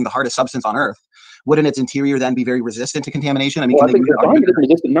 diamonds being the hardest substance on Earth, wouldn't its interior then be very resistant to contamination? I mean, well, I think the diamond isn't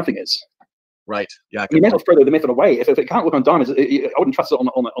resistant, nothing is. Right. Yeah. You may as well throw the method away. If it can't work on diamonds, I wouldn't trust it on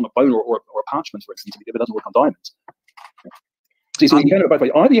a bone or a parchment, for instance, if it doesn't work on diamonds. So you can go both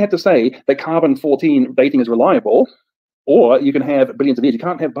ways. Either you have to say that carbon-14 dating is reliable, or you can have billions of years. You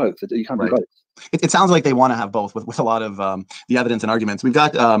can't have both. You can't do both. It sounds like they want to have both with a lot of the evidence and arguments. We've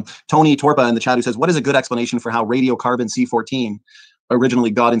got Tony Torpa in the chat who says, what is a good explanation for how radiocarbon C14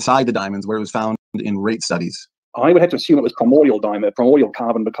 originally got inside the diamonds where it was found in rate studies? I would have to assume it was primordial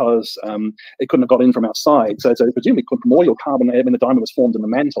carbon, because it couldn't have got in from outside. So presumably primordial carbon when the diamond was formed in the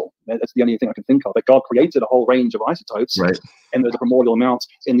mantle. That's the only thing I can think of. That God created a whole range of isotopes, right? And there's a primordial amount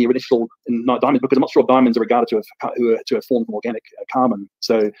in the initial diamonds, because I'm not sure if diamonds are regarded to have formed from organic carbon.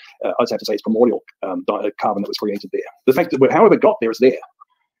 So I just have to say it's primordial carbon that was created there. The fact that however it got there is there.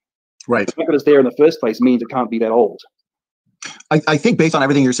 Right. The fact that it's there in the first place means it can't be that old. I think based on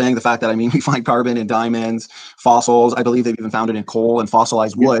everything you're saying, the fact that, I mean, we find carbon in diamonds, fossils, I believe they've even found it in coal and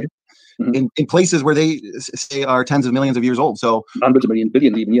fossilized wood, in places where they say are tens of millions of years old. So hundreds of millions,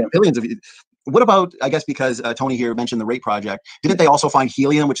 billions even, yeah. Billions of years. What about, I guess, because Tony here mentioned the RATE project, didn't they also find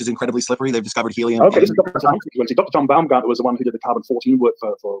helium, which is incredibly slippery? They've discovered helium. Okay, this is Dr. John Baumgartner was the one who did the carbon-14 work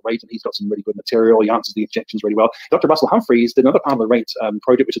for RATE, and he's got some really good material. He answers the objections really well. Dr. Russell Humphreys did another part of the RATE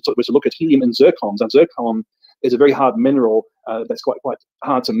project, which was to look at helium and zircons. And zircon is a very hard mineral that's quite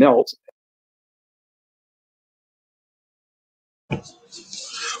hard to melt.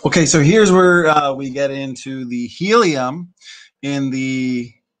 Okay, so here's where we get into the helium in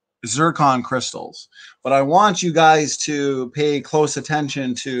the zircon crystals. But I want you guys to pay close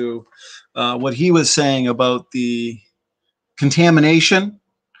attention to what he was saying about the contamination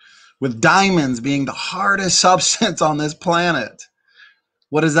with diamonds being the hardest substance on this planet.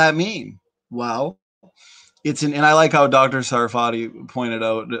 What does that mean? Well, and I like how Dr. Sarfati pointed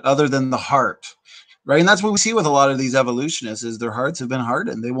out, other than the heart, right? And that's what we see with a lot of these evolutionists, is their hearts have been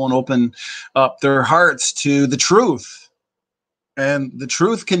hardened. They won't open up their hearts to the truth. And the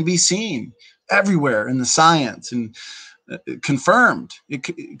truth can be seen everywhere in the science and confirmed.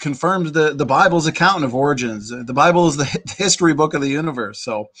 It confirms the Bible's account of origins. The Bible is the history book of the universe.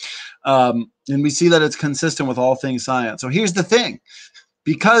 So, and we see that it's consistent with all things science. So here's the thing.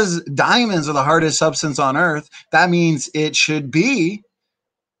 Because diamonds are the hardest substance on Earth, that means it should be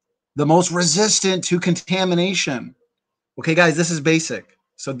the most resistant to contamination. Okay, guys, this is basic.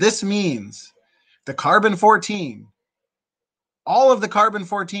 So this means the carbon-14, all of the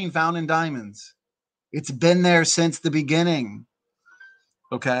carbon-14 found in diamonds, it's been there since the beginning.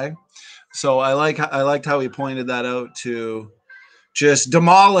 Okay, so I liked how he pointed that out to just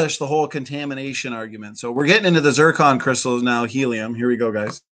demolish the whole contamination argument. So we're getting into the zircon crystals now, helium. Here we go,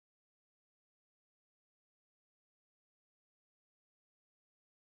 guys.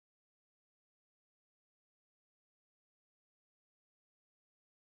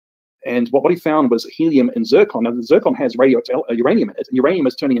 And what he found was helium and zircon. Now, the zircon has uranium in it, and uranium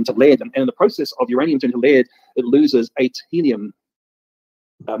is turning into lead. And in the process of uranium turning into lead, it loses 8 helium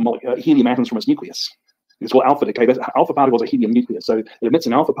helium atoms from its nucleus. It's called alpha decay. Alpha particles are helium nucleus. So it emits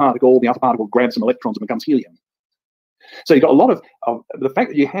an alpha particle, the alpha particle grabs some electrons and becomes helium. So you've got a lot of the fact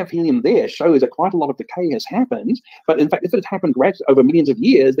that you have helium there shows that quite a lot of decay has happened. But in fact, if it had happened gradually over millions of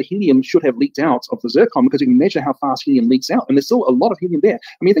years, the helium should have leaked out of the zircon, because you can measure how fast helium leaks out. And there's still a lot of helium there.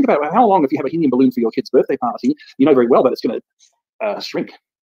 I mean, think about how long, if you have a helium balloon for your kid's birthday party, you know very well that it's going to shrink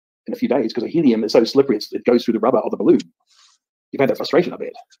in a few days, because the helium is so slippery, it goes through the rubber of the balloon. You've had that frustration, I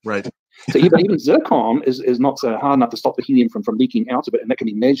bet. Right. So even zircon is not hard enough to stop the helium from leaking out of it, and that can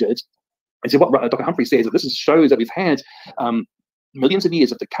be measured. And so what Dr. Humphrey says, that this shows that we've had millions of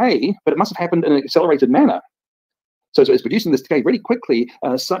years of decay, but it must have happened in an accelerated manner. So it's producing this decay really quickly,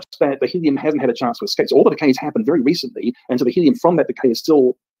 such that the helium hasn't had a chance to escape. So all the decays happened very recently, and so the helium from that decay is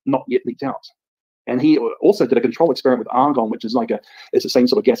still not yet leaked out. And he also did a control experiment with argon, which is it's the same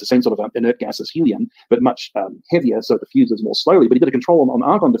sort of gas, the same sort of inert gas as helium, but much heavier, so it diffuses more slowly. But he did a control on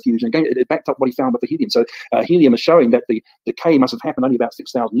argon diffusion. Again, it backed up what he found with the helium. So helium is showing that the decay must have happened only about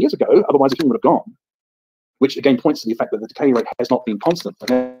 6,000 years ago, otherwise the helium would have gone, which again points to the fact that the decay rate has not been constant.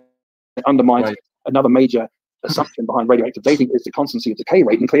 And it undermines another major assumption behind radioactive dating is the constancy of decay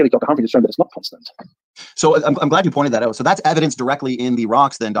rate, and clearly Dr. Humphrey has shown that it's not constant. So I'm glad you pointed that out. So that's evidence directly in the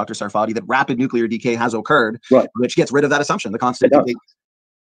rocks then, Dr. Sarfati, that rapid nuclear decay has occurred, which gets rid of that assumption, the constant decay.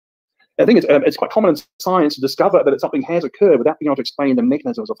 I think it's quite common in science to discover that something has occurred without being able to explain the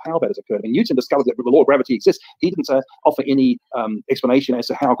mechanisms of how that has occurred. I mean, Newton discovered that the law of gravity exists. He didn't offer any explanation as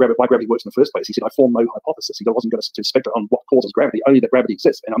to why gravity works in the first place. He said, I form no hypothesis. He wasn't going to speculate on what causes gravity, only that gravity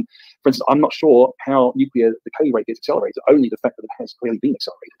exists. And for instance, I'm not sure how nuclear decay rate gets accelerated, only the fact that it has clearly been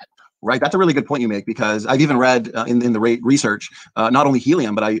accelerated. Right. That's a really good point you make, because I've even read in the research, not only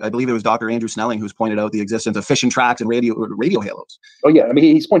helium, but I believe it was Dr. Andrew Snelling who's pointed out the existence of fission tracks and radiohalos. Oh, yeah. I mean,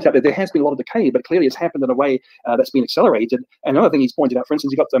 he's pointed out that there has been a lot of decay, but clearly it's happened in a way that's been accelerated. And another thing he's pointed out, for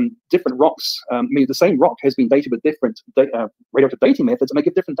instance, you've got different rocks. I mean, the same rock has been dated with different radioactive dating methods, and they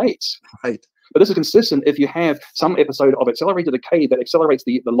give different dates. Right. But this is consistent if you have some episode of accelerated decay that accelerates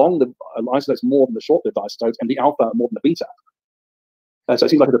the long-lived isotopes more than the short-lived isotopes, and the alpha more than the beta. So it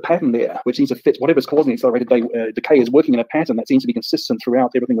seems like there's a pattern there, which seems to fit whatever's causing accelerated decay is working in a pattern that seems to be consistent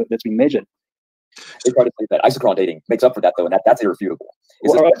throughout everything that's been measured. They try to say that isochron dating makes up for that, though, and that's irrefutable.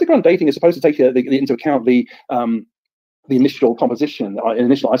 Isochron dating is supposed to take into account the initial composition,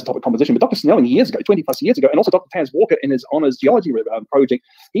 initial isotopic composition. But Dr. Snelling 20 plus years ago, and also Dr. Taz Walker in his honors geology project,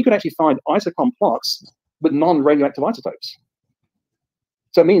 he could actually find isochron plots with non-radioactive isotopes.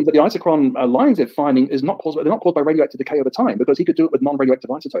 So it means that the isochron lines they're finding they're not caused by radioactive decay over time, because he could do it with non-radioactive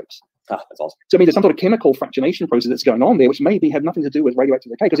isotopes. That's awesome. So it means there's some sort of chemical fractionation process that's going on there, which maybe have nothing to do with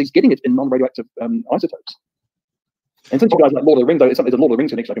radioactive decay, because he's getting it in non-radioactive isotopes. And since you guys like Lord of the Rings, though, there's a Lord of the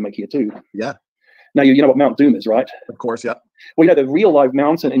Rings connection I can make here too. Yeah. Now you know what Mount Doom is, right? Of course, yeah. Well, you know the real live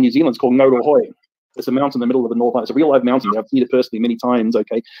mountain in New Zealand is called Ngauruhoe. It's a mountain in the middle of the North Island. It's a real live mountain. I've seen it personally many times.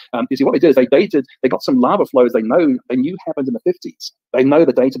 Okay, you see what they did is they got some lava flows they knew happened in the 50s. They know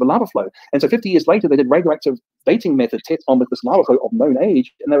the date of a lava flow, and so 50 years later they did radioactive dating method tests on with this lava flow of known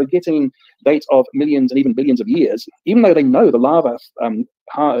age, and they were getting dates of millions and even billions of years, even though they know the lava,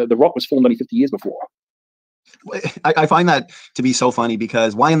 the rock was formed only 50 years before. I find that to be so funny,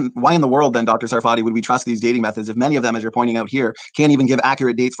 because why in the world then, Dr. Sarfati, would we trust these dating methods if many of them, as you're pointing out here, can't even give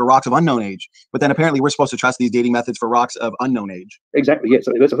accurate dates for rocks of unknown age? But then apparently we're supposed to trust these dating methods for rocks of unknown age. Exactly, yes.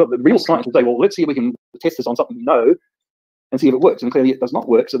 So the real science will say, well, let's see if we can test this on something we know and see if it works. And clearly it does not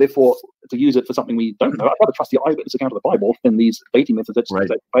work. So therefore, to use it for something we don't know, I'd rather trust the eyewitness account of the Bible than these dating methods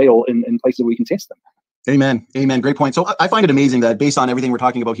that fail in places where we can test them. Amen. Amen. Great point. So I find it amazing that based on everything we're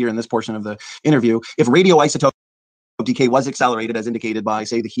talking about here in this portion of the interview, if radioisotope decay was accelerated as indicated by,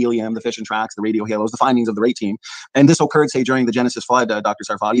 say, the helium, the fission tracks, the radiohalos, the findings of the rate team, and this occurred, say, during the Genesis flood, Dr.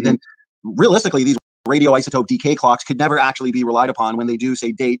 Sarfati, then realistically, these radioisotope decay clocks could never actually be relied upon when they do,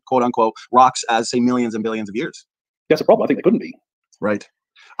 say, date, quote unquote, rocks as, say, millions and billions of years. That's a problem. I think they couldn't be. Right.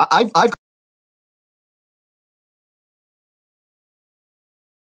 I've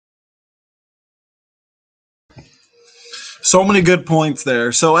So many good points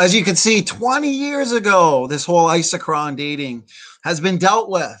there. So as you can see, 20 years ago, this whole isochron dating has been dealt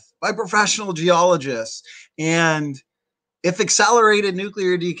with by professional geologists. And if accelerated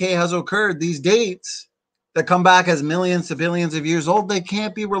nuclear decay has occurred, these dates that come back as millions to billions of years old, they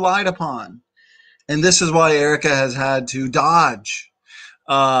can't be relied upon. And this is why Erica has had to dodge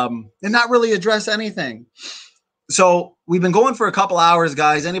and not really address anything. So we've been going for a couple hours,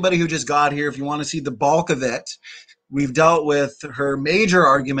 guys. Anybody who just got here, if you want to see the bulk of it, we've dealt with her major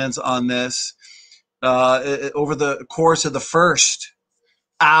arguments on this over the course of the first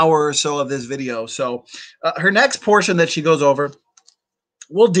hour or so of this video. So her next portion that she goes over,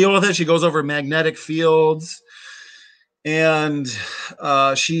 we'll deal with it. She goes over magnetic fields, and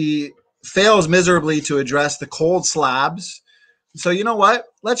she fails miserably to address the cold slabs. So you know what?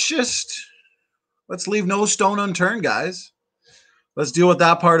 Let's leave no stone unturned, guys. Let's deal with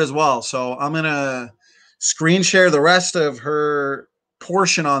that part as well. So I'm going to screen share the rest of her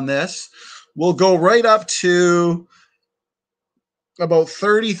portion on this. We'll go right up to about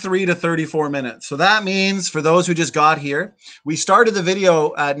 33 to 34 minutes. So that means for those who just got here, we started the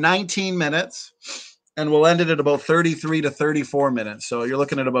video at 19 minutes and we'll end it at about 33 to 34 minutes. So you're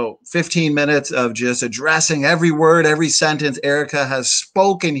looking at about 15 minutes of just addressing every word, every sentence Erica has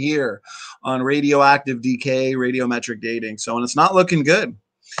spoken here on radioactive decay, radiometric dating. So, and it's not looking good.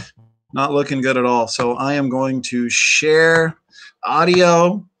 Not looking good at all. So I am going to share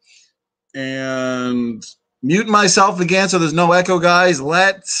audio and mute myself again so there's no echo, guys.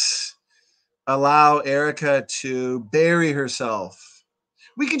 Let's allow Erica to bury herself.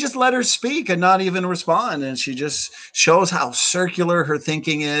 We can just let her speak and not even respond. And she just shows how circular her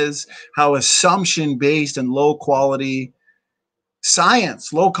thinking is, how assumption-based and low-quality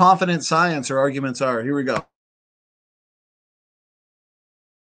science, low-confidence science her arguments are. Here we go.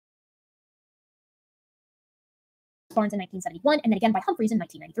 Barnes in 1971, and then again by Humphreys in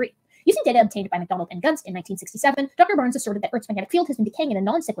 1993. Using data obtained by McDonald and Gunst in 1967, Dr. Barnes asserted that Earth's magnetic field has been decaying in a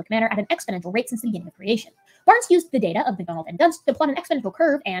non-cyclic manner at an exponential rate since the beginning of creation. Barnes used the data of McDonald and Gunst to plot an exponential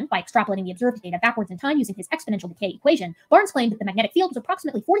curve, and by extrapolating the observed data backwards in time using his exponential decay equation, Barnes claimed that the magnetic field was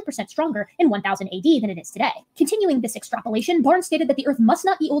approximately 40% stronger in 1000 AD than it is today. Continuing this extrapolation, Barnes stated that the Earth must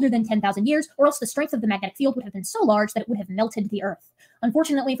not be older than 10,000 years, or else the strength of the magnetic field would have been so large that it would have melted the Earth.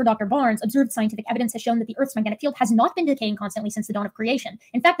 Unfortunately for Dr. Barnes, observed scientific evidence has shown that the Earth's magnetic field has not been decaying constantly since the dawn of creation.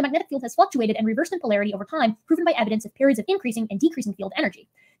 In fact, the magnetic field has fluctuated and reversed in polarity over time, proven by evidence of periods of increasing and decreasing field energy.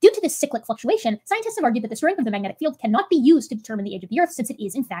 Due to this cyclic fluctuation, scientists have argued that the strength of the magnetic field cannot be used to determine the age of the Earth, since it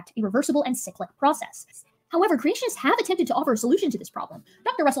is, in fact, a reversible and cyclic process. However, creationists have attempted to offer a solution to this problem.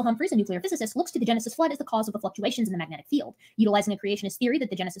 Dr. Russell Humphreys, a nuclear physicist, looks to the Genesis flood as the cause of the fluctuations in the magnetic field. Utilizing a creationist theory that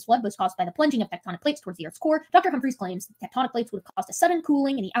the Genesis flood was caused by the plunging of tectonic plates towards the Earth's core, Dr. Humphreys claims that tectonic plates would have caused a sudden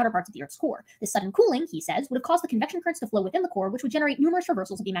cooling in the outer parts of the Earth's core. This sudden cooling, he says, would have caused the convection currents to flow within the core, which would generate numerous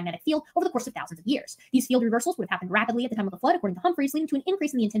reversals of the magnetic field over the course of thousands of years. These field reversals would have happened rapidly at the time of the flood, according to Humphreys, leading to an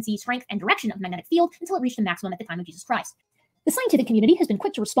increase in the intensity, strength, and direction of the magnetic field until it reached a maximum at the time of Jesus Christ. The scientific community has been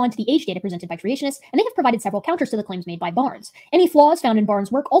quick to respond to the age data presented by creationists, and they have provided several counters to the claims made by Barnes. Any flaws found in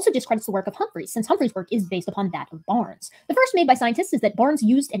Barnes' work also discredits the work of Humphreys, since Humphreys' work is based upon that of Barnes. The first made by scientists is that Barnes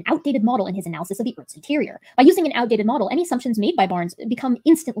used an outdated model in his analysis of the Earth's interior. By using an outdated model, any assumptions made by Barnes become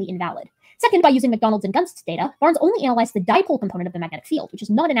instantly invalid. Second, by using McDonald's and Gunst's data, Barnes only analyzed the dipole component of the magnetic field, which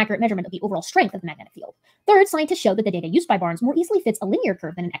is not an accurate measurement of the overall strength of the magnetic field. Third, scientists showed that the data used by Barnes more easily fits a linear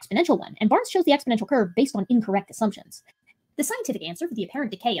curve than an exponential one, and Barnes chose the exponential curve based on incorrect assumptions. The scientific answer for the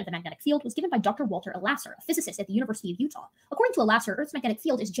apparent decay of the magnetic field was given by Dr. Walter Alasser, a physicist at the University of Utah. According to Alasser, Earth's magnetic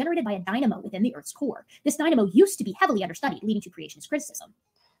field is generated by a dynamo within the Earth's core. This dynamo used to be heavily understudied, leading to creationist criticism.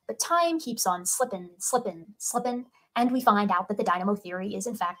 But time keeps on slipping, and we find out that the dynamo theory is,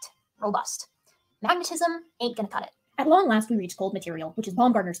 in fact, robust. Magnetism ain't gonna cut it. At long last, we reach cold material, which is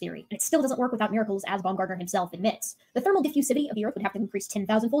Baumgartner's theory, and it still doesn't work without miracles, as Baumgartner himself admits. The thermal diffusivity of the Earth would have to increase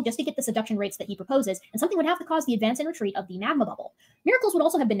 10,000-fold just to get the subduction rates that he proposes, and something would have to cause the advance and retreat of the magma bubble. Miracles would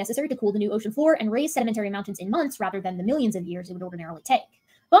also have been necessary to cool the new ocean floor and raise sedimentary mountains in months rather than the millions of years it would ordinarily take.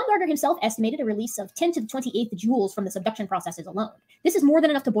 Baumgartner himself estimated a release of 10 to the 28th joules from the subduction processes alone. This is more than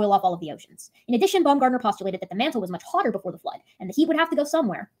enough to boil off all of the oceans. In addition, Baumgartner postulated that the mantle was much hotter before the flood, and the heat would have to go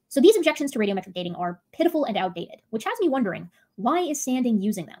somewhere. So these objections to radiometric dating are pitiful and outdated, which has me wondering, why is Sanding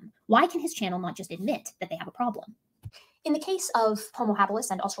using them? Why can his channel not just admit that they have a problem? In the case of Homo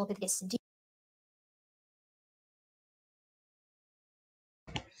habilis and Australopithecus sedici,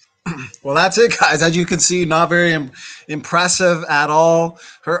 Well, that's it, guys. As you can see, not very impressive at all.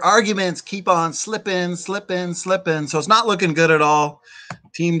 Her arguments keep on slipping. So it's not looking good at all.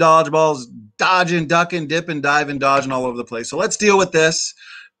 Team Dodgeball's dodging, ducking, dipping, diving, dodging all over the place. So let's deal with this.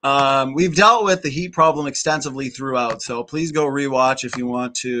 We've dealt with the heat problem extensively throughout, so please go rewatch if you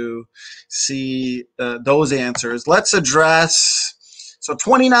want to see those answers. Let's address, so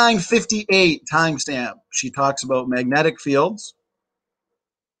 2958 timestamp. She talks about magnetic fields.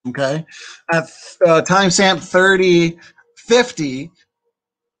 Okay. At timestamp 3050,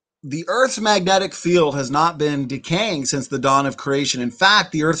 the Earth's magnetic field has not been decaying since the dawn of creation. In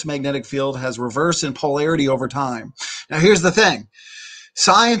fact, the Earth's magnetic field has reversed in polarity over time. Now, here's the thing.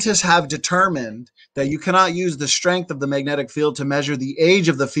 Scientists have determined that you cannot use the strength of the magnetic field to measure the age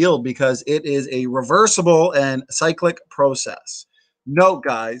of the field because it is a reversible and cyclic process. Note,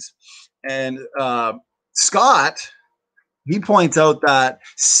 guys, and Scott, he points out that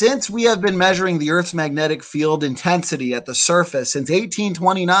since we have been measuring the Earth's magnetic field intensity at the surface since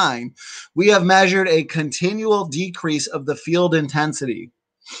 1829, we have measured a continual decrease of the field intensity,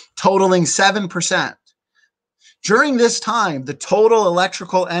 totaling 7%. During this time, the total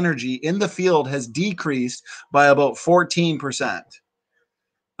electrical energy in the field has decreased by about 14%.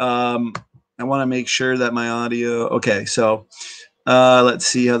 I want to make sure that my audio, okay, so let's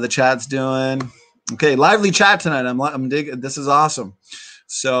see how the chat's doing. Okay, lively chat tonight. I'm digging. This is awesome.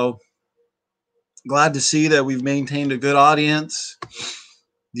 So glad to see that we've maintained a good audience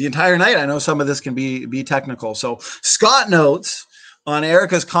the entire night. I know some of this can be technical. So Scott notes on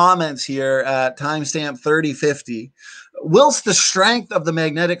Erica's comments here at timestamp 3050, whilst the strength of the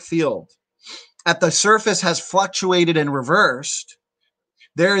magnetic field at the surface has fluctuated and reversed,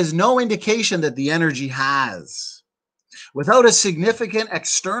 there is no indication that the energy has. Without a significant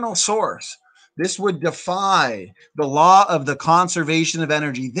external source, this would defy the law of the conservation of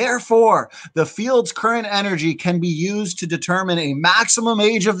energy. Therefore, the field's current energy can be used to determine a maximum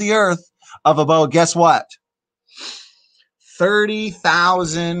age of the Earth of about, guess what?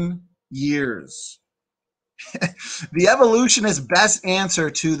 30,000 years. The evolutionist's best answer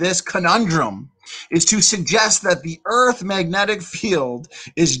to this conundrum is to suggest that the Earth magnetic field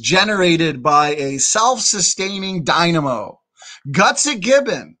is generated by a self-sustaining dynamo. Gutsick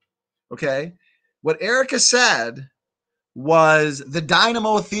Gibbon, okay? What Erica said was the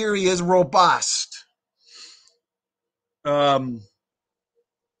dynamo theory is robust.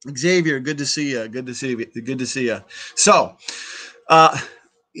 Xavier, good to see you. Good to see you. Good to see you. So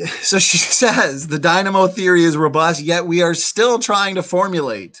she says the dynamo theory is robust, yet we are still trying to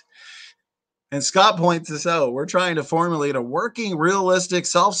formulate. And Scott points this out. We're trying to formulate a working, realistic,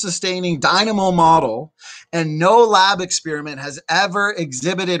 self-sustaining dynamo model, and no lab experiment has ever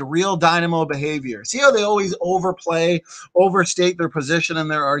exhibited real dynamo behavior. See how they always overstate their position in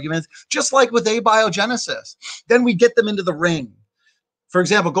their arguments? Just like with abiogenesis. Then we get them into the ring. For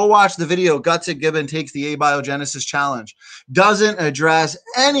example, go watch the video, Gutsick Gibbon takes the abiogenesis challenge. Doesn't address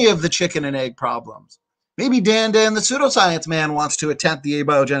any of the chicken and egg problems. Maybe Dan, the pseudoscience man, wants to attempt the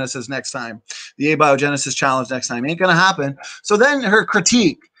abiogenesis next time. The abiogenesis challenge next time. Ain't going to happen. So then her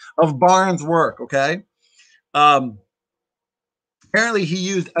critique of Barnes' work, okay? Apparently he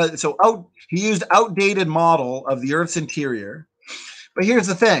used outdated model of the Earth's interior. But here's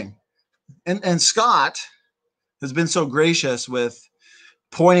the thing. And Scott has been so gracious with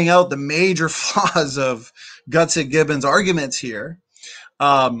pointing out the major flaws of Gutsick Gibbon's arguments here.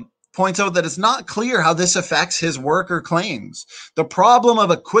 Points out that it's not clear how this affects his work or claims. The problem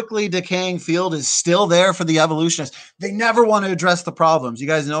of a quickly decaying field is still there for the evolutionists. They never want to address the problems. You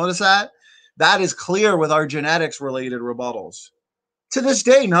guys notice that? That is clear with our genetics-related rebuttals. To this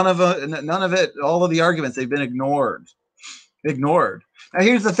day, none of it, all of the arguments, they've been ignored. Now,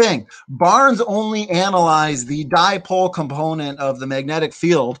 here's the thing. Barnes only analyzed the dipole component of the magnetic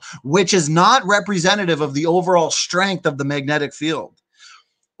field, which is not representative of the overall strength of the magnetic field.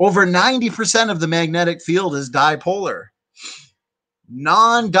 Over 90% of the magnetic field is dipolar.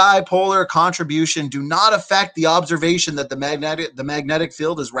 Non-dipolar contribution do not affect the observation that the magnetic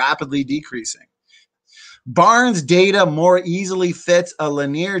field is rapidly decreasing. Barnes' data more easily fits a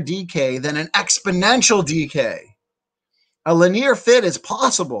linear decay than an exponential decay. A linear fit is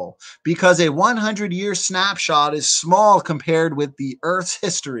possible because a 100-year snapshot is small compared with the Earth's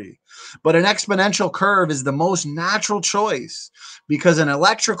history. But an exponential curve is the most natural choice because an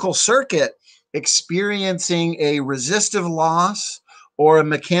electrical circuit experiencing a resistive loss or a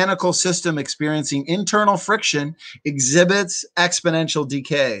mechanical system experiencing internal friction exhibits exponential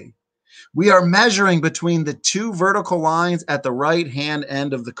decay. We are measuring between the two vertical lines at the right-hand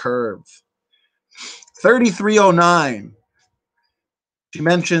end of the curve. 3309. She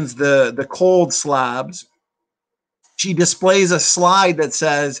mentions the cold slabs. She displays a slide that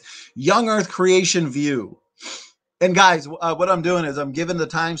says young Earth creation view. And guys, what I'm doing is I'm giving the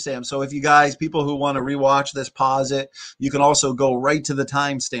timestamp. So if you guys, people who want to rewatch this, pause it, you can also go right to the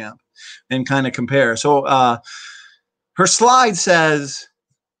timestamp and kind of compare. So her slide says,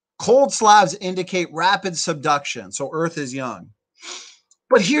 cold slabs indicate rapid subduction. So Earth is young.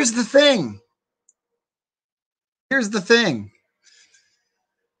 But here's the thing. Here's the thing.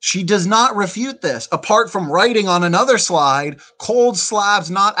 She does not refute this, apart from writing on another slide, cold slabs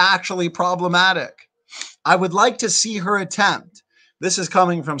not actually problematic. I would like to see her attempt. This is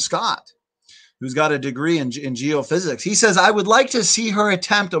coming from Scott, who's got a degree in geophysics. He says, I would like to see her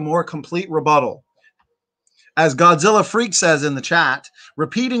attempt a more complete rebuttal. As Godzilla Freak says in the chat,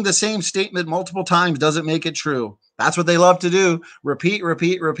 repeating the same statement multiple times doesn't make it true. That's what they love to do. Repeat,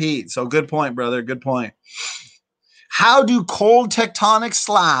 repeat, repeat. So good point, brother. Good point. How do cold tectonic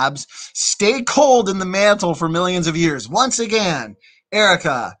slabs stay cold in the mantle for millions of years? Once again,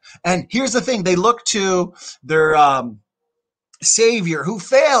 Erica. And here's the thing. They look to their savior who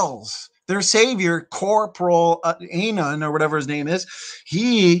fails. Their savior, Corporal Anon, or whatever his name is,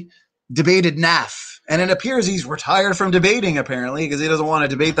 he debated Neff. And it appears he's retired from debating, apparently, because he doesn't want to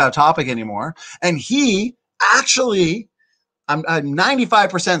debate that topic anymore. And he actually, I'm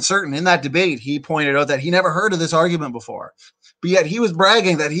 95% certain in that debate, he pointed out that he never heard of this argument before. But yet he was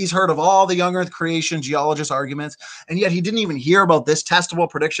bragging that he's heard of all the young Earth creation geologist arguments, and yet he didn't even hear about this testable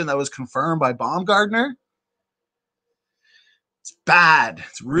prediction that was confirmed by Baumgartner. It's bad.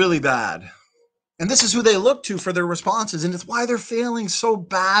 It's really bad. And this is who they look to for their responses, and it's why they're failing so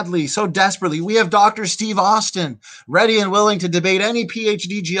badly, so desperately. We have Dr. Steve Austin, ready and willing to debate any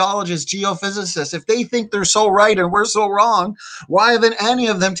PhD geologist, geophysicist. If they think they're so right and we're so wrong, why haven't any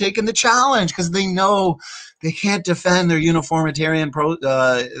of them taken the challenge? Because they know they can't defend their uniformitarian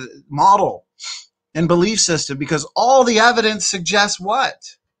model and belief system, because all the evidence suggests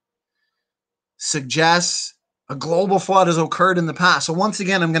what? Suggests a global flood has occurred in the past. So once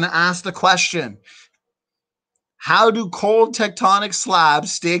again, I'm going to ask the question, how do cold tectonic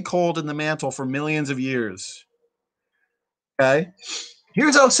slabs stay cold in the mantle for millions of years? Okay.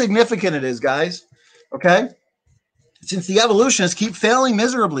 Here's how significant it is, guys. Okay. Since the evolutionists keep failing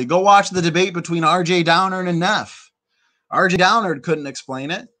miserably, go watch the debate between R.J. Downard and Neff. R.J. Downard couldn't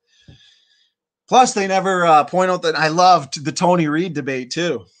explain it. Plus, they never point out that I loved the Tony Reed debate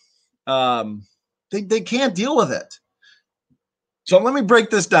too. They can't deal with it. So let me break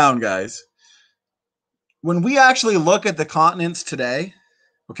this down, guys. When we actually look at the continents today,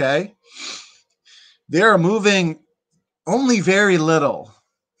 okay, they are moving only very little,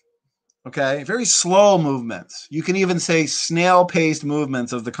 okay, very slow movements. You can even say snail-paced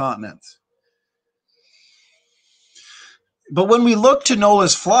movements of the continents. But when we look to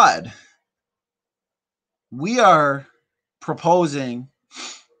Noah's flood, we are proposing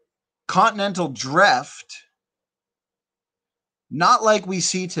continental drift, not like we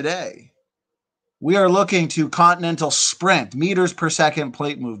see today. We are looking to continental sprint, meters per second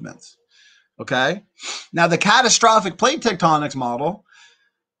plate movements. Okay. Now, the catastrophic plate tectonics model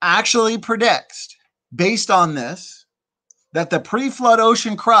actually predicts, based on this, that the pre-flood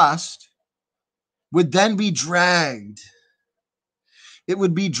ocean crust would then be dragged. It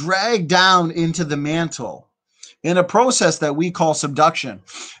would be dragged down into the mantle in a process that we call subduction.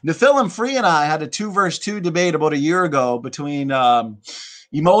 Nephilim Free and I had a 2-verse-2 debate about a year ago between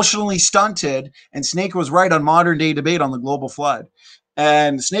Emotionally Stunted and Snake Was Right on modern day debate on the global flood.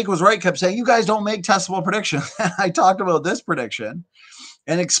 And Snake Was Right kept saying, you guys don't make testable predictions. I talked about this prediction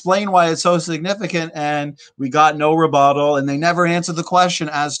and explained why it's so significant, and we got no rebuttal, and they never answered the question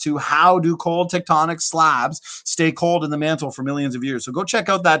as to how do cold tectonic slabs stay cold in the mantle for millions of years. So go check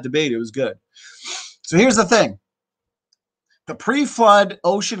out that debate. It was good. So here's the thing. The pre-flood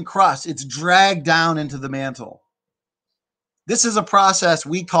ocean crust, it's dragged down into the mantle. This is a process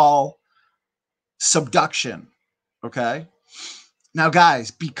we call subduction, okay? Now,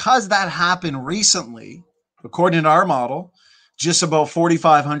 guys, because that happened recently, according to our model, just about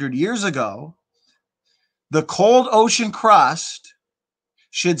 4,500 years ago, the cold ocean crust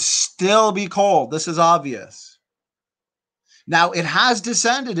should still be cold. This is obvious. Now, it has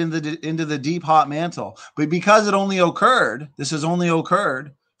descended into the deep hot mantle, but because it only occurred, this has only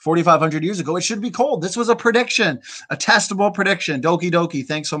occurred 4,500 years ago, it should be cold. This was a prediction, a testable prediction. Doki Doki,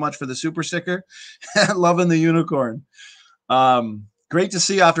 thanks so much for the super sticker. Loving the unicorn. Great to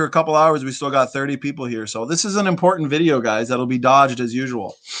see after a couple hours, we still got 30 people here. So this is an important video, guys, that'll be dodged as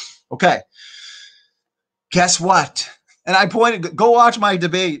usual. Okay. Guess what? And I pointed, go watch my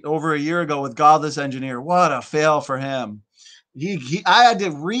debate over a year ago with Godless Engineer. What a fail for him. I had to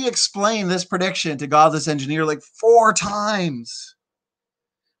re-explain this prediction to Godless Engineer like 4 times.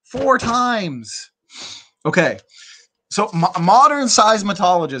 4 times. Okay. So modern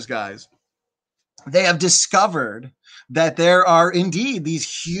seismologists, guys, they have discovered that there are indeed these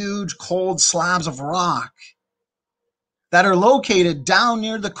huge cold slabs of rock that are located down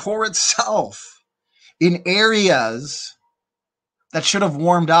near the core itself in areas that should have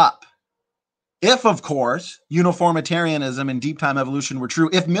warmed up. If, of course, uniformitarianism and deep time evolution were true,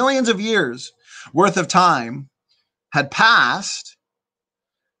 if millions of years worth of time had passed,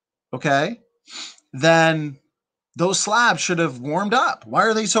 okay, then those slabs should have warmed up. Why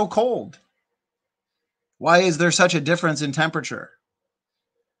are they so cold? Why is there such a difference in temperature?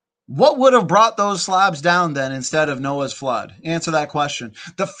 What would have brought those slabs down then instead of Noah's flood? Answer that question.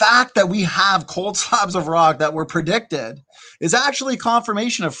 The fact that we have cold slabs of rock that were predicted is actually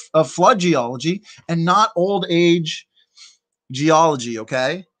confirmation of flood geology and not old age geology,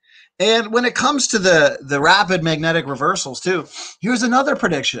 okay? And when it comes to the rapid magnetic reversals too, here's another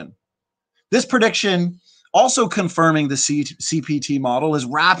prediction. This prediction, also confirming the CPT model, is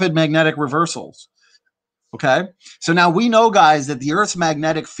rapid magnetic reversals. Okay, so now we know, guys, that the Earth's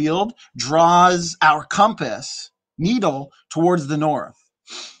magnetic field draws our compass needle towards the north.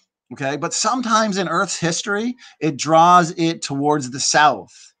 Okay, but sometimes in Earth's history, it draws it towards the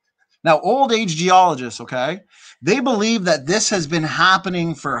south. Now, old age geologists, okay, they believe that this has been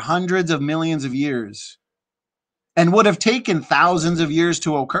happening for hundreds of millions of years and would have taken thousands of years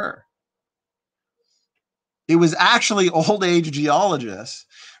to occur. It was actually old age geologists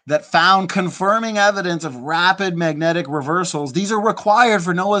that found confirming evidence of rapid magnetic reversals. These are required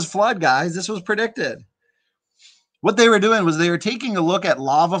for Noah's flood, guys. This was predicted. What they were doing was they were taking a look at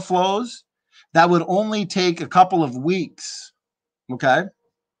lava flows that would only take a couple of weeks, okay?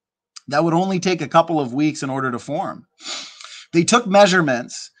 That would only take a couple of weeks in order to form. They took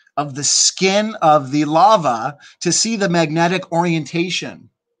measurements of the skin of the lava to see the magnetic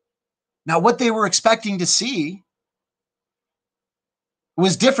orientation. Now, what they were expecting to see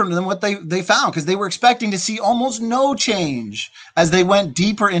was different than what they found, because they were expecting to see almost no change as they went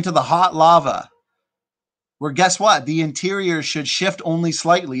deeper into the hot lava, where guess what? The interior should shift only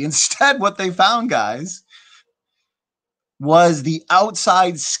slightly. Instead, what they found, guys, was the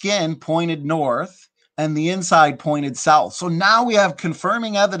outside skin pointed north and the inside pointed south. So now we have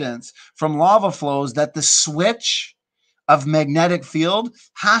confirming evidence from lava flows that the switch of magnetic field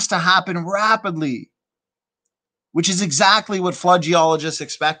has to happen rapidly, which is exactly what flood geologists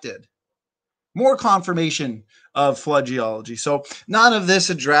expected. More confirmation of flood geology. So none of this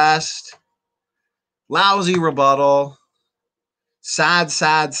addressed. Lousy rebuttal. Sad,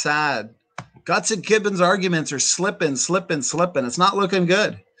 sad, sad. Gutsick Gibbon's arguments are slipping. It's not looking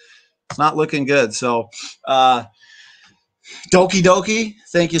good. It's not looking good. So Doki Doki,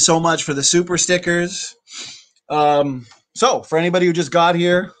 thank you so much for the super stickers. So for anybody who just got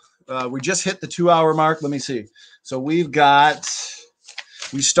here, we just hit the 2-hour mark. Let me see. So we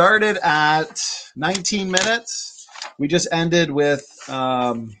started at 19 minutes. We just ended with,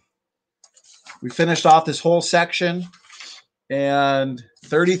 we finished off this whole section and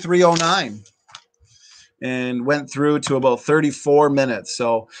 33:09 and went through to about 34 minutes.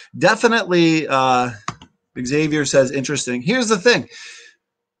 So definitely, Xavier says interesting. Here's the thing.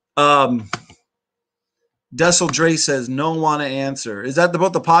 Dessel Dre says, no want to answer. Is that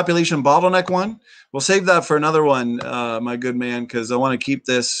about the population bottleneck one? We'll save that for another one, my good man, because I want to keep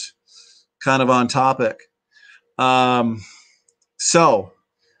this kind of on topic. So,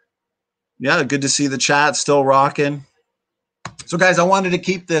 yeah, good to see the chat still rocking. So, guys, I wanted to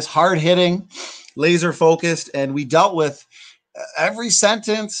keep this hard-hitting, laser-focused, and we dealt with every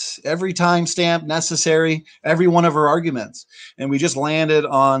sentence, every timestamp necessary, every one of our arguments. And we just landed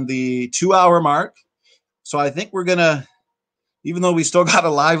on the 2-hour mark. So I think we're going to, even though we still got a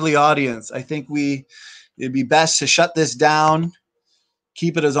lively audience, I think it'd be best to shut this down,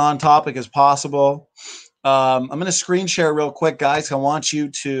 keep it as on topic as possible. I'm going to screen share real quick, guys. I want you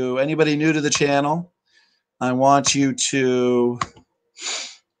to, anybody new to the channel, I want you to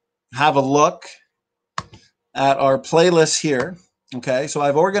have a look at our playlists here. Okay, so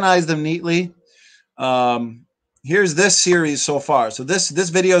I've organized them neatly. Here's this series so far. So this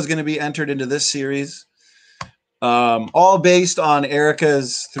video is going to be entered into this series. All based on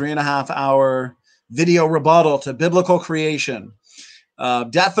Erica's 3.5-hour video rebuttal to biblical creation.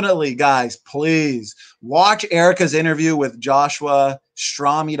 Definitely, guys, please watch Erica's interview with Joshua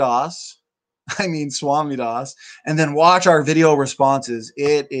Swamidas, and then watch our video responses.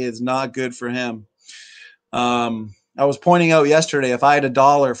 It is not good for him. I was pointing out yesterday, if I had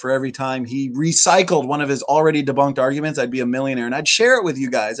 $1 for every time he recycled one of his already debunked arguments, I'd be a millionaire, and I'd share it with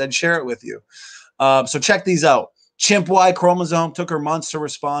you guys. I'd share it with you. So check these out. Chimp Y chromosome took her months to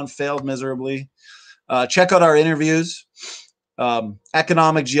respond, failed miserably. Check out our interviews.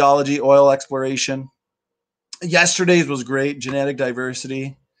 Economic geology, oil exploration. Yesterday's was great. Genetic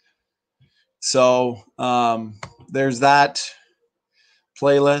diversity. So there's that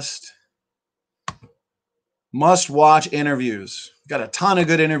playlist. Must watch interviews. Got a ton of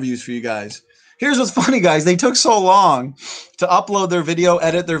good interviews for you guys. Here's what's funny, guys. They took so long to upload their video,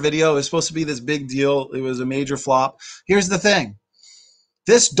 edit their video. It was supposed to be this big deal. It was a major flop. Here's the thing.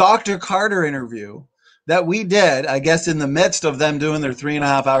 This Dr. Carter interview that we did, I guess in the midst of them doing their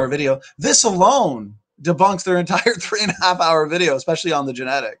 3.5-hour video, this alone debunks their entire 3.5-hour video, especially on the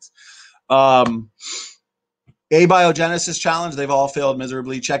genetics. Abiogenesis challenge, they've all failed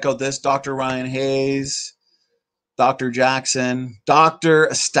miserably. Check out this. Dr. Ryan Hayes, Dr. Jackson, Dr.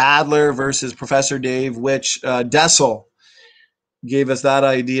 Stadler versus Professor Dave, which Dessel gave us that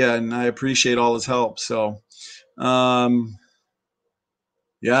idea, and I appreciate all his help. So, yeah.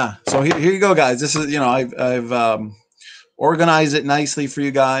 So here you go, guys. This is, I've organized it nicely for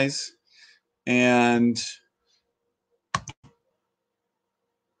you guys, and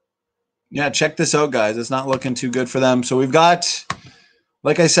yeah, check this out, guys. It's not looking too good for them. So we've got,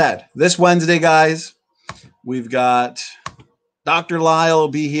 like I said, this Wednesday, guys, we've got Dr. Lyle will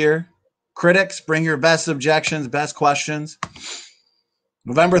be here. Critics, bring your best objections, best questions.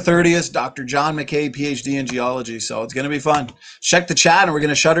 November 30th, Dr. John McKay, PhD in geology. So it's going to be fun. Check the chat, and we're going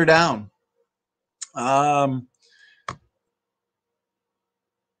to shut her down. Awesome.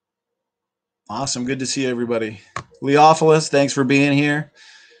 Good to see everybody. Leophilus, thanks for being here.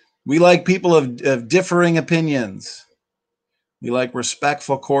 We like people of differing opinions. We like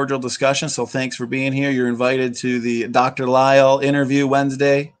respectful, cordial discussion. So thanks for being here. You're invited to the Dr. Lyle interview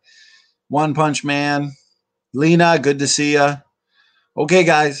Wednesday. One Punch Man. Lena, good to see you. Okay,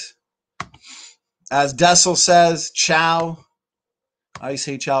 guys. As Dessel says, ciao. I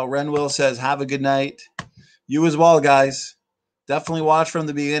say ciao. Renwill says, have a good night. You as well, guys. Definitely watch from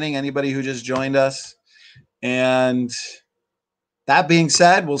the beginning, anybody who just joined us. And that being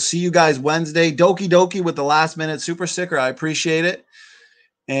said, we'll see you guys Wednesday. Doki Doki with the last minute super sticker. I appreciate it.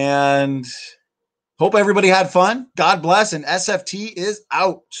 And hope everybody had fun. God bless. And SFT is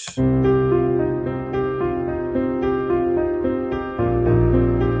out.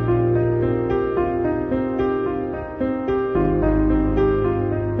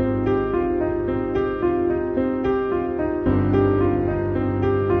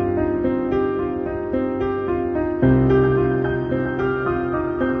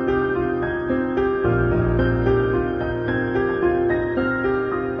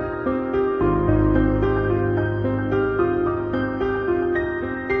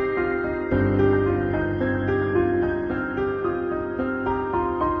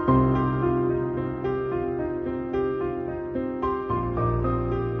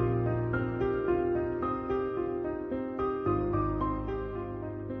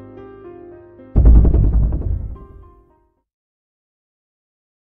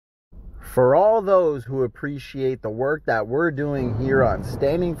 For all those who appreciate the work that we're doing here on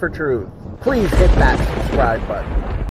Standing for Truth, please hit that subscribe button.